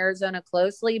audit in Arizona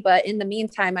closely, but in the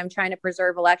meantime, I'm trying to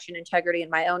preserve election integrity in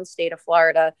my own state of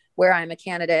Florida, where I'm a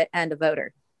candidate and a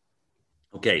voter.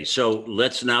 Okay, so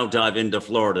let's now dive into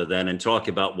Florida then and talk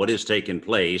about what is taking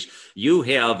place. You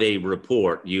have a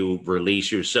report you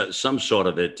released, some sort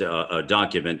of a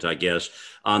document, I guess,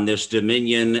 on this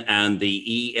Dominion and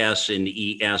the ES and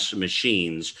ES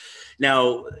machines.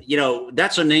 Now,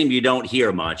 that's a name you don't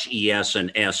hear much, ES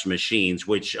and S machines,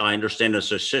 which I understand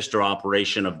is a sister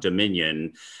operation of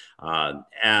Dominion.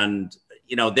 And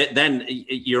then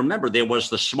you remember there was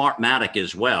the Smartmatic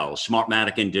as well.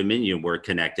 Smartmatic and Dominion were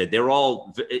connected. They're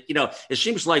all, it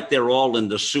seems like they're all in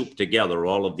the soup together,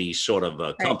 all of these sort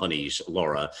of companies,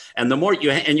 Laura. And the more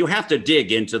you have to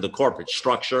dig into the corporate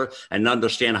structure and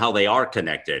understand how they are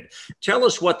connected. Tell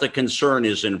us what the concern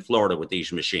is in Florida with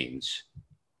these machines.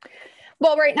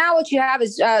 Well, right now, what you have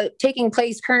is taking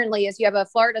place currently is you have a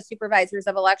Florida Supervisors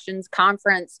of Elections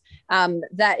conference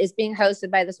that is being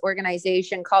hosted by this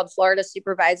organization called Florida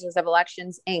Supervisors of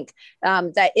Elections, Inc.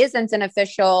 That isn't an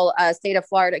official state of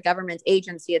Florida government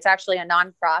agency. It's actually a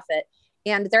nonprofit.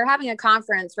 And they're having a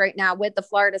conference right now with the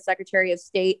Florida Secretary of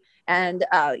State. And,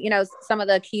 some of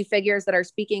the key figures that are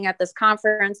speaking at this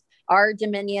conference are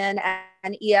Dominion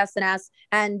and ES&S.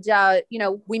 And,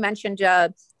 we mentioned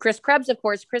Chris Krebs, of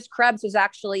course. Chris Krebs was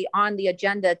actually on the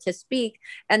agenda to speak.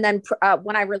 And then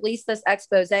when I released this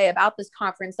expose about this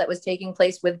conference that was taking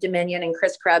place with Dominion and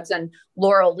Chris Krebs and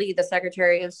Laurel Lee, the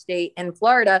Secretary of State in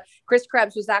Florida, Chris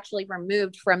Krebs was actually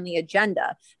removed from the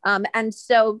agenda. And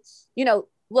so,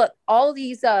 look, all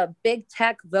these big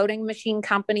tech voting machine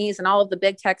companies and all of the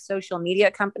big tech social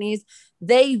media companies,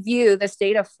 they view the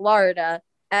state of Florida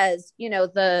as,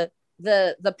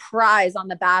 the prize on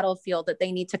the battlefield that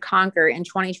they need to conquer in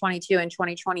 2022 and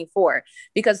 2024,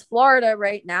 because Florida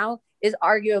right now is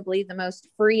arguably the most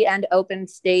free and open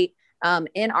state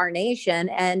in our nation.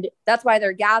 And that's why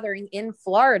they're gathering in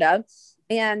Florida.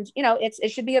 And, it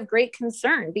should be of great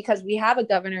concern because we have a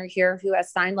governor here who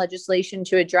has signed legislation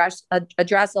to address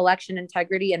election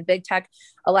integrity and big tech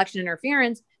election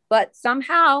interference. But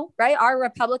somehow, right, our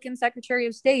Republican Secretary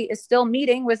of State is still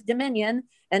meeting with Dominion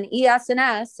and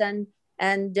ES&S and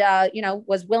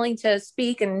was willing to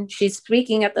speak. And she's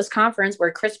speaking at this conference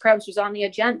where Chris Krebs was on the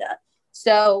agenda.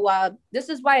 So this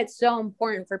is why it's so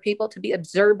important for people to be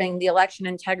observing the election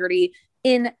integrity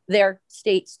in their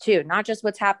states too, not just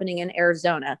what's happening in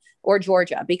Arizona or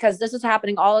Georgia, because this is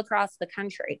happening all across the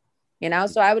country,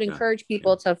 So I would encourage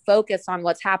people to focus on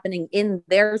what's happening in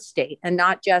their state and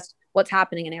not just what's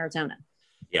happening in Arizona.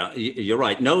 Yeah, you're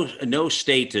right. No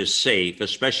state is safe,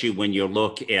 especially when you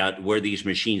look at where these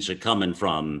machines are coming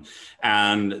from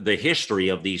and the history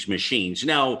of these machines.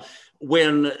 Now,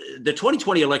 when the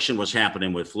 2020 election was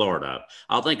happening with Florida,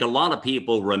 I think a lot of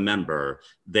people remember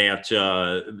that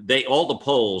all the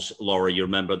polls, Laura, you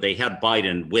remember, they had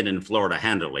Biden winning Florida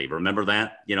handily. Remember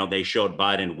that? They showed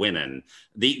Biden winning.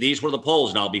 These were the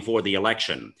polls now before the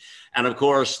election. And of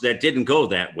course, that didn't go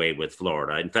that way with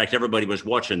Florida. In fact, everybody was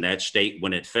watching that state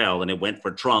when it fell and it went for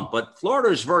Trump. But Florida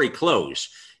is very close.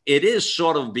 It is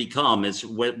sort of become, at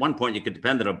one point you could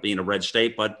depend on it being a red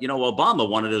state, but, Obama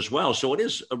won it as well. So it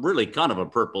is really kind of a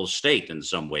purple state in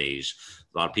some ways.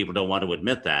 A lot of people don't want to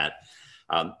admit that.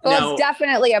 It's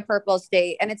definitely a purple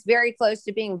state, and it's very close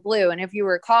to being blue. And if you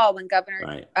recall, when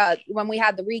when we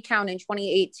had the recount in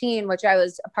 2018, which I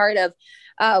was a part of,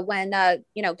 when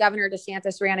Governor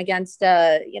DeSantis ran against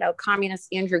communist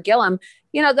Andrew Gillum,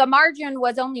 the margin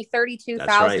was only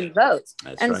 32,000 votes,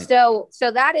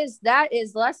 so that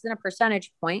is less than a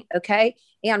percentage point. Okay,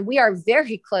 and we are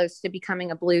very close to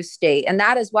becoming a blue state, and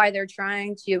that is why they're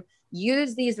trying to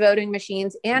use these voting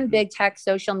machines and big tech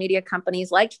social media companies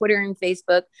like Twitter and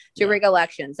Facebook to rig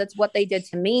elections. That's what they did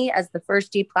to me as the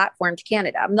first deplatformed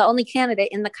candidate. I'm the only candidate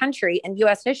in the country in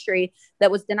U.S. history that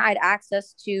was denied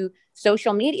access to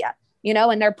social media,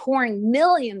 and they're pouring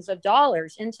millions of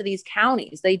dollars into these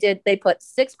counties. They put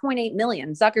 $6.8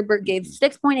 million. Zuckerberg gave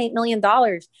 $6.8 million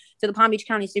to the Palm Beach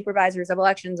County Supervisor's of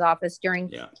Elections office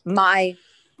during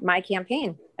my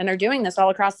campaign. And they're doing this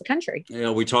all across the country.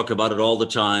 We talk about it all the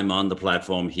time on the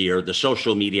platform here, the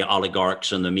social media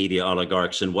oligarchs and the media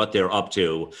oligarchs and what they're up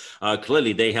to.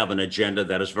 Clearly, they have an agenda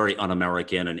that is very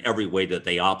un-American in every way that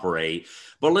they operate.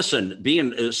 But listen,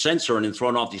 being censored and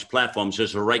thrown off these platforms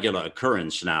is a regular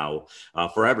occurrence now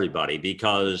for everybody,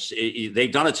 because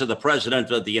they've done it to the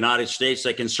president of the United States.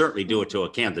 They can certainly do it to a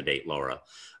candidate, Laura.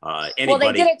 Well,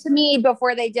 they did it to me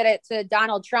before they did it to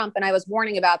Donald Trump. And I was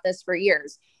warning about this for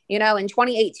years. In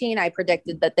 2018, I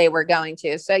predicted that they were going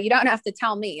to. So you don't have to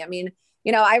tell me. I mean,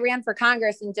 I ran for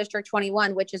Congress in District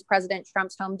 21, which is President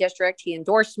Trump's home district. He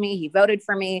endorsed me. He voted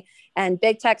for me. And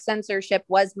big tech censorship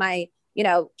was my,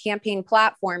 campaign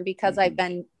platform, because I've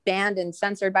been banned and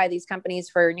censored by these companies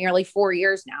for nearly 4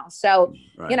 years now. So,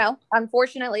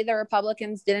 unfortunately, the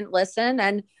Republicans didn't listen.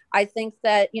 And I think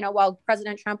that, while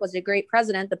President Trump was a great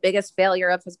president, the biggest failure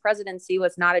of his presidency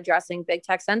was not addressing big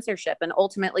tech censorship. And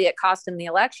ultimately, it cost him the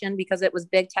election because it was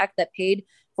big tech that paid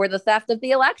for the theft of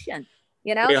the election.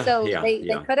 They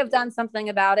could have done something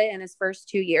about it in his first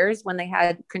 2 years when they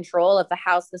had control of the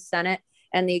House, the Senate,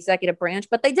 and the executive branch,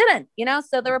 but they didn't,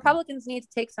 so the Republicans need to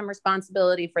take some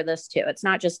responsibility for this too. It's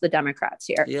not just the Democrats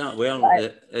here. Yeah, well,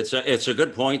 it's a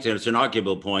good point, and it's an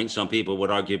arguable point. Some people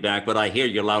would argue back, but I hear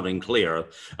you loud and clear.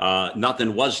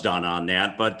 Nothing was done on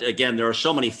that. But again, there are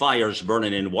so many fires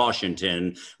burning in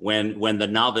Washington. When the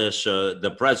novice,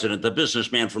 the president, the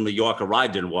businessman from New York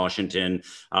arrived in Washington,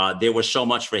 there was so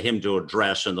much for him to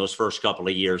address in those first couple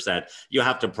of years that you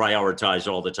have to prioritize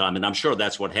all the time. And I'm sure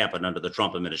that's what happened under the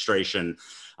Trump administration.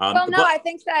 I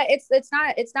think that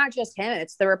it's not just him.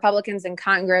 It's the Republicans in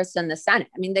Congress and the Senate.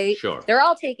 I mean, they're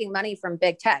all taking money from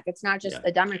big tech. It's not just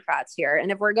the Democrats here.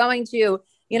 And if we're going to,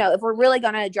 if we're really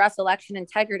going to address election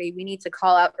integrity, we need to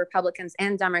call out Republicans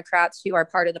and Democrats who are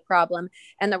part of the problem.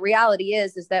 And the reality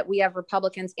is that we have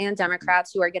Republicans and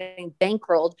Democrats who are getting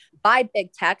bankrolled by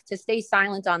big tech to stay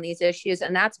silent on these issues.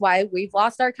 And that's why we've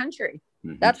lost our country.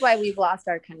 That's why we've lost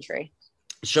our country.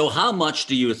 So how much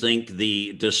do you think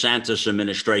the DeSantis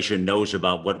administration knows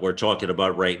about what we're talking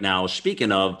about right now?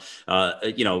 Speaking of,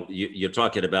 you're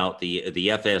talking about the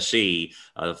FSC,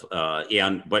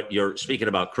 but you're speaking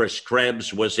about Chris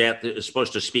Krebs was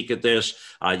supposed to speak at this.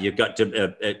 You've got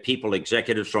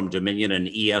executives from Dominion and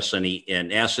ES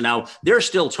and S. Now they're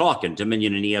still talking,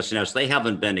 Dominion and ES and S. They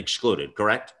haven't been excluded,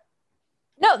 correct?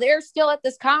 No, they're still at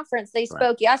this conference. They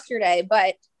spoke yesterday,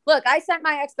 but look, I sent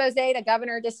my expose to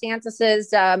Governor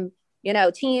DeSantis's,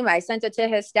 team. I sent it to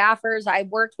his staffers. I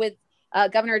worked with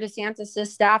Governor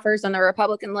DeSantis's staffers and the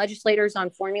Republican legislators on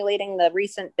formulating the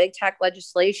recent big tech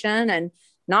legislation. And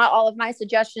not all of my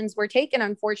suggestions were taken,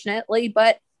 unfortunately,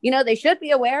 but, they should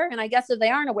be aware. And I guess if they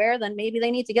aren't aware, then maybe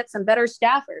they need to get some better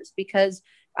staffers, because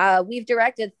we've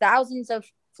directed thousands of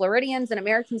Floridians and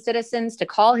American citizens to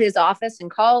call his office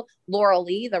and call Laurel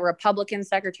Lee, the Republican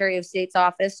Secretary of State's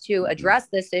office, to address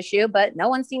this issue, but no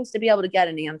one seems to be able to get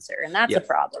an answer, and that's a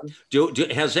problem.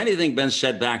 Has anything been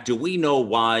said back? Do we know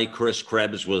why Chris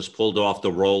Krebs was pulled off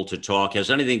the roll to talk? Has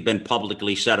anything been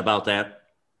publicly said about that?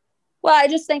 Well, I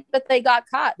just think that they got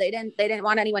caught. They didn't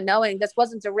want anyone knowing. This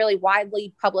wasn't a really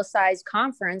widely publicized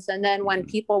conference. And then when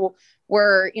people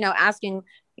were, asking,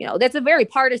 it's a very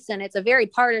partisan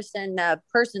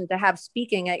person to have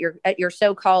speaking at your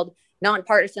so-called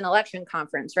nonpartisan election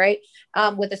conference, right?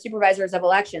 With the supervisors of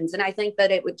elections. And I think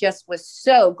that it was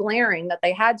so glaring that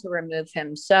they had to remove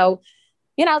him. So,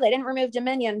 they didn't remove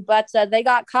Dominion, but they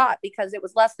got caught because it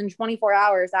was less than 24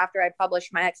 hours after I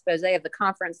published my expose of the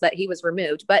conference that he was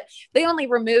removed. But they only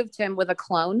removed him with a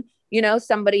clone,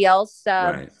 somebody else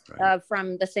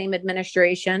from the same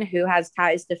administration who has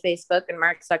ties to Facebook and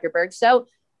Mark Zuckerberg. So,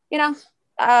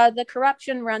 the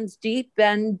corruption runs deep,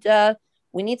 and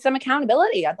we need some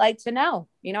accountability. I'd like to know,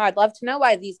 I'd love to know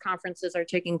why these conferences are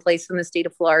taking place in the state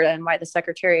of Florida and why the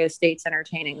Secretary of State's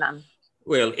entertaining them.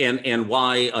 Well, and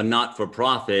why a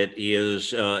not-for-profit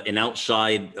is an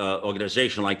outside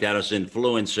organization like that is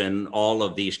influencing all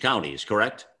of these counties,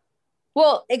 correct?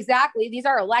 Well, exactly. These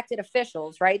are elected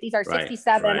officials, right? These are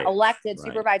 67 elected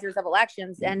supervisors of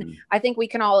elections. And I think we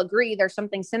can all agree there's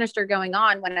something sinister going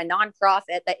on when a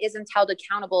nonprofit that isn't held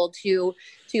accountable to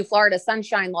Florida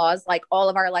sunshine laws, like all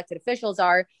of our elected officials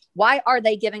are, why are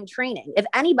they giving training? If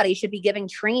anybody should be giving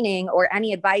training or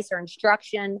any advice or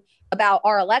instruction about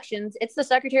our elections, it's the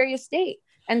Secretary of State.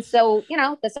 And so,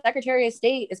 the Secretary of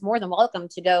State is more than welcome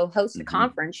to go host a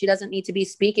conference. She doesn't need to be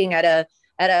speaking at a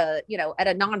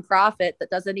nonprofit that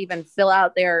doesn't even fill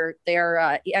out their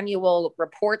annual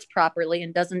reports properly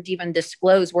and doesn't even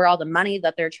disclose where all the money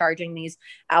that they're charging these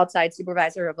outside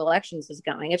supervisor of elections is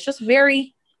going. It's just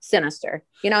very sinister,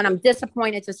 and I'm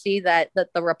disappointed to see that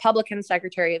the Republican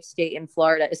Secretary of State in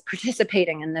Florida is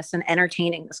participating in this and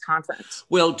entertaining this conference.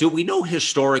 Well, do we know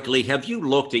historically, have you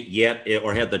looked at yet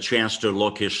or had the chance to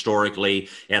look historically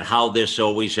at how this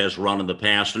always has run in the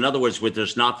past? In other words, with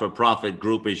this not-for-profit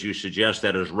group, as you suggest,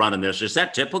 that is running this, is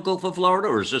that typical for Florida,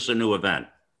 or is this a new event?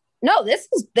 No, this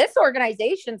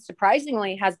organization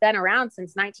surprisingly has been around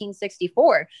since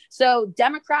 1964. So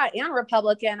Democrat and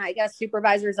Republican, I guess,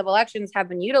 supervisors of elections have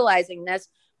been utilizing this.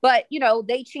 But,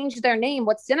 they changed their name.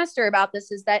 What's sinister about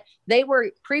this is that they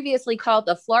were previously called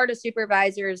the Florida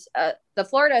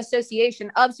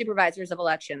Association of Supervisors of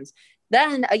Elections.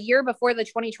 Then a year before the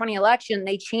 2020 election,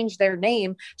 they changed their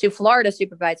name to Florida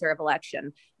Supervisor of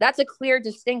Election. That's a clear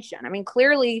distinction. I mean,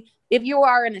 clearly, if you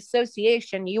are an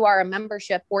association, you are a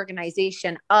membership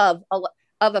organization of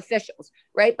officials,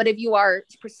 right? But if you are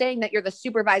saying that you're the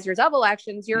supervisors of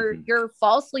elections, you're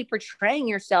falsely portraying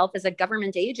yourself as a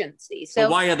government agency. So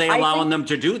why are they allowing them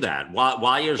to do that?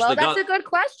 Why is that's a good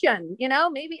question.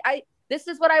 This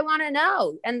is what I want to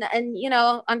know. And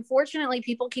unfortunately,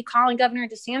 people keep calling Governor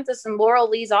DeSantis and Laurel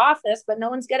Lee's office, but no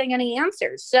one's getting any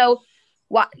answers. So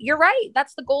you're right.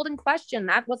 That's the golden question.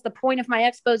 That was the point of my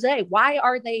expose. Why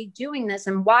are they doing this?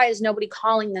 And why is nobody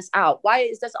calling this out? Why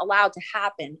is this allowed to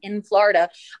happen in Florida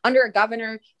under a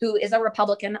governor who is a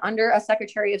Republican, under a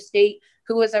Secretary of State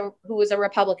who is a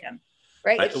Republican?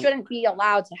 Right? It shouldn't be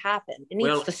allowed to happen. It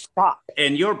needs to stop.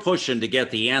 And you're pushing to get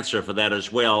the answer for that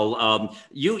as well.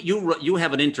 You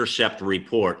have an Intercept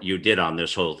report you did on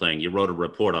this whole thing. You wrote a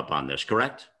report up on this,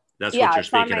 correct? That's what you're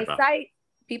speaking about. Yeah, site.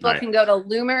 People can go to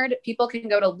Loomer. People can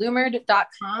go to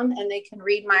Loomer.com and they can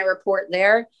read my report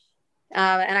there.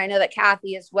 And I know that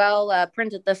Kathy as well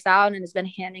printed this out and has been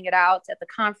handing it out at the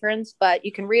conference, but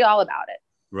you can read all about it.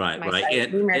 Right, my right.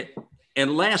 site, Loomer.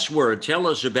 And last word, tell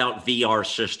us about VR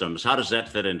systems. How does that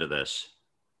fit into this?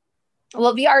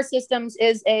 Well, VR Systems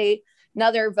is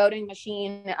another voting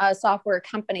machine software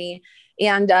company,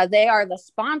 and they are the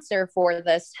sponsor for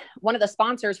this, one of the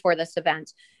sponsors for this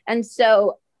event. And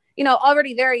so, you know,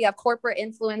 already there you have corporate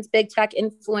influence, big tech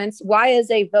influence. Why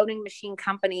is a voting machine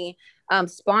company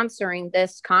sponsoring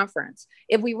this conference?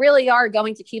 If we really are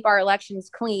going to keep our elections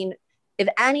clean, if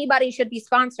anybody should be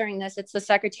sponsoring this, it's the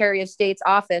Secretary of State's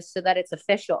office so that it's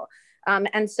official.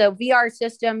 And so VR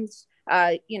Systems,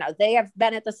 you know, they have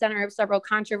been at the center of several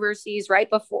controversies. Right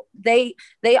before they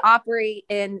operate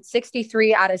in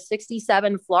 63 out of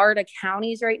 67 Florida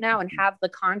counties right now and have the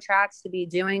contracts to be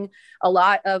doing a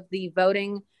lot of the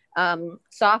voting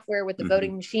software with the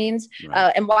voting machines.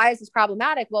 Right. And why is this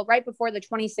problematic? Well, right before the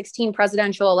 2016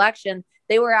 presidential election,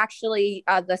 they were actually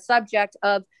the subject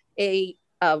of a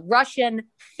Russian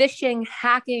phishing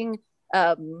hacking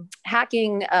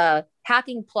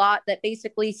plot that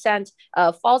basically sent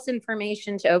false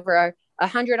information to over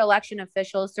 100 election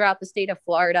officials throughout the state of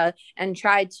Florida and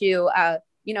tried to,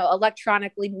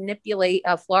 electronically manipulate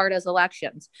Florida's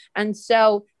elections. And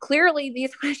so clearly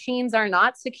these machines are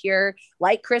not secure,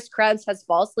 like Chris Krebs has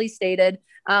falsely stated.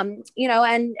 And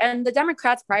the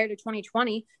Democrats prior to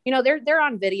 2020, they're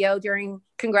on video during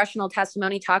congressional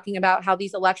testimony talking about how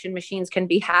these election machines can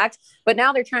be hacked, but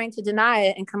now they're trying to deny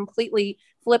it and completely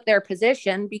flip their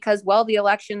position because, well, the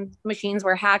election machines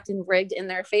were hacked and rigged in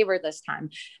their favor this time.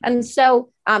 And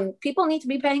so people need to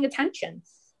be paying attention.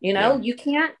 You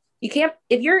can't,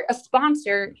 if you're a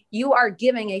sponsor, you are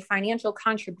giving a financial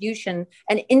contribution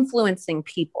and influencing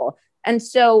people. And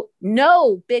so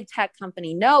no big tech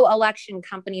company, no election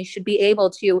company should be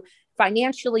able to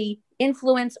financially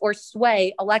influence or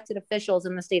sway elected officials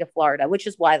in the state of Florida, which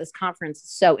is why this conference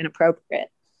is so inappropriate.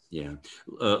 Yeah.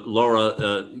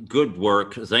 Laura, good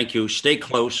work. Thank you. Stay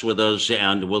close with us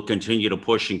and we'll continue to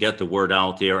push and get the word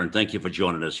out there. And thank you for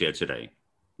joining us here today.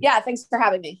 Yeah, thanks for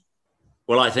having me.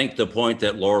 Well, I think the point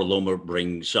that Laura Loomer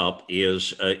brings up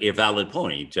is a valid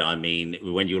point. I mean,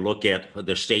 when you look at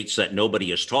the states that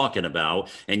nobody is talking about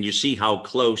and you see how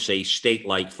close a state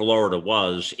like Florida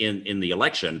was in the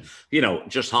election,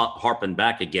 just harping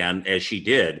back again as she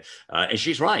did, and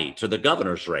she's right, to the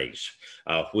governor's race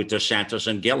with DeSantis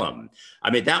and Gillum.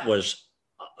 I mean, that was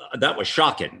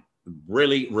shocking.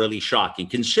 Really, really shocking,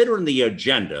 considering the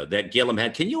agenda that Gillum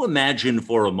had. Can you imagine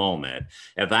for a moment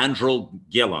if Andrew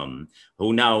Gillum,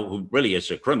 who really is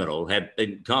a criminal, had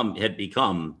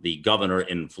become the governor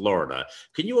in Florida?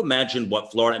 Can you imagine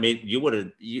what Florida? I mean,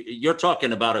 you're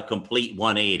talking about a complete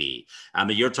 180. I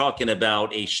mean, you're talking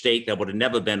about a state that would have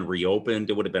never been reopened.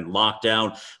 It would have been locked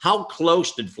down. How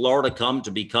close did Florida come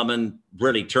to becoming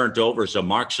really turned over as a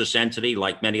Marxist entity,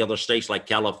 like many other states, like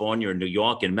California and New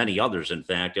York, and many others, in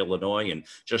fact, Illinois, and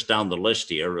just down the list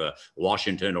here,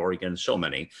 Washington, Oregon, so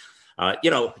many.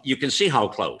 You can see how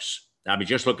close. I mean,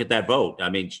 just look at that vote. I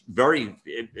mean,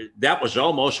 that was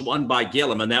almost won by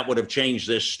Gillum, and that would have changed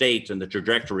this state and the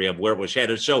trajectory of where it was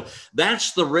headed. So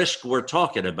that's the risk we're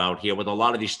talking about here with a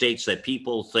lot of these states that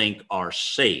people think are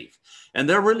safe, and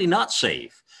they're really not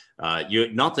safe.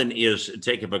 Nothing is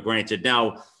taken for granted.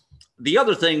 Now, the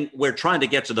other thing we're trying to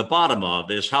get to the bottom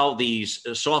of is how these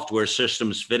software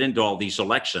systems fit into all these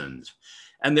elections.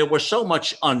 And there was so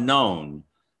much unknown.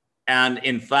 And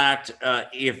in fact,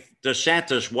 if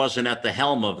DeSantis wasn't at the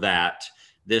helm of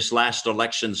this last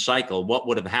election cycle, what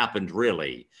would have happened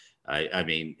really? I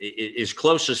mean, as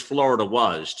close as Florida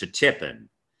was to tipping,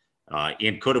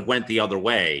 it could have went the other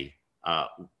way.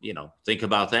 Think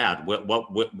about that.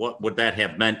 What would that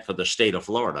have meant for the state of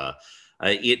Florida?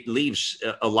 It leaves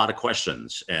a lot of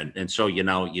questions. And so,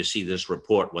 you see this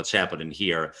report, what's happening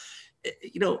here.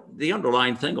 The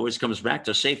underlying thing always comes back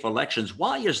to safe elections.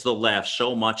 Why is the left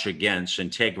so much against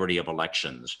integrity of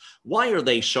elections? Why are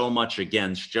they so much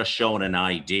against just showing an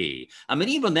ID? I mean,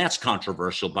 even that's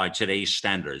controversial by today's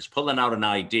standards, pulling out an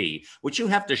ID, which you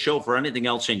have to show for anything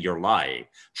else in your life.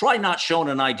 Try not showing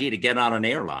an ID to get on an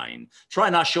airline.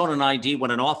 Try not showing an ID when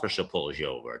an officer pulls you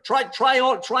over. Try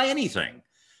anything.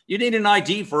 You need an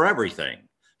ID for everything.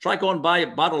 Try going and buy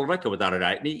a bottle of liquor without an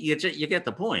ID. You get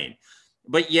the point.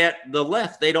 But yet the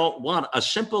left, they don't want a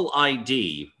simple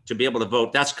ID to be able to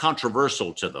vote. That's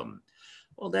controversial to them.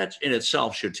 Well, that in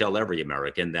itself should tell every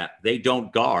American that they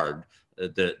don't guard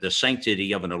the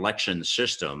sanctity of an election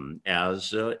system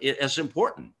as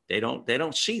important. They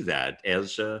don't see that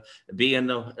as being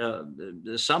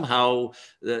somehow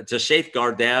to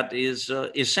safeguard that is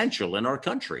essential in our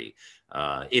country.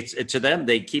 To them,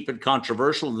 they keep it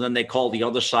controversial, and then they call the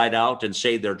other side out and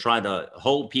say they're trying to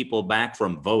hold people back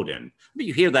from voting. mean,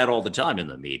 you hear that all the time in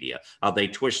the media. They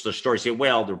twist the story, say,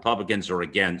 well, the Republicans are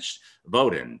against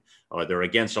voting, or they're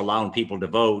against allowing people to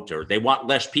vote, or they want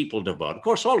less people to vote. Of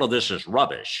course, all of this is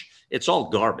rubbish. It's all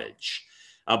garbage.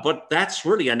 But that's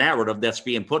really a narrative that's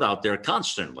being put out there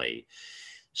constantly.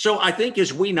 So I think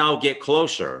as we now get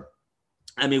closer,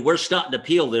 I mean, we're starting to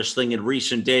peel this thing in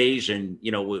recent days. And,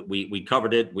 you know, we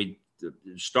covered it. We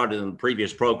started in the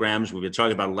previous programs. We've been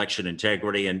talking about election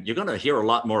integrity, and you're going to hear a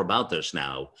lot more about this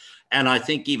now. And I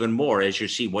think even more as you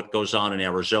see what goes on in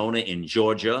Arizona, in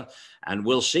Georgia, and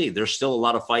we'll see. There's still a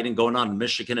lot of fighting going on in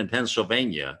Michigan and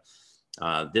Pennsylvania.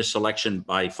 This election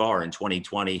by far in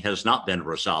 2020 has not been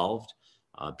resolved.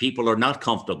 People are not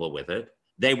comfortable with it.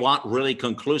 They want really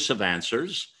conclusive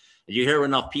answers. You hear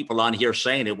enough people on here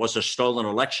saying it was a stolen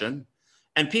election,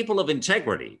 and people of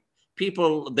integrity,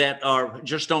 people that are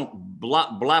just don't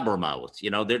blabbermouth, you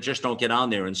know, they just don't get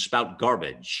on there and spout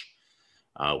garbage.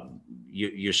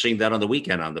 You're seeing that on the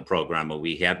weekend on the program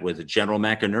we had with General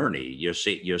McInerney.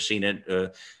 You're seeing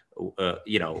it,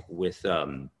 you know, with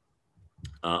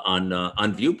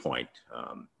on Viewpoint.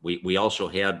 We also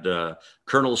had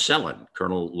Colonel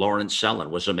Lawrence Sellon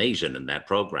was amazing in that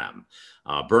program.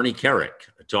 Bernie Carrick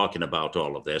talking about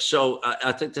all of this. So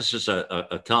I think this is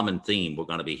a common theme we're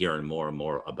going to be hearing more and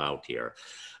more about here.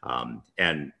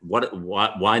 And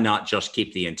why not just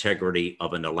keep the integrity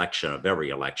of an election, of every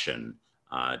election?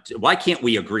 Why can't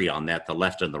we agree on that, the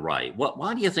left and the right?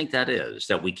 Why do you think that is,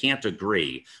 that we can't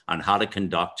agree on how to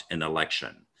conduct an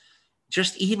election?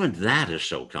 Just even that is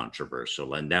so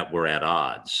controversial, and that we're at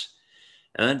odds.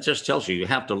 And it just tells you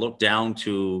have to look down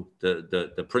to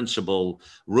the principal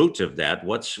root of that.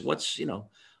 What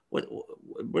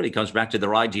really comes back to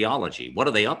their ideology. What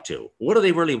are they up to? What do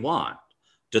they really want?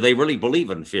 Do they really believe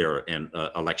in fair in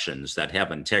elections that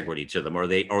have integrity to them? Or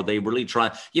they really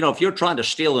trying, you know, if you're trying to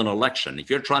steal an election, if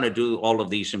you're trying to do all of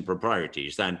these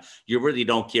improprieties, then you really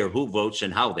don't care who votes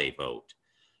and how they vote.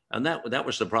 And that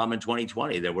was the problem in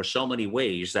 2020. There were so many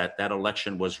ways that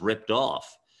election was ripped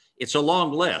off. It's a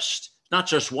long list, not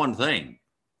just one thing.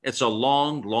 It's a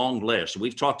long, long list.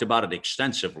 We've talked about it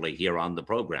extensively here on the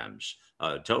programs,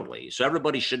 totally. So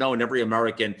everybody should know, and every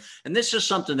American, and this is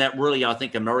something that really I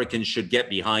think Americans should get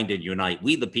behind and unite.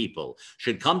 We, the people,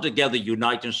 should come together,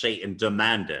 unite, and say, and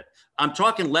demand it. I'm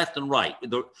talking left and right.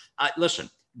 Listen,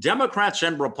 Democrats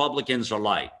and Republicans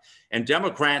alike. And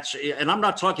Democrats, and I'm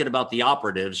not talking about the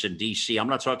operatives in D.C. I'm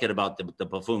not talking about the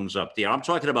buffoons up there. I'm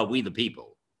talking about we the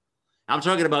people. I'm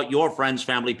talking about your friends,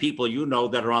 family, people you know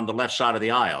that are on the left side of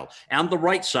the aisle and the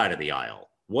right side of the aisle,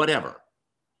 whatever.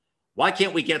 Why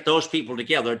can't we get those people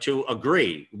together to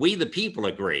agree, we the people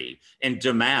agree, and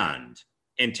demand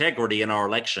integrity in our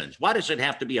elections? Why does it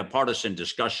have to be a partisan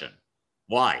discussion?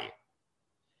 Why?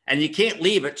 And you can't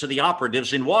leave it to the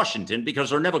operatives in Washington because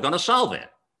they're never going to solve it.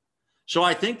 So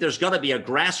I think there's got to be a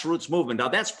grassroots movement. Now,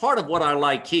 that's part of what I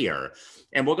like here.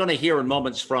 And we're going to hear in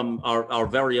moments from our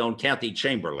very own Kathy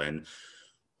Chamberlain,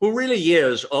 who really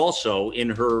is also in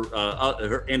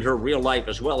her real life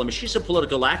as well. I mean, she's a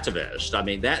political activist. I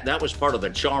mean, that was part of the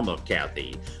charm of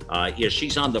Kathy, is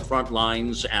she's on the front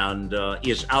lines and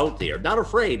is out there, not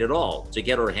afraid at all to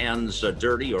get her hands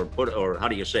dirty or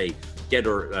get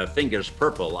her fingers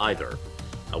purple either.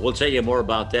 We'll tell you more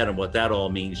about that and what that all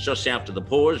means just after the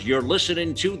pause. You're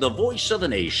listening to The Voice of a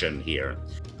Nation here.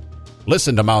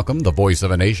 Listen to Malcolm, the Voice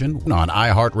of a Nation, on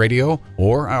iHeartRadio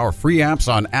or our free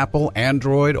apps on Apple,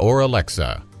 Android, or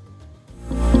Alexa.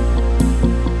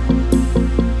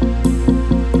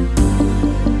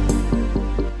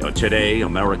 Today,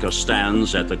 America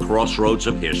stands at the crossroads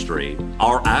of history.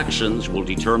 Our actions will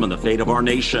determine the fate of our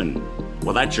nation.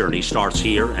 Well, that journey starts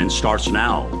here and starts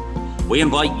now. We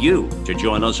invite you to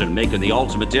join us in making the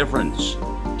ultimate difference.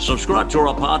 Subscribe to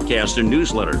our podcast and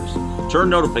newsletters. Turn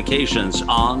notifications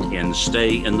on and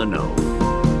stay in the know.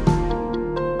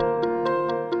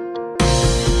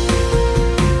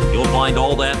 You'll find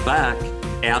all that back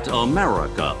at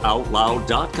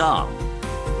AmericaOutloud.com.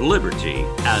 Liberty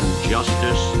and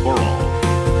justice for all.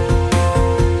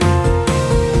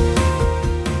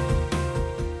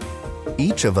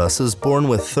 Each of us is born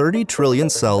with 30 trillion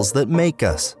cells that make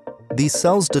us. These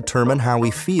cells determine how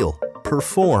we feel,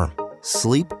 perform,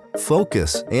 sleep,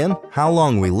 focus, and how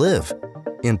long we live.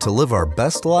 And to live our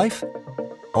best life,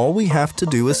 all we have to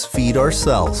do is feed our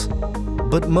cells.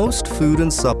 But most food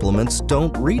and supplements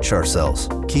don't reach our cells,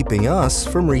 keeping us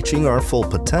from reaching our full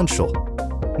potential.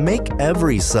 Make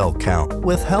every cell count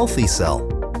with Healthy Cell.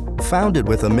 Founded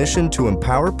with a mission to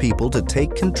empower people to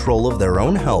take control of their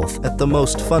own health at the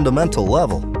most fundamental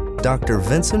level, Dr.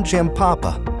 Vincent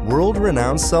Giampapa,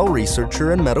 world-renowned cell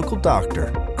researcher and medical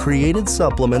doctor, created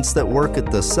supplements that work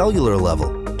at the cellular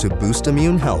level to boost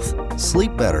immune health,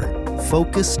 sleep better,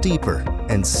 focus deeper,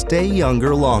 and stay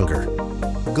younger longer.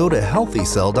 Go to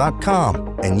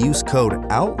healthycell.com and use code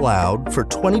OUTLOUD for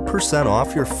 20%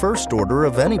 off your first order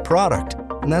of any product.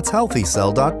 And that's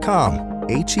healthycell.com,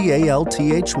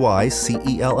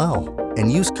 HEALTHYCELL,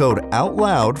 and use code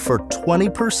OUTLOUD for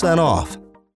 20% off.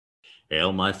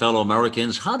 Well, my fellow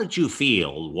Americans, how did you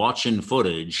feel watching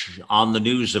footage on the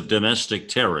news of domestic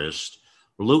terrorists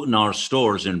looting our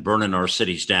stores and burning our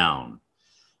cities down?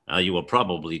 You were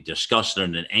probably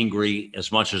disgusted and angry as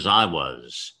much as I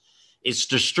was. It's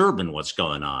disturbing what's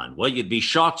going on. Well, you'd be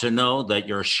shocked to know that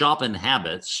your shopping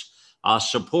habits are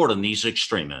supporting these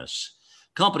extremists.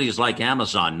 Companies like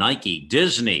Amazon, Nike,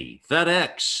 Disney,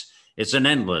 FedEx, it's an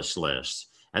endless list,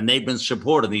 and they've been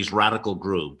supporting these radical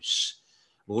groups.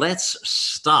 Let's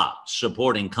stop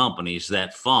supporting companies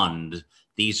that fund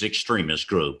these extremist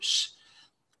groups.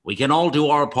 We can all do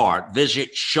our part.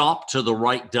 Visit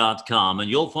shoptotheright.com and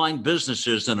you'll find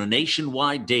businesses in a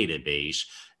nationwide database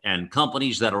and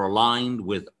companies that are aligned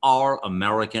with our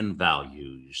American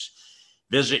values.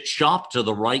 Visit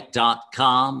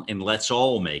shoptotheright.com and let's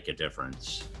all make a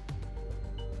difference.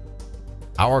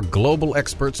 Our global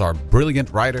experts are brilliant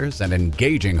writers and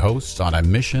engaging hosts on a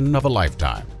mission of a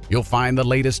lifetime. You'll find the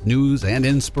latest news and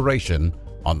inspiration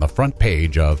on the front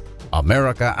page of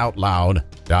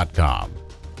AmericaOutloud.com.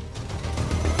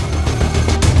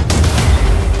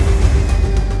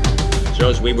 So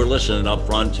as we were listening up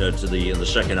front to the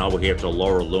second hour here to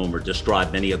Laura Loomer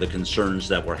describe many of the concerns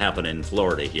that were happening in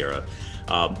Florida here.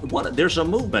 There's a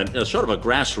movement, sort of a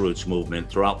grassroots movement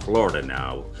throughout Florida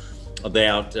now,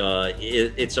 about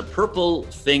it's a purple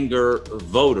finger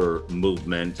voter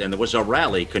movement, and there was a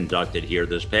rally conducted here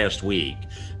this past week,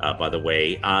 by the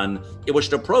way, it was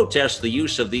to protest the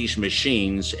use of these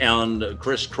machines. And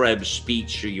Chris Krebs'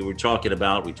 speech you were talking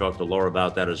about, we talked to Laura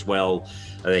about that as well.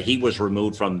 He was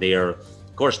removed from there.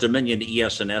 Of course, Dominion,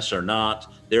 ES&S are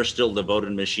not. They're still the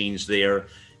voting machines there.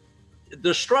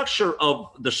 The structure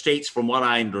of the states, from what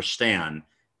I understand,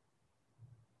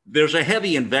 there's a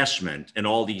heavy investment in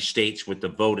all these states with the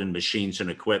voting machines and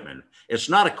equipment. It's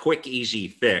not a quick, easy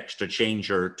fix to change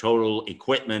your total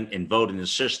equipment and voting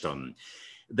system.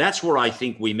 That's where I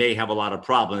think we may have a lot of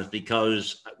problems,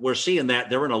 because we're seeing that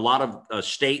they're in a lot of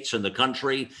states in the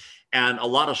country, and a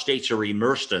lot of states are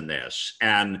immersed in this.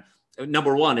 And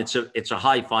number one, it's a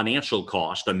high financial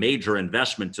cost, a major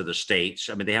investment to the states.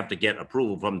 I mean, they have to get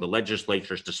approval from the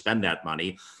legislatures to spend that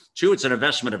money. Two, it's an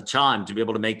investment of time to be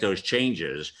able to make those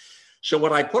changes. So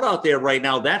what I put out there right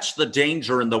now, that's the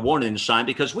danger and the warning sign,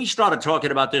 because we started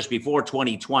talking about this before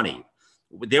 2020.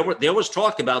 There was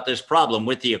talk about this problem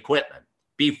with the equipment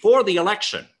before the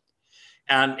election.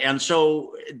 And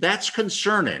so that's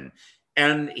concerning.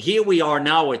 And here we are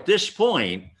now at this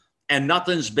point, and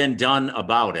nothing's been done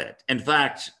about it. In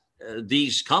fact,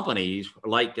 these companies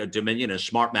like Dominion and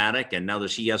Smartmatic and now the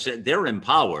CS, they're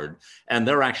empowered, and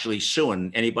they're actually suing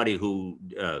anybody who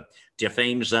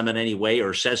defames them in any way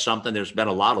or says something. There's been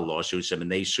a lot of lawsuits. I mean,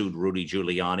 they sued Rudy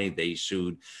Giuliani. They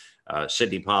sued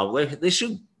Sidney Powell. They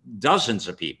sued dozens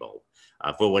of people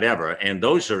for whatever. And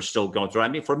those are still going through, I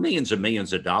mean, for millions and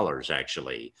millions of dollars,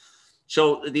 actually.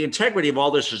 So the integrity of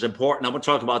all this is important. I'm going to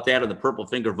talk about that in the purple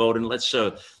finger voting. Let's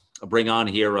bring on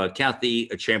here Kathy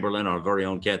Chamberlain, our very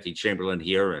own Kathy Chamberlain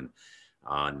here, and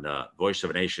on Voice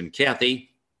of a Nation. Kathy,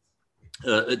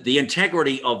 the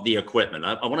integrity of the equipment.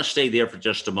 I want to stay there for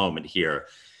just a moment here.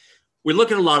 We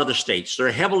look at a lot of the states.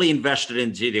 They're heavily invested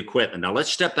into the equipment. Now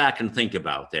let's step back and think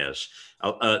about this.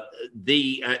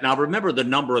 Now remember, the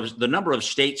number of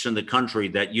states in the country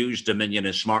that use Dominion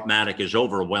and Smartmatic is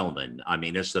overwhelming. I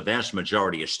mean, it's the vast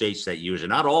majority of states that use it.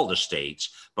 Not all the states,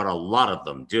 but a lot of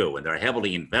them do, and they're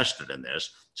heavily invested in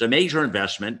this. It's a major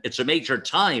investment. It's a major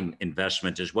time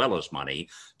investment as well as money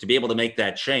to be able to make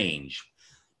that change.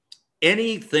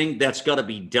 Anything that's got to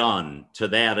be done to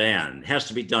that end has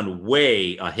to be done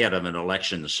way ahead of an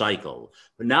election cycle.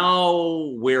 But now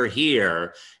we're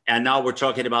here, and now we're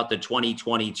talking about the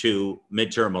 2022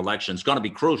 midterm election. It's going to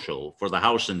be crucial for the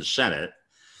House and the Senate.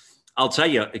 I'll tell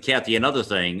you, Kathy, another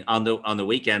thing. On the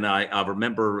weekend, I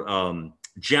remember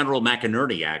General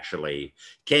McInerney actually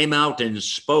came out and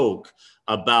spoke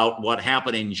about what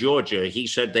happened in Georgia. He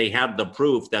said they had the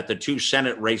proof that the two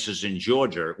Senate races in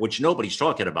Georgia, which nobody's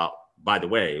talking about, by the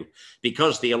way,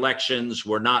 because the elections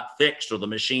were not fixed or the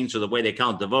machines or the way they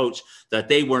count the votes, that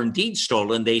they were indeed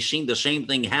stolen. They seen the same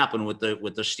thing happen with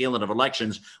the stealing of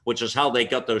elections, which is how they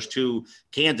got those two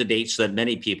candidates that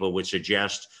many people would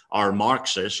suggest are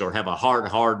Marxists or have a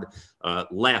hard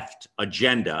left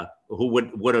agenda, who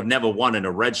would have never won in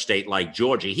a red state like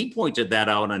Georgia. He pointed that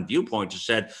out on Viewpoint and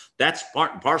said, that's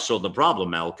part and parcel of the problem,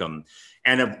 Malcolm.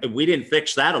 And if we didn't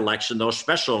fix that election, those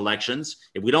special elections,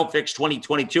 if we don't fix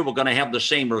 2022, we're going to have the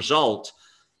same result.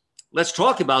 Let's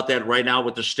talk about that right now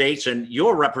with the states. And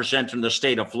you're representing the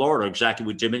state of Florida, exactly,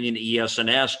 with Dominion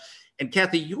ES&S. And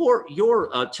Kathy, your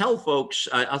tell folks,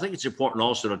 I think it's important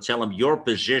also to tell them your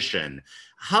position.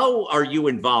 How are you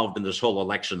involved in this whole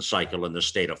election cycle in the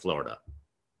state of Florida?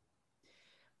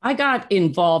 I got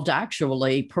involved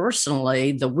actually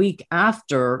personally the week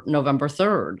after November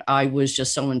 3rd. I was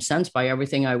just so incensed by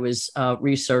everything I was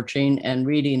researching and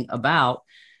reading about.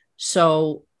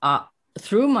 So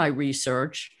through my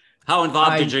research. How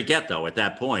involved did you get, though, at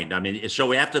that point? I mean,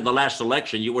 so after the last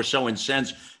election, you were so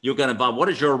incensed, you got involved. What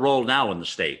is your role now in the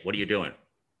state? What are you doing?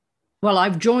 Well,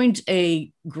 I've joined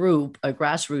a group, a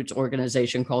grassroots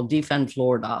organization called Defend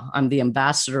Florida. I'm the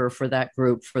ambassador for that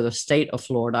group for the state of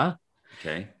Florida.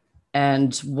 Okay.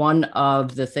 And one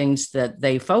of the things that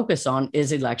they focus on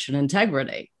is election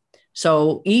integrity.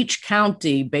 So each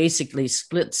county basically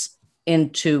splits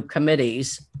into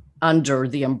committees under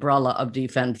the umbrella of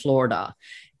Defend Florida.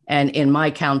 And in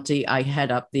my county, I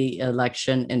head up the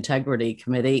Election Integrity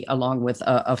Committee, along with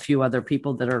a few other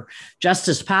people that are just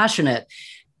as passionate.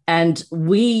 And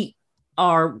we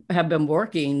have been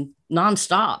working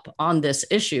nonstop on this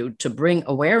issue to bring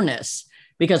awareness,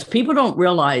 because people don't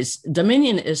realize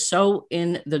Dominion is so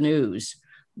in the news,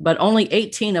 but only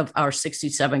 18 of our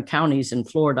 67 counties in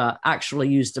Florida actually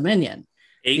use Dominion.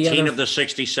 18 of the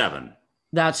 67.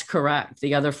 That's correct.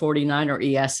 The other 49 are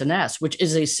ES&S, which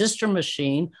is a sister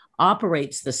machine,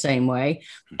 operates the same way.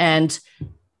 And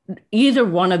either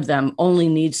one of them only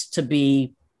needs to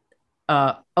be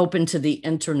open to the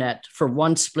internet for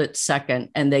one split second,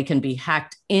 and they can be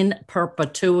hacked in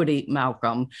perpetuity,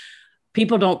 Malcolm.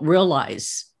 People don't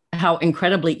realize how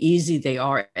incredibly easy they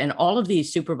are. And all of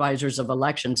these supervisors of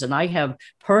elections, and I have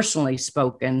personally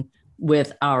spoken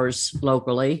with ours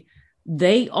locally,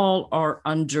 they all are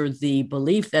under the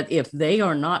belief that if they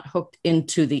are not hooked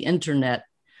into the internet,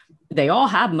 they all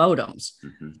have modems,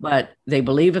 but they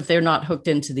believe if they're not hooked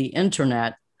into the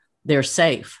internet, they're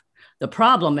safe. The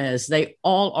problem is they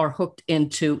all are hooked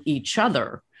into each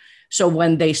other. So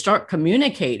when they start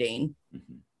communicating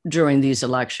during these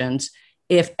elections,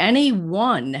 if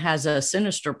anyone has a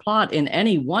sinister plot in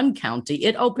any one county,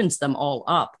 it opens them all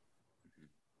up.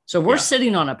 So we're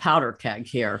sitting on a powder keg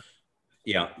here.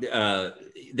 Yeah,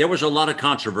 there was a lot of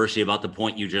controversy about the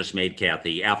point you just made,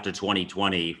 Kathy. After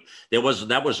 2020, that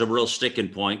was a real sticking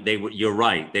point. You're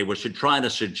right. They were trying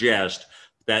to suggest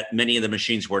that many of the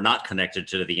machines were not connected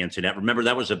to the internet. Remember,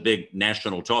 that was a big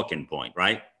national talking point,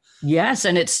 right? Yes,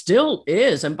 and it still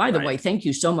is. And by the way, thank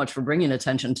you so much for bringing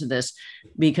attention to this,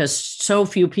 because so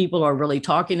few people are really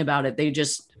talking about it. They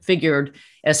just figured,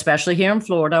 especially here in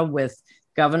Florida, with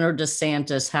Governor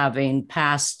DeSantis having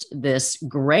passed this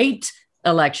great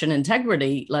election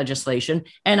integrity legislation.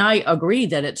 And I agree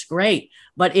that it's great,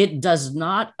 but it does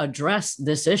not address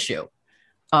this issue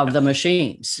of the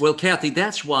machines. Well, Kathy,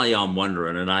 that's why I'm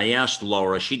wondering. And I asked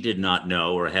Laura, she did not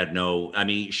know or had no, I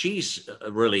mean, she's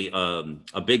really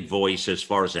a big voice as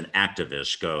far as an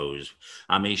activist goes.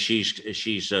 I mean,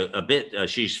 she's a bit,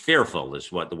 she's fearful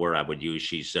is what the word I would use.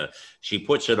 She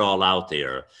puts it all out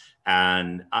there.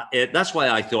 And that's why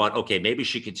I thought, okay, maybe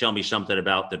she could tell me something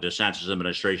about the DeSantis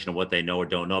administration and what they know or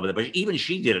don't know. But even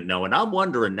she didn't know. And I'm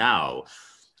wondering now,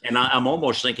 and I'm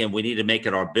almost thinking we need to make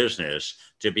it our business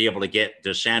to be able to get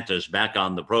DeSantis back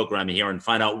on the program here and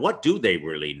find out what do they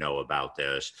really know about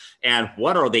this and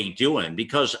what are they doing?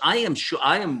 Because I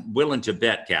am willing to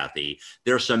bet, Kathy,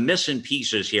 there's some missing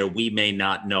pieces here we may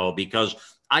not know, because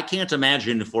I can't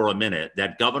imagine for a minute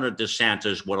that Governor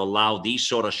DeSantis would allow these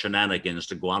sort of shenanigans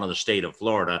to go on in the state of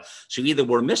Florida. So either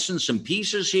we're missing some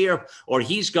pieces here or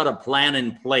he's got a plan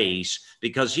in place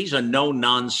because he's a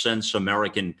no-nonsense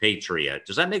American patriot.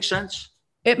 Does that make sense?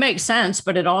 It makes sense,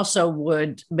 but it also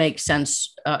would make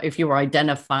sense if you were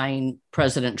identifying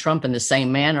President Trump in the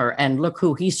same manner. And look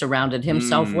who he surrounded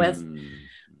himself with.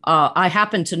 I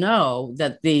happen to know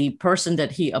that the person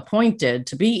that he appointed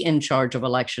to be in charge of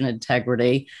election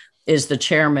integrity is the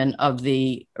chairman of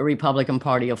the Republican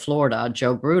Party of Florida,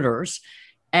 Joe Gruters.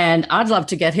 And I'd love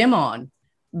to get him on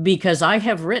because I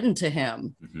have written to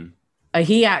him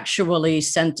He actually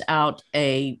sent out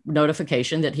a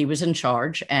notification that he was in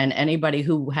charge, and anybody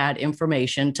who had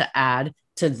information to add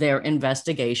to their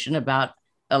investigation about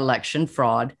election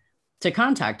fraud to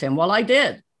contact him. Well, I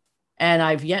did, and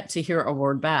I've yet to hear a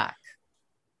word back.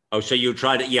 Oh, so you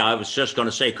tried it? Yeah, I was just going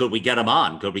to say, could we get him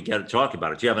on? Could we get to talk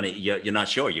about it? Do you have any? You're not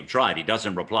sure. You've tried. He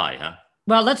doesn't reply, huh?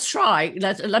 Well, let's try.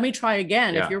 Let me try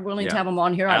again. If you're willing to have him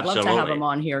on here, I'd love to have him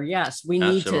on here. Yes, we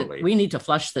need to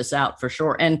flush this out for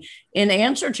sure. And in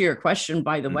answer to your question,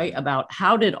 by the way, about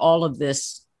how did all of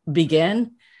this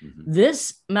begin,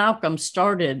 this, Malcolm,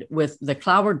 started with the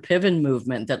Cloward-Piven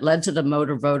movement that led to the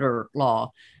motor voter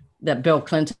law that Bill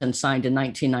Clinton signed in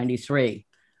 1993.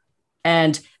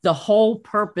 And the whole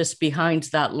purpose behind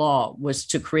that law was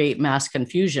to create mass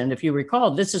confusion. If you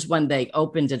recall, this is when they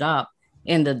opened it up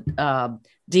in the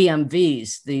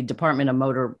DMVs, the Department of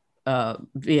Motor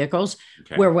Vehicles,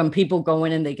 where when people go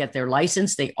in and they get their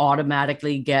license, they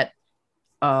automatically get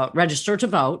registered to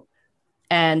vote.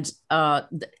 And that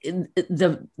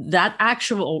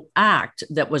actual act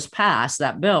that was passed,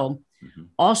 that bill,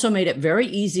 also made it very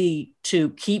easy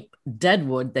to keep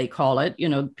deadwood, they call it. You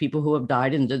know, people who have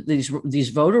died in these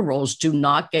voter rolls do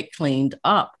not get cleaned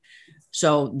up.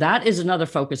 So that is another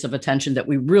focus of attention that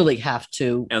we really have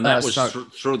to. And that was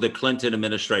through the Clinton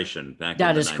administration back.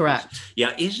 That is correct.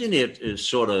 Yeah, isn't it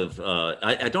sort of?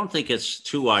 I don't think it's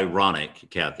too ironic,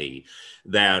 Kathy,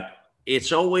 that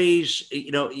it's always,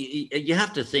 you know, you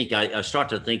have to think. I start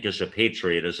to think as a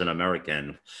patriot, as an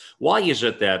American, why is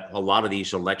it that a lot of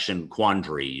these election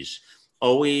quandaries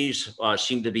always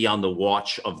seem to be on the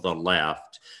watch of the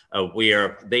left?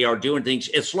 Where they are doing things.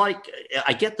 It's like,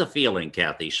 I get the feeling,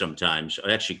 Kathy, sometimes,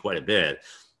 actually quite a bit,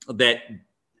 that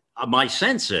my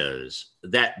sense is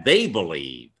that they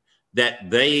believe that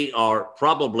they are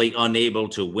probably unable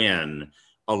to win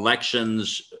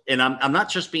elections. And I'm not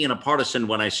just being a partisan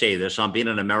when I say this, I'm being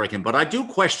an American, but I do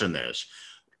question this.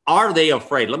 Are they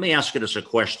afraid? Let me ask it as a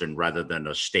question rather than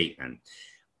a statement,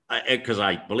 because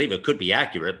I believe it could be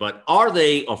accurate, but are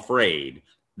they afraid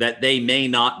that they may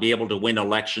not be able to win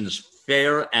elections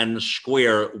fair and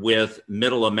square with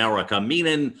middle America?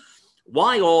 Meaning,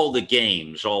 why all the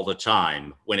games all the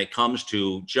time when it comes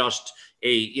to just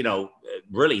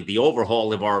really the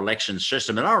overhaul of our election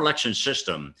system? And our election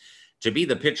system, to be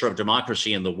the picture of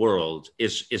democracy in the world,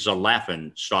 is a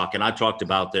laughing stock. And I talked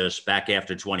about this back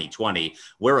after 2020.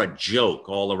 We're a joke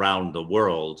all around the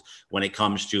world when it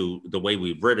comes to the way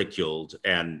we've ridiculed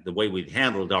and the way we've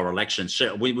handled our elections.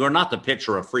 We're not the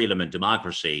picture of freedom and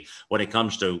democracy when it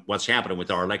comes to what's happening with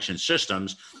our election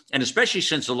systems. And especially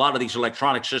since a lot of these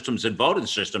electronic systems and voting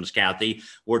systems, Kathy,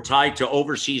 were tied to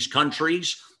overseas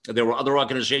countries. There were other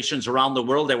organizations around the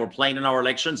world that were playing in our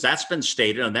elections. That's been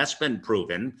stated and that's been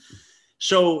proven.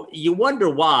 So you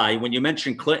wonder why, when you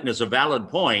mention Clinton as a valid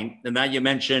point, and now you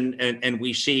mention, and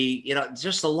we see,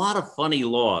 just a lot of funny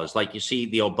laws, like you see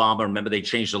the Obama, remember they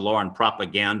changed the law on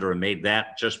propaganda and made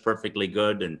that just perfectly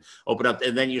good and open up.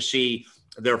 And then you see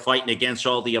they're fighting against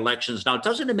all the elections. Now,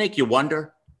 doesn't it make you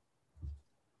wonder?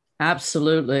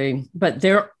 Absolutely. But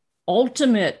their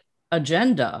ultimate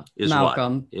agenda,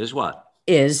 Malcolm,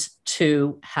 is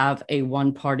to have a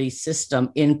one-party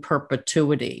system in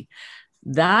perpetuity.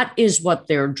 That is what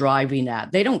they're driving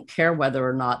at. They don't care whether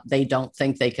or not they don't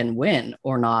think they can win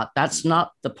or not. That's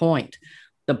not the point.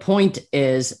 The point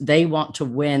is they want to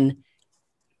win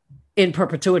in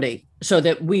perpetuity so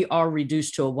that we are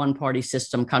reduced to a one-party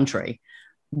system country.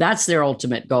 That's their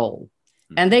ultimate goal.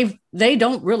 And they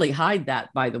don't really hide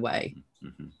that, by the way,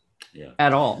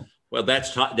 at all. Well,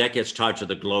 that gets tied to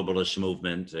the globalist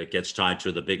movement. It gets tied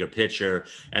to the bigger picture.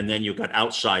 And then you've got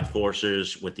outside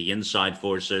forces with the inside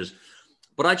forces.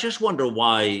 But I just wonder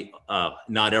why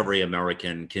not every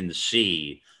American can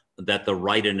see that the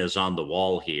writing is on the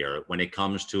wall here when it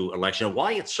comes to election,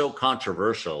 why it's so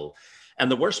controversial.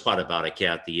 And the worst part about it,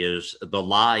 Kathy, is the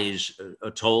lies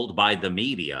told by the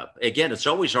media. Again, it's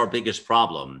always our biggest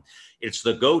problem. It's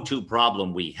the go-to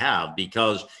problem we have,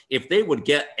 because if they would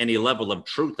get any level of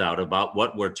truth out about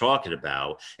what we're talking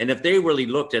about, and if they really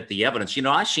looked at the evidence,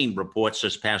 I've seen reports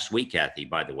this past week, Kathy,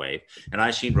 by the way, and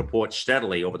I've seen reports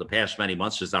steadily over the past many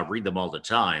months, as I read them all the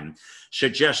time,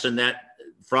 suggesting that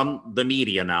from the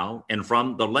media now and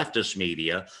from the leftist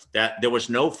media that there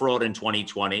was no fraud in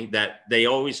 2020, that they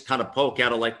always kind of poke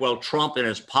at it like, well, Trump and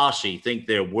his posse think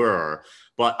there were,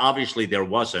 but obviously there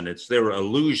wasn't. It's their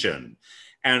illusion.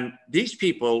 And these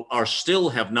people still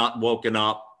have not woken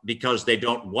up because they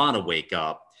don't want to wake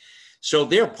up. So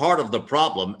they're part of the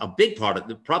problem, a big part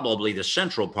of probably the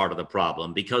central part of the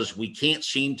problem, because we can't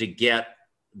seem to get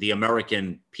the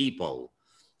American people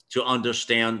to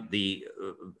understand the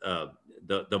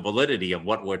validity of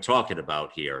what we're talking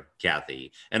about here,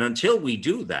 Kathy. And until we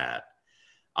do that,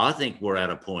 I think we're at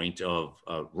a point of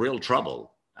real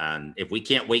trouble. And if we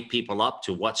can't wake people up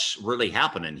to what's really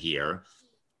happening here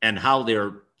and how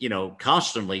they're,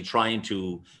 constantly trying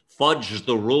to fudge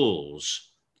the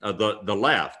rules of the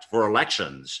left for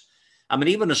elections. I mean,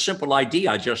 even a simple idea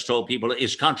I just told people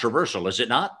is controversial, is it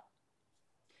not?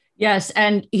 Yes.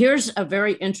 And here's a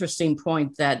very interesting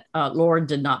point that Laura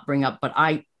did not bring up, but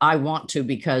I want to,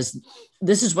 because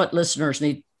this is what listeners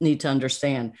need to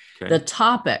understand. Okay. The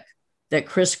topic that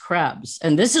Chris Krebs,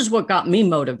 and this is what got me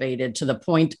motivated to the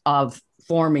point of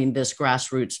forming this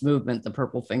grassroots movement, the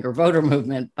Purple Finger Voter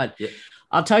Movement. But yeah.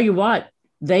 I'll tell you what,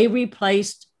 they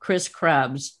replaced Chris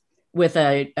Krebs with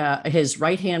his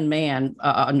right-hand man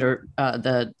under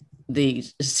the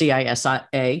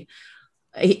CISA.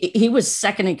 He was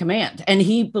second in command, and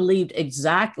he believed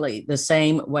exactly the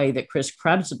same way that Chris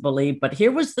Krebs believed. But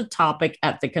here was the topic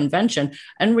at the convention.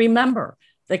 And remember,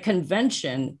 the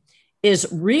convention is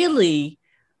really,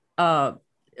 most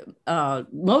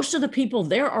of the people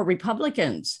there are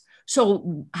Republicans.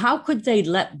 So how could they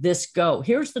let this go?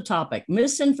 Here's the topic: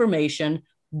 misinformation,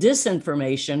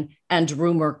 disinformation, and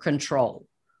rumor control.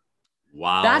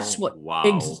 Wow. That's what.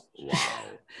 Wow.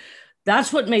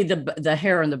 That's what made the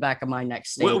hair on the back of my neck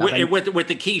stand up. With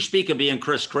the key speaker being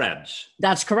Chris Krebs.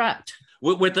 That's correct.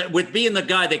 With being the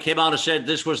guy that came out and said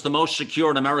this was the most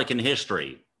secure in American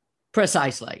history.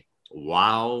 Precisely.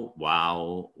 Wow.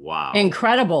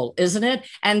 Incredible, isn't it?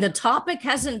 And the topic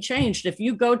hasn't changed. If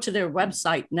you go to their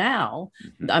website now,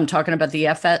 mm-hmm. I'm talking about the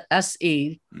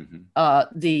FSE,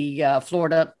 mm-hmm. The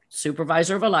Florida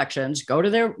Supervisor of Elections, go to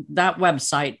that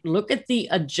website, look at the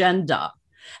agenda.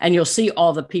 And you'll see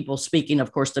all the people speaking.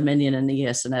 Of course, Dominion and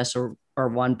ES&S are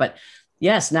one. But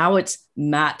yes, now it's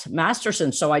Matt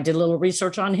Masterson. So I did a little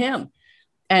research on him.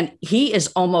 And he is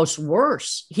almost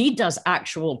worse. He does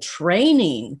actual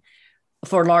training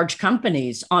for large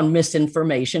companies on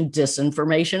misinformation,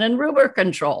 disinformation, and rumor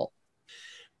control.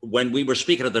 When we were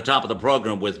speaking at the top of the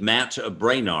program with Matt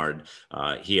Braynard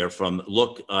here from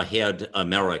Look Ahead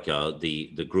America,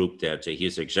 the group that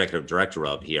he's executive director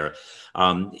of here,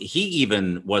 he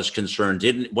even was concerned.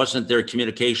 Wasn't there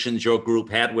communications your group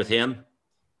had with him?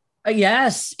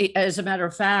 Yes. As a matter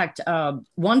of fact,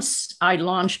 once I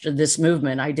launched this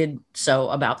movement, I did so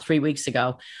about 3 weeks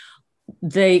ago.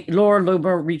 Laura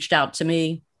Loomer reached out to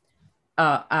me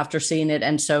after seeing it,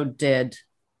 and so did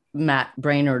Matt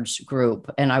Braynard's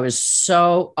group. And I was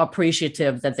so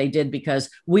appreciative that they did, because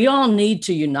we all need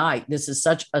to unite. This is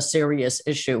such a serious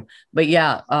issue. But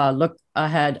yeah, Look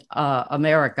Ahead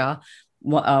America,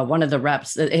 one of the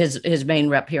reps, his main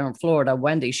rep here in Florida,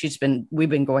 Wendy, we've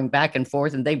been going back and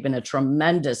forth, and they've been a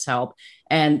tremendous help.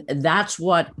 And that's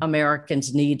what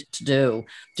Americans need to do.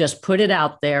 Just put it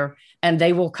out there and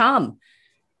they will come.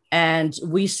 And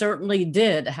we certainly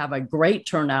did have a great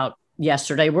turnout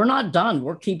yesterday. We're not done.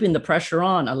 We're keeping the pressure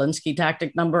on. Alinsky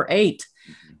tactic number 8.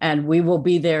 And we will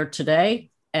be there today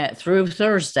through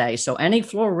Thursday. So any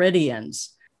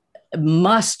Floridians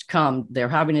must come. They're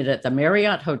having it at the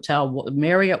Marriott Hotel,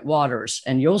 Marriott Waters,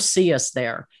 and you'll see us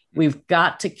there. We've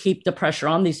got to keep the pressure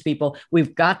on these people.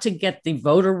 We've got to get the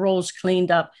voter rolls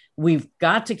cleaned up. We've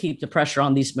got to keep the pressure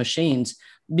on these machines,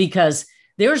 because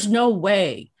there's no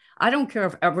way. I don't care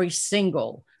if every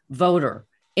single voter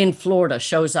in Florida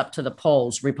shows up to the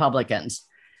polls, Republicans.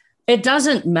 It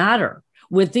doesn't matter.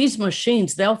 With these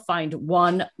machines, they'll find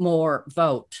one more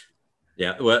vote.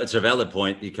 Yeah, well, it's a valid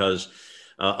point, because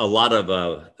a lot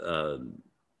of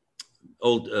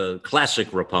old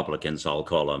classic Republicans, I'll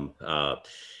call them,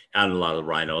 and a lot of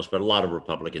rhinos, but a lot of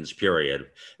Republicans, period,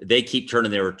 they keep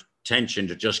turning their attention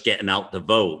to just getting out the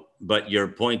vote. But your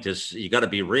point is, you got to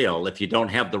be real. If you don't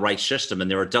have the right system in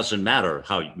there, it doesn't matter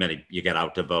how many you get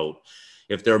out to vote.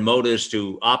 If their motive is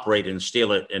to operate and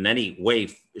steal it in any way,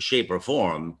 shape, or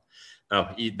form,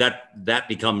 that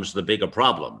becomes the bigger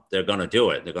problem. They're going to do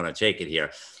it. They're going to take it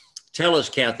here. Tell us,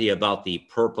 Kathy, about the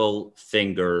Purple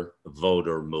Finger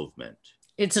Voter Movement.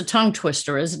 It's a tongue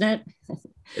twister, isn't it?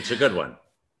 It's a good one.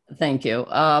 Thank you.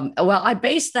 Well, I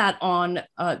base that on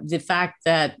the fact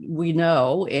that we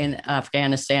know in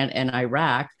Afghanistan and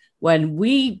Iraq, when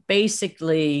we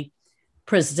basically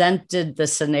presented the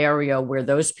scenario where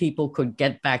those people could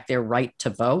get back their right to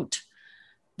vote,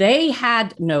 they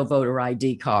had no voter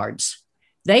ID cards.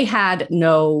 They had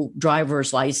no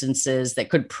driver's licenses that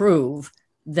could prove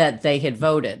that they had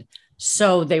voted.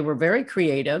 So they were very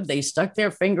creative. They stuck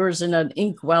their fingers in an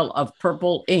inkwell of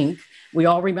purple ink. We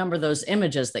all remember those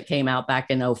images that came out back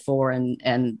in 2004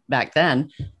 and back then.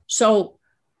 So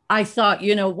I thought,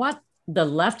 you know what? The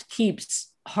left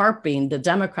keeps the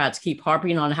Democrats keep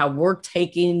harping on how we're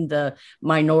taking the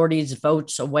minorities'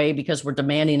 votes away because we're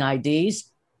demanding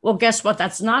IDs. Well, guess what?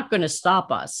 That's not going to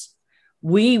stop us.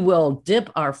 We will dip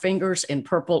our fingers in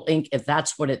purple ink if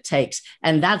that's what it takes.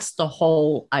 And that's the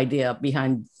whole idea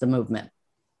behind the movement.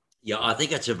 Yeah, I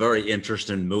think it's a very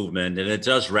interesting movement, and it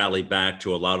does rally back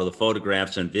to a lot of the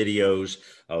photographs and videos.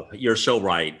 You're so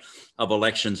right, of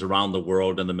elections around the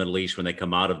world in the Middle East when they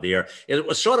come out of there. It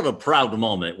was sort of a proud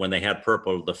moment when they had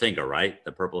the finger, right?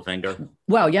 The purple finger.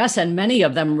 Well, yes, and many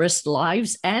of them risked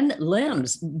lives and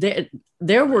limbs.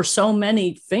 There were so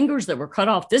many fingers that were cut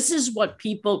off. This is what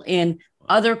people in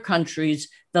other countries,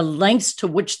 the lengths to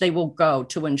which they will go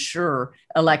to ensure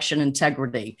election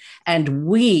integrity. And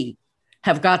we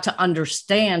have got to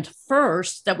understand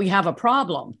first that we have a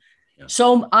problem. Yeah.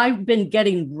 So I've been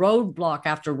getting roadblock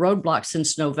after roadblock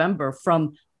since November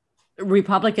from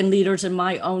Republican leaders in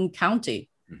my own county.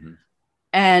 Mm-hmm.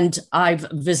 And I've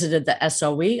visited the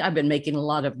SOE. I've been making a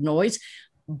lot of noise,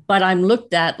 but I'm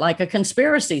looked at like a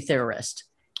conspiracy theorist.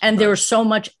 And there's so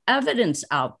much evidence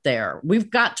out there. We've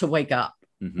got to wake up.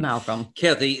 Mm-hmm. Malcolm.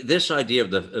 Kathy, this idea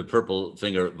of the purple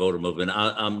finger voter movement,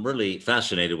 I'm really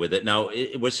fascinated with it. Now,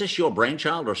 was this your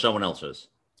brainchild or someone else's?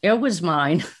 It was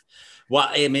mine. Well,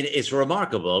 I mean, it's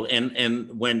remarkable.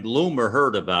 And when Loomer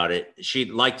heard about it, she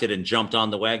liked it and jumped on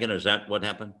the wagon. Is that what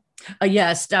happened?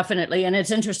 Yes, definitely. And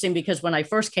it's interesting because when I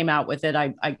first came out with it,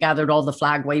 I gathered all the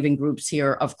flag waving groups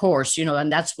here, of course,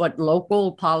 and that's what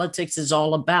local politics is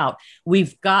all about.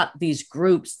 We've got these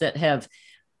groups that have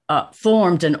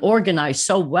formed and organized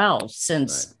so well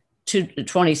since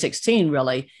 2016,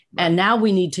 really. Right. And now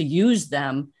we need to use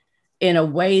them in a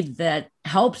way that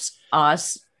helps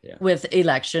us with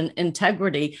election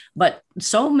integrity. But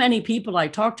so many people I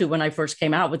talked to when I first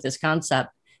came out with this concept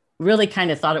really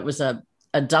kind of thought it was a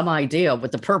dumb idea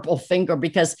with the purple finger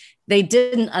because they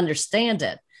didn't understand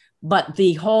it. But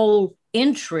the whole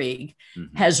intrigue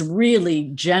has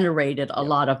really generated a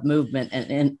lot of movement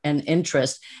and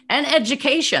interest and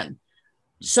education.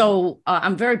 So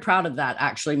I'm very proud of that,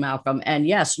 actually, Malcolm. And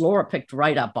yes, Laura picked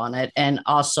right up on it. And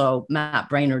also Matt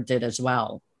Braynard did as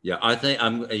well. Yeah, I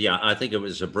think it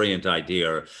was a brilliant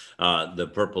idea,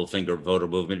 the purple finger voter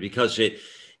movement, because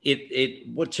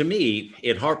to me,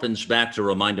 it harpens back to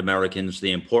remind Americans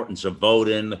the importance of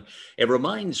voting. It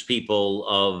reminds people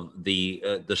of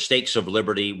the stakes of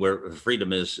liberty, where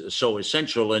freedom is so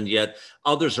essential, and yet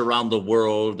others around the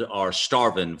world are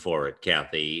starving for it,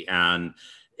 Kathy. And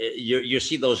you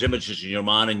see those images in your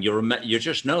mind, and you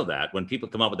just know that when people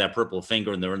come up with that purple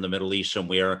finger and they're in the Middle East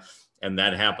somewhere, and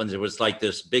that happens, it was like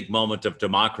this big moment of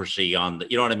democracy you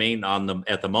know what I mean?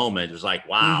 At the moment, it was like,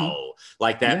 wow,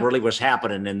 like that really was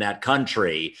happening in that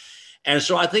country. And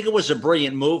so I think it was a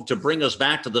brilliant move to bring us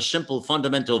back to the simple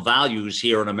fundamental values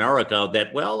here in America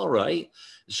that, well, all right.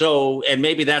 So, and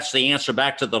maybe that's the answer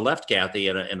back to the left, Kathy,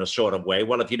 in a sort of way.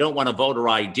 Well, if you don't want a voter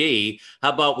ID, how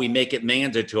about we make it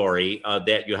mandatory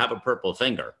that you have a purple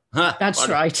finger? Huh? That's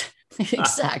right.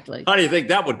 Exactly. How do you think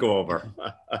that would go over?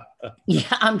 Yeah,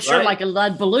 I'm sure like a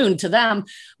lead balloon to them,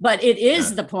 but it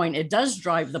is the point. It does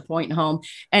drive the point home,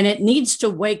 and it needs to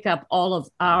wake up all of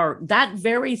that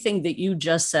very thing that you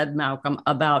just said, Malcolm,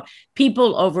 about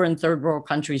people over in third world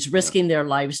countries risking their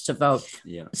lives to vote.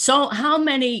 Yeah. So how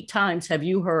many times have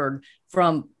you heard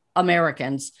from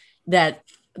Americans that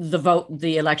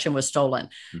the election was stolen?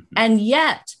 Mm-hmm. And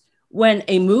yet, when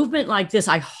a movement like this,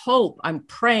 I'm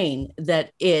praying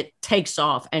that it takes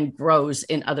off and grows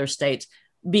in other states,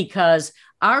 because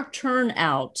our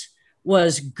turnout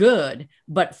was good.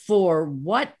 But for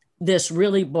what this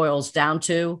really boils down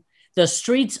to, the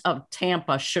streets of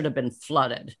Tampa should have been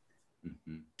flooded.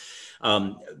 Mm-hmm.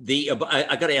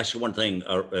 I got to ask you one thing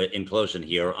in closing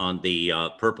here on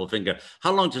the purple finger.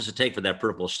 How long does it take for that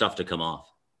purple stuff to come off?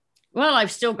 Well,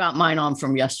 I've still got mine on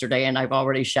from yesterday, and I've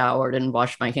already showered and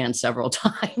washed my hands several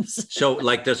times. So,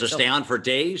 does it stay on for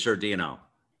days, or do you know?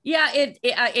 Yeah,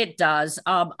 it does.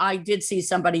 I did see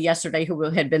somebody yesterday who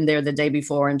had been there the day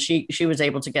before, and she was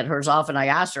able to get hers off. And I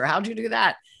asked her, "How'd you do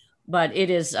that?" But it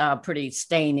is pretty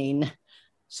staining.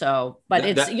 So, but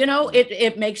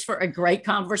it makes for a great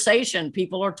conversation.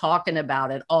 People are talking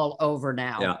about it all over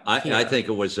now. Yeah, I think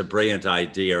it was a brilliant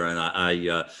idea, and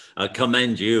I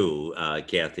commend you,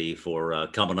 Kathy, for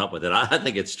coming up with it. I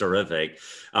think it's terrific.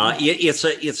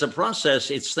 It's a process.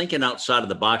 It's thinking outside of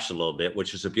the box a little bit,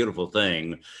 which is a beautiful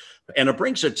thing, and it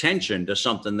brings attention to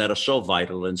something that is so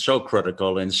vital and so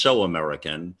critical and so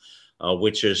American.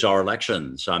 Which is our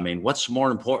elections. I mean, what's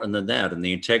more important than that, and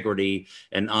the integrity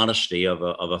and honesty of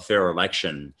a fair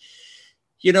election?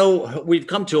 You know, we've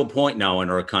come to a point now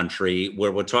in our country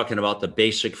where we're talking about the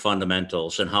basic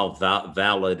fundamentals and how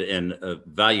valid and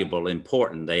valuable,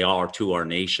 important they are to our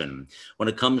nation when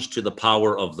it comes to the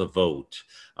power of the vote,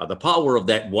 the power of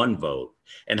that one vote,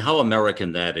 and how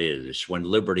American that is when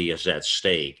liberty is at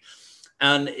stake.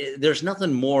 And there's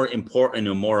nothing more important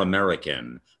or more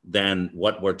American than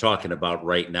what we're talking about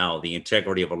right now, the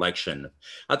integrity of election.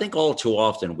 I think all too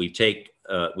often we've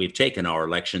taken our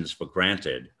elections for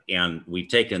granted, and we've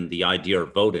taken the idea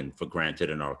of voting for granted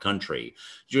in our country.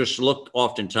 Just look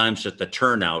oftentimes at the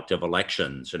turnout of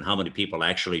elections and how many people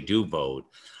actually do vote.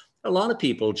 A lot of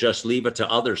people just leave it to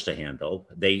others to handle.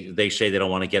 They say they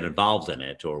don't want to get involved in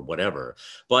it or whatever.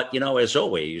 But, as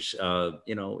always,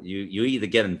 you either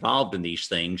get involved in these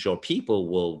things or people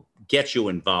will get you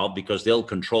involved because they'll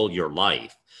control your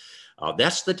life.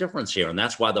 That's the difference here. And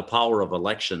that's why the power of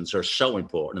elections are so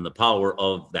important, and the power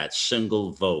of that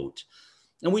single vote.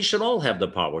 And we should all have the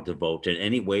power to vote in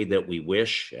any way that we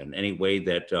wish and any way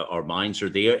that our minds are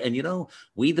there. And,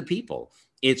 we the people,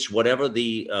 it's whatever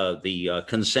the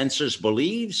consensus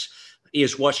believes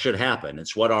is what should happen.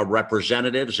 It's what our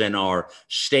representatives in our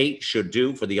state should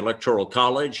do for the Electoral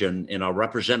College and in our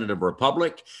representative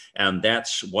republic. And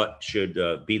that's what should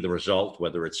be the result,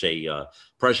 whether it's a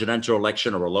presidential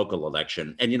election or a local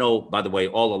election. And, by the way,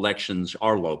 all elections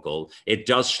are local. It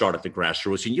does start at the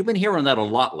grassroots. And you've been hearing that a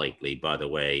lot lately, by the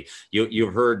way.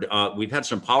 You've heard, we've had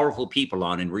some powerful people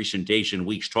on in recent days and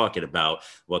weeks talking about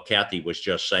what Kathy was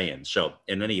just saying. So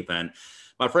in any event,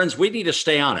 my friends, we need to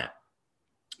stay on it.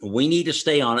 We need to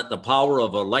stay on it. The power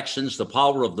of elections, the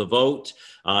power of the vote,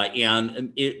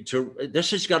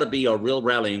 this has got to be a real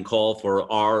rallying call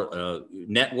for our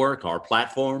network, our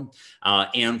platform,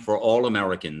 and for all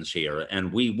Americans here.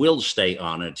 And we will stay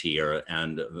on it here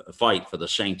and fight for the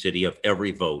sanctity of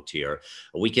every vote here.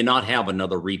 We cannot have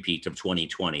another repeat of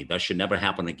 2020. That should never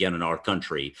happen again in our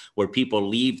country, where people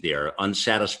leave there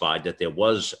unsatisfied that there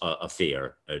was a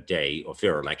fair day or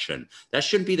fair election. That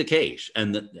shouldn't be the case.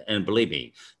 And believe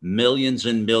me, millions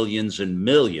and millions and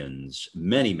millions,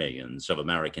 many millions of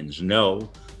Americans know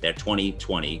that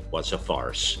 2020 was a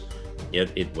farce.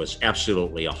 It was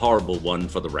absolutely a horrible one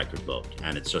for the record vote.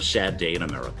 And it's a sad day in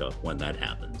America when that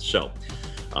happens. So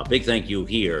a big thank you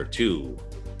here to,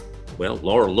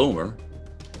 Laura Loomer,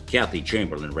 Kathy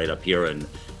Chamberlain right up here,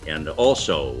 and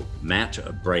also Matt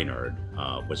Braynard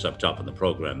was up top in the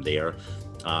program there.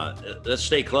 Let's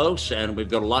stay close, and we've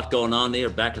got a lot going on there.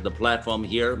 Back to the platform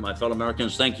here. My fellow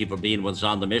Americans, thank you for being with us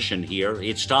on the mission here.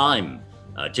 It's time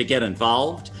to get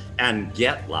involved and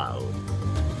get loud.